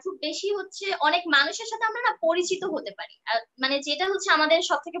 আর খুব বেশি অনেক মানুষের সাথে আমরা না পরিচিত হতে পারি। মানে যেটা আমাদের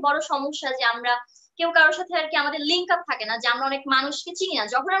সব থেকে বড় সমস্যা, যে আমরা কেউ কারোর সাথে আর কি আমাদের লিঙ্ক আপ থাকে না, যে আমরা অনেক মানুষকে চিনি না।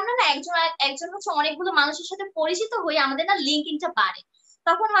 যখন আমরা না একজন অনেকগুলো মানুষের সাথে পরিচিত হই, আমাদের না লিঙ্কিংটা বাড়ে।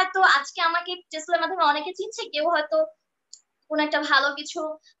 তখন হয়তো আজকে আমাকে টেসলের মাধ্যমে অনেকে চিনছে, কেউ হয়তো কোন একটা ভালো কিছু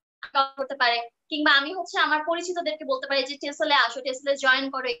করতে পারে, কিংবা আমি আমার পরিচিতদেরকে বলতে পারি যে টেসলে আসো, টেসলে জয়েন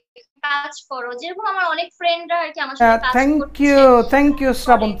করো, কাজ করো। যেরকম আমার অনেক ফ্রেন্ডরা আর কি আমার সাথে কাজ করছে। Thank you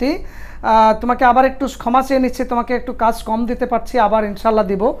Srabanti. তোমাকে আবার একটু ক্ষমা চেয়ে নিচ্ছি, তোমাকে একটু কাজ কম দিতে পারছি, আবার ইনশাল্লাহ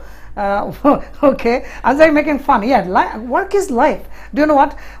দিব। ওকে, আজ I making fun. Year work is life. Do you know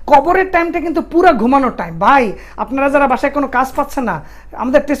what, কবরের টাইমটা কিন্তু পুরো ঘুমানোর টাইম। ভাই, আপনারা যারা বাসায় কোনো কাজ পাচ্ছেন না,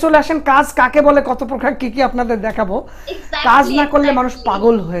 আমাদের টেসলে আসেন। কাজ কাকে বলে, কত প্রকার, কি আপনাদের দেখাবো। কাজ না করলে মানুষ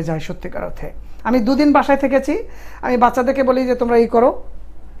পাগল হয়ে যায় সত্যিকার অর্থে। আমি 2 দিন বাসায় থেকেছি। আমি বাচ্চাদেরকে বলি যে তোমরা করো,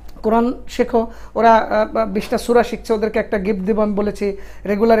 কোরআন শেখো। ওরা 20টা সূরা শিখছে, ওদেরকে একটা গিফট দেবো আমি বলেছি।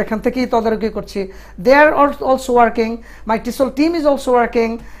 রেগুলার এখান থেকেই তদারকি করছি। দে are also working, my টিসল team is also working.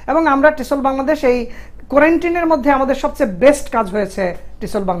 এবং আমরা টিসল বাংলাদেশ এই কোয়ারেন্টাইনের মধ্যে আমাদের সবচেয়ে বেস্ট কাজ হয়েছে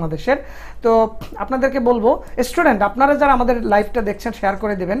টিসল বাংলাদেশের। তো আপনাদেরকে বলবো স্টুডেন্ট, আপনারা যারা আমাদের লাইভটা দেখছেন শেয়ার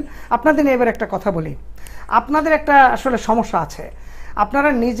করে দেবেন। আপনাদের নিয়ে এবার একটা কথা বলি, আপনাদের একটা আসলে সমস্যা আছে, আপনারা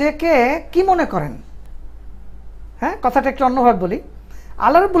নিজেকে কি মনে করেন? হ্যাঁ, কথাটা একটু অন্যভাবে বলি।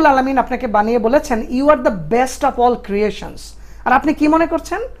 আল্লাহ রাব্বুল আলামিন আপনাকে বানিয়ে বলেছেন you are the best of all creations, আর আপনি কি মনে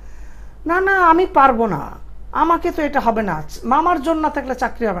করছেন? না না, আমি পারবো না, আমাকে তো এটা হবে না, মামার জন্য না থাকলে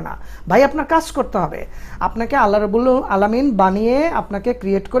চাকরি হবে না। ভাই, আপনার কাজ করতে হবে। আপনাকে আল্লাহ রাব্বুল আলামিন বানিয়ে আপনাকে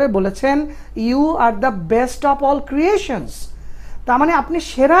ক্রিয়েট করে বলেছেন you are the best of all creations. তার মানে আপনি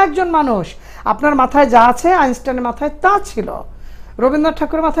সেরা একজন মানুষ। আপনার মাথায় যা আছে আইনস্টাইনের মাথায় তা ছিল, রবীন্দ্রনাথ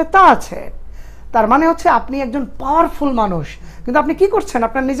ঠাকুরের মাথায় তা আছে। তার মানে হচ্ছে আপনি একজন পাওয়ারফুল মানুষ। কিন্তু আপনি কি করছেন?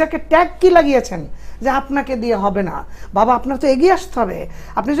 আপনার নিজেকে ট্যাগ কি লাগিয়েছেন যে আপনাকে দিয়ে হবে না। বাবা, আপনার তো এগিয়ে আসতে হবে।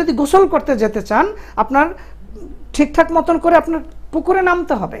 আপনি যদি গোসল করতে যেতে চান, আপনার ঠিকঠাক মতন করে আপনার পুকুরে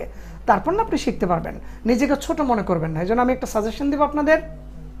নামতে হবে, তারপর না আপনি শিখতে পারবেন। নিজেকে ছোট মনে করবেন না। এই জন্য আমি একটা সাজেশন দিব আপনাদের,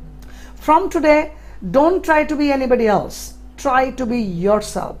 from today don't try to B anybody else, try to B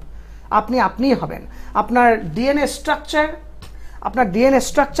yourself. আপনি আপনিই হবেন। আপনার ডিএনএ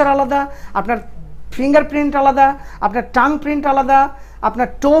স্ট্রাকচার আলাদা, আপনার ফিঙ্গারপ্রিন্ট আলাদা, আপনার টাং প্রিন্ট আলাদা, আপনার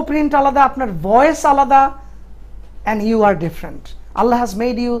টো প্রিন্ট আলাদা, আপনার ভয়েস আলাদা, and you R different. Allah has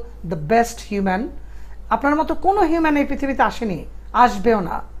made you the best human. আপনার মতো কোনো হিউম্যান এই পৃথিবীতে আসেনি, আসবেও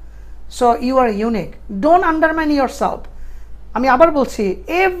না। So you R unique, don't undermine yourself. আমি আবার বলছি,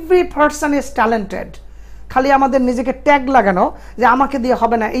 এভরি পারসন ইজ ট্যালেন্টেড। খালি আমাদের নিজেকে ট্যাগ লাগানো যে আমাকে দিয়ে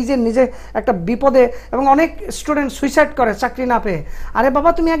হবে না, এই যে নিজে একটা বিপদে, এবং অনেক স্টুডেন্ট সুইসাইড করে চাকরি না পেয়ে। আরে বাবা,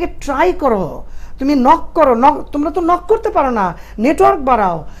 তুমি আগে ট্রাই করো, তুমি নক করো। তোমরা তো নক করতে পারো না, নেটওয়ার্ক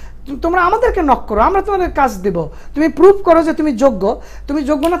বাড়াও। তোমরা আমাদেরকে নক করো, আমরা তোমাদের কাজ দেব। তুমি প্রুভ করো যে তুমি যোগ্য। তুমি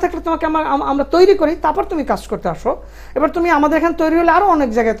যোগ্য না থাকলে তোমাকে আমরা তৈরি করি, তারপর তুমি কাজ করতে আসো। এবার তুমি আমাদের এখানে তৈরি হলে আরও অনেক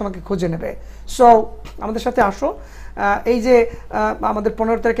জায়গায় তোমাকে খুঁজে নেবে। সো আমাদের সাথে আসো। এই যে আমাদের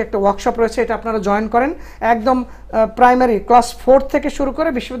 15 তারিখে একটা ওয়ার্কশপ রয়েছে, এটা আপনারা জয়েন করেন। একদম প্রাইমারি ক্লাস 4 থেকে শুরু করে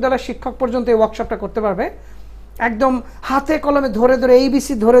বিশ্ববিদ্যালয়ের শিক্ষক পর্যন্ত এই ওয়ার্কশপটা করতে পারবে। একদম হাতে কলমে ধরে ধরে ABC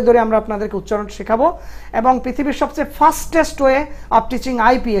ধরে ধরে আমরা আপনাদেরকে উচ্চারণ শেখাবো, এবং পৃথিবীর সবচেয়ে fastest way of teaching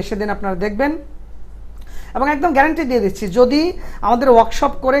IPA সেদিন আপনারা দেখবেন। এবং একদম গ্যারান্টি দিয়ে দিচ্ছি, যদি আমাদের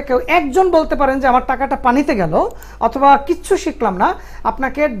ওয়ার্কশপ করে কেউ একজন বলতে পারেন যে আমার টাকাটা পানিতে গেল অথবা কিচ্ছু শিখলাম না,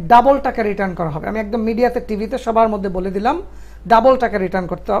 আপনাকে ডাবল টাকা রিটার্ন করা হবে। আমি একদম মিডিয়াতে, টিভিতে সবার মধ্যে বলে দিলাম, ডাবল টাকা রিটার্ন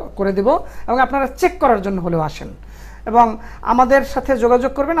করে দিব। এবং আপনারা চেক করার জন্য হলেও আসেন এবং আমাদের সাথে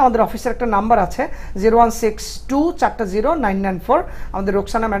যোগাযোগ করবেন। আমাদের অফিসের একটা নাম্বার আছে 0162409994। আমাদের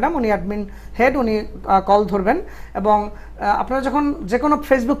রোকসানা ম্যাডাম, উনি অ্যাডমিন হেড, উনি কল ধরবেন। এবং আপনারা যখন যে কোনো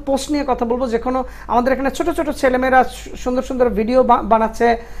ফেসবুক পোস্ট নিয়ে কথা বলবো, যে কোনো, আমাদের এখানে ছোট ছোট ছেলেমেয়েরা সুন্দর সুন্দর ভিডিও বানাচ্ছে।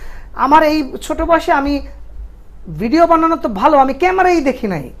 আমার এই ছোট বয়সে আমি ভিডিও বানানো তো ভালো, আমি ক্যামেরাই দেখি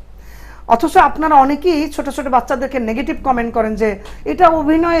নাই। অথচ আপনারা অনেকেই ছোট ছোট বাচ্চাদেরকে নেগেটিভ কমেন্ট করেন যে এটা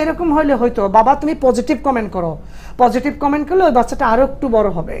অভিনয় এরকম হইলে হয়তো। বাবা, তুমি পজিটিভ কমেন্ট করো। পজিটিভ কমেন্ট করলে ওই বাচ্চাটা আরও একটু বড়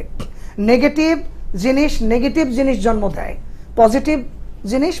হবে। নেগেটিভ জিনিস জন্ম দেয়, পজিটিভ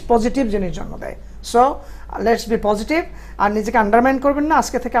জিনিস জন্ম দেয়। সো লেটস বি পজিটিভ, আর নিজেকে আন্ডারমাইন করবেন না।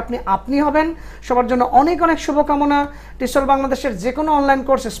 আজকে থেকে আপনি হবেন। সবার জন্য অনেক অনেক শুভকামনা। টিসল বাংলাদেশের যে কোনো অনলাইন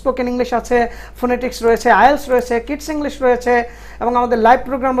কোর্স, স্পোকেন ইংলিশ আছে, ফোনেটিক্স রয়েছে, আইএলস রয়েছে, কিডস ইংলিশ রয়েছে, এবং আমাদের লাইভ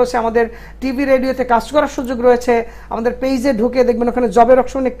প্রোগ্রাম রয়েছে। আমাদের টিভি রেডিওতে কাজ করার সুযোগ রয়েছে। আমাদের পেজে ঢুকে দেখবেন ওখানে জবের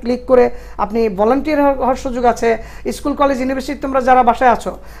অপশনে ক্লিক করে আপনি ভলান্টিয়ার হওয়ার সুযোগ আছে। স্কুল কলেজ ইউনিভার্সিটি তোমরা যারা বাসায়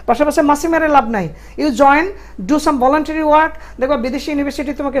আছো, পাশাপাশি মাসি মেরে লাভ নাই, you join, do some voluntary work. দেখবা বিদেশি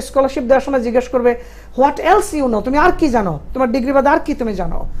ইউনিভার্সিটি তোমাকে স্কলারশিপ দেওয়ার সময় জিজ্ঞেস করবে হোয়াট এলস ইউ নো, তুমি আর কি জানো, তোমার ডিগ্রি বাদে আর কি তুমি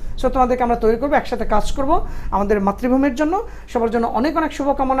জানো। সো তোমাদেরকে আমরা তৈরি করবো, একসাথে কাজ করব আমাদের মাতৃভূমির জন্য। সবার জন্য অনেক অনেক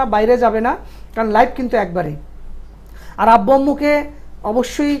শুভকামনা। বাইরে যাবে না, কারণ লাইফ কিন্তু একবারই। আর আব্বু আম্মুকে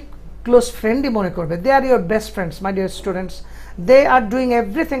অবশ্যই ক্লোজ ফ্রেন্ডই মনে করবে। দে আর your best friends my dear students, they are doing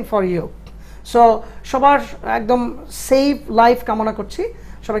everything for you. So সবার একদম সেফ লাইফ কামনা করছি।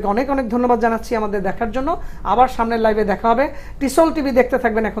 সবাইকে অনেক অনেক ধন্যবাদ জানাচ্ছি আমাদের দেখার জন্য। আবার সামনের লাইভে দেখা হবে। টিসল টিভি দেখতে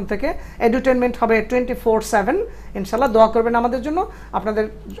থাকবেন এখন থেকে, এডুটেনমেন্ট হবে 24/7 ইনশাল্লাহ। দোয়া করবেন আমাদের জন্য,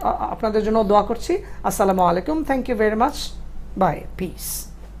 আপনাদের জন্য দোয়া করছি। আসসালামু আলাইকুম, thank you very much, by, piece.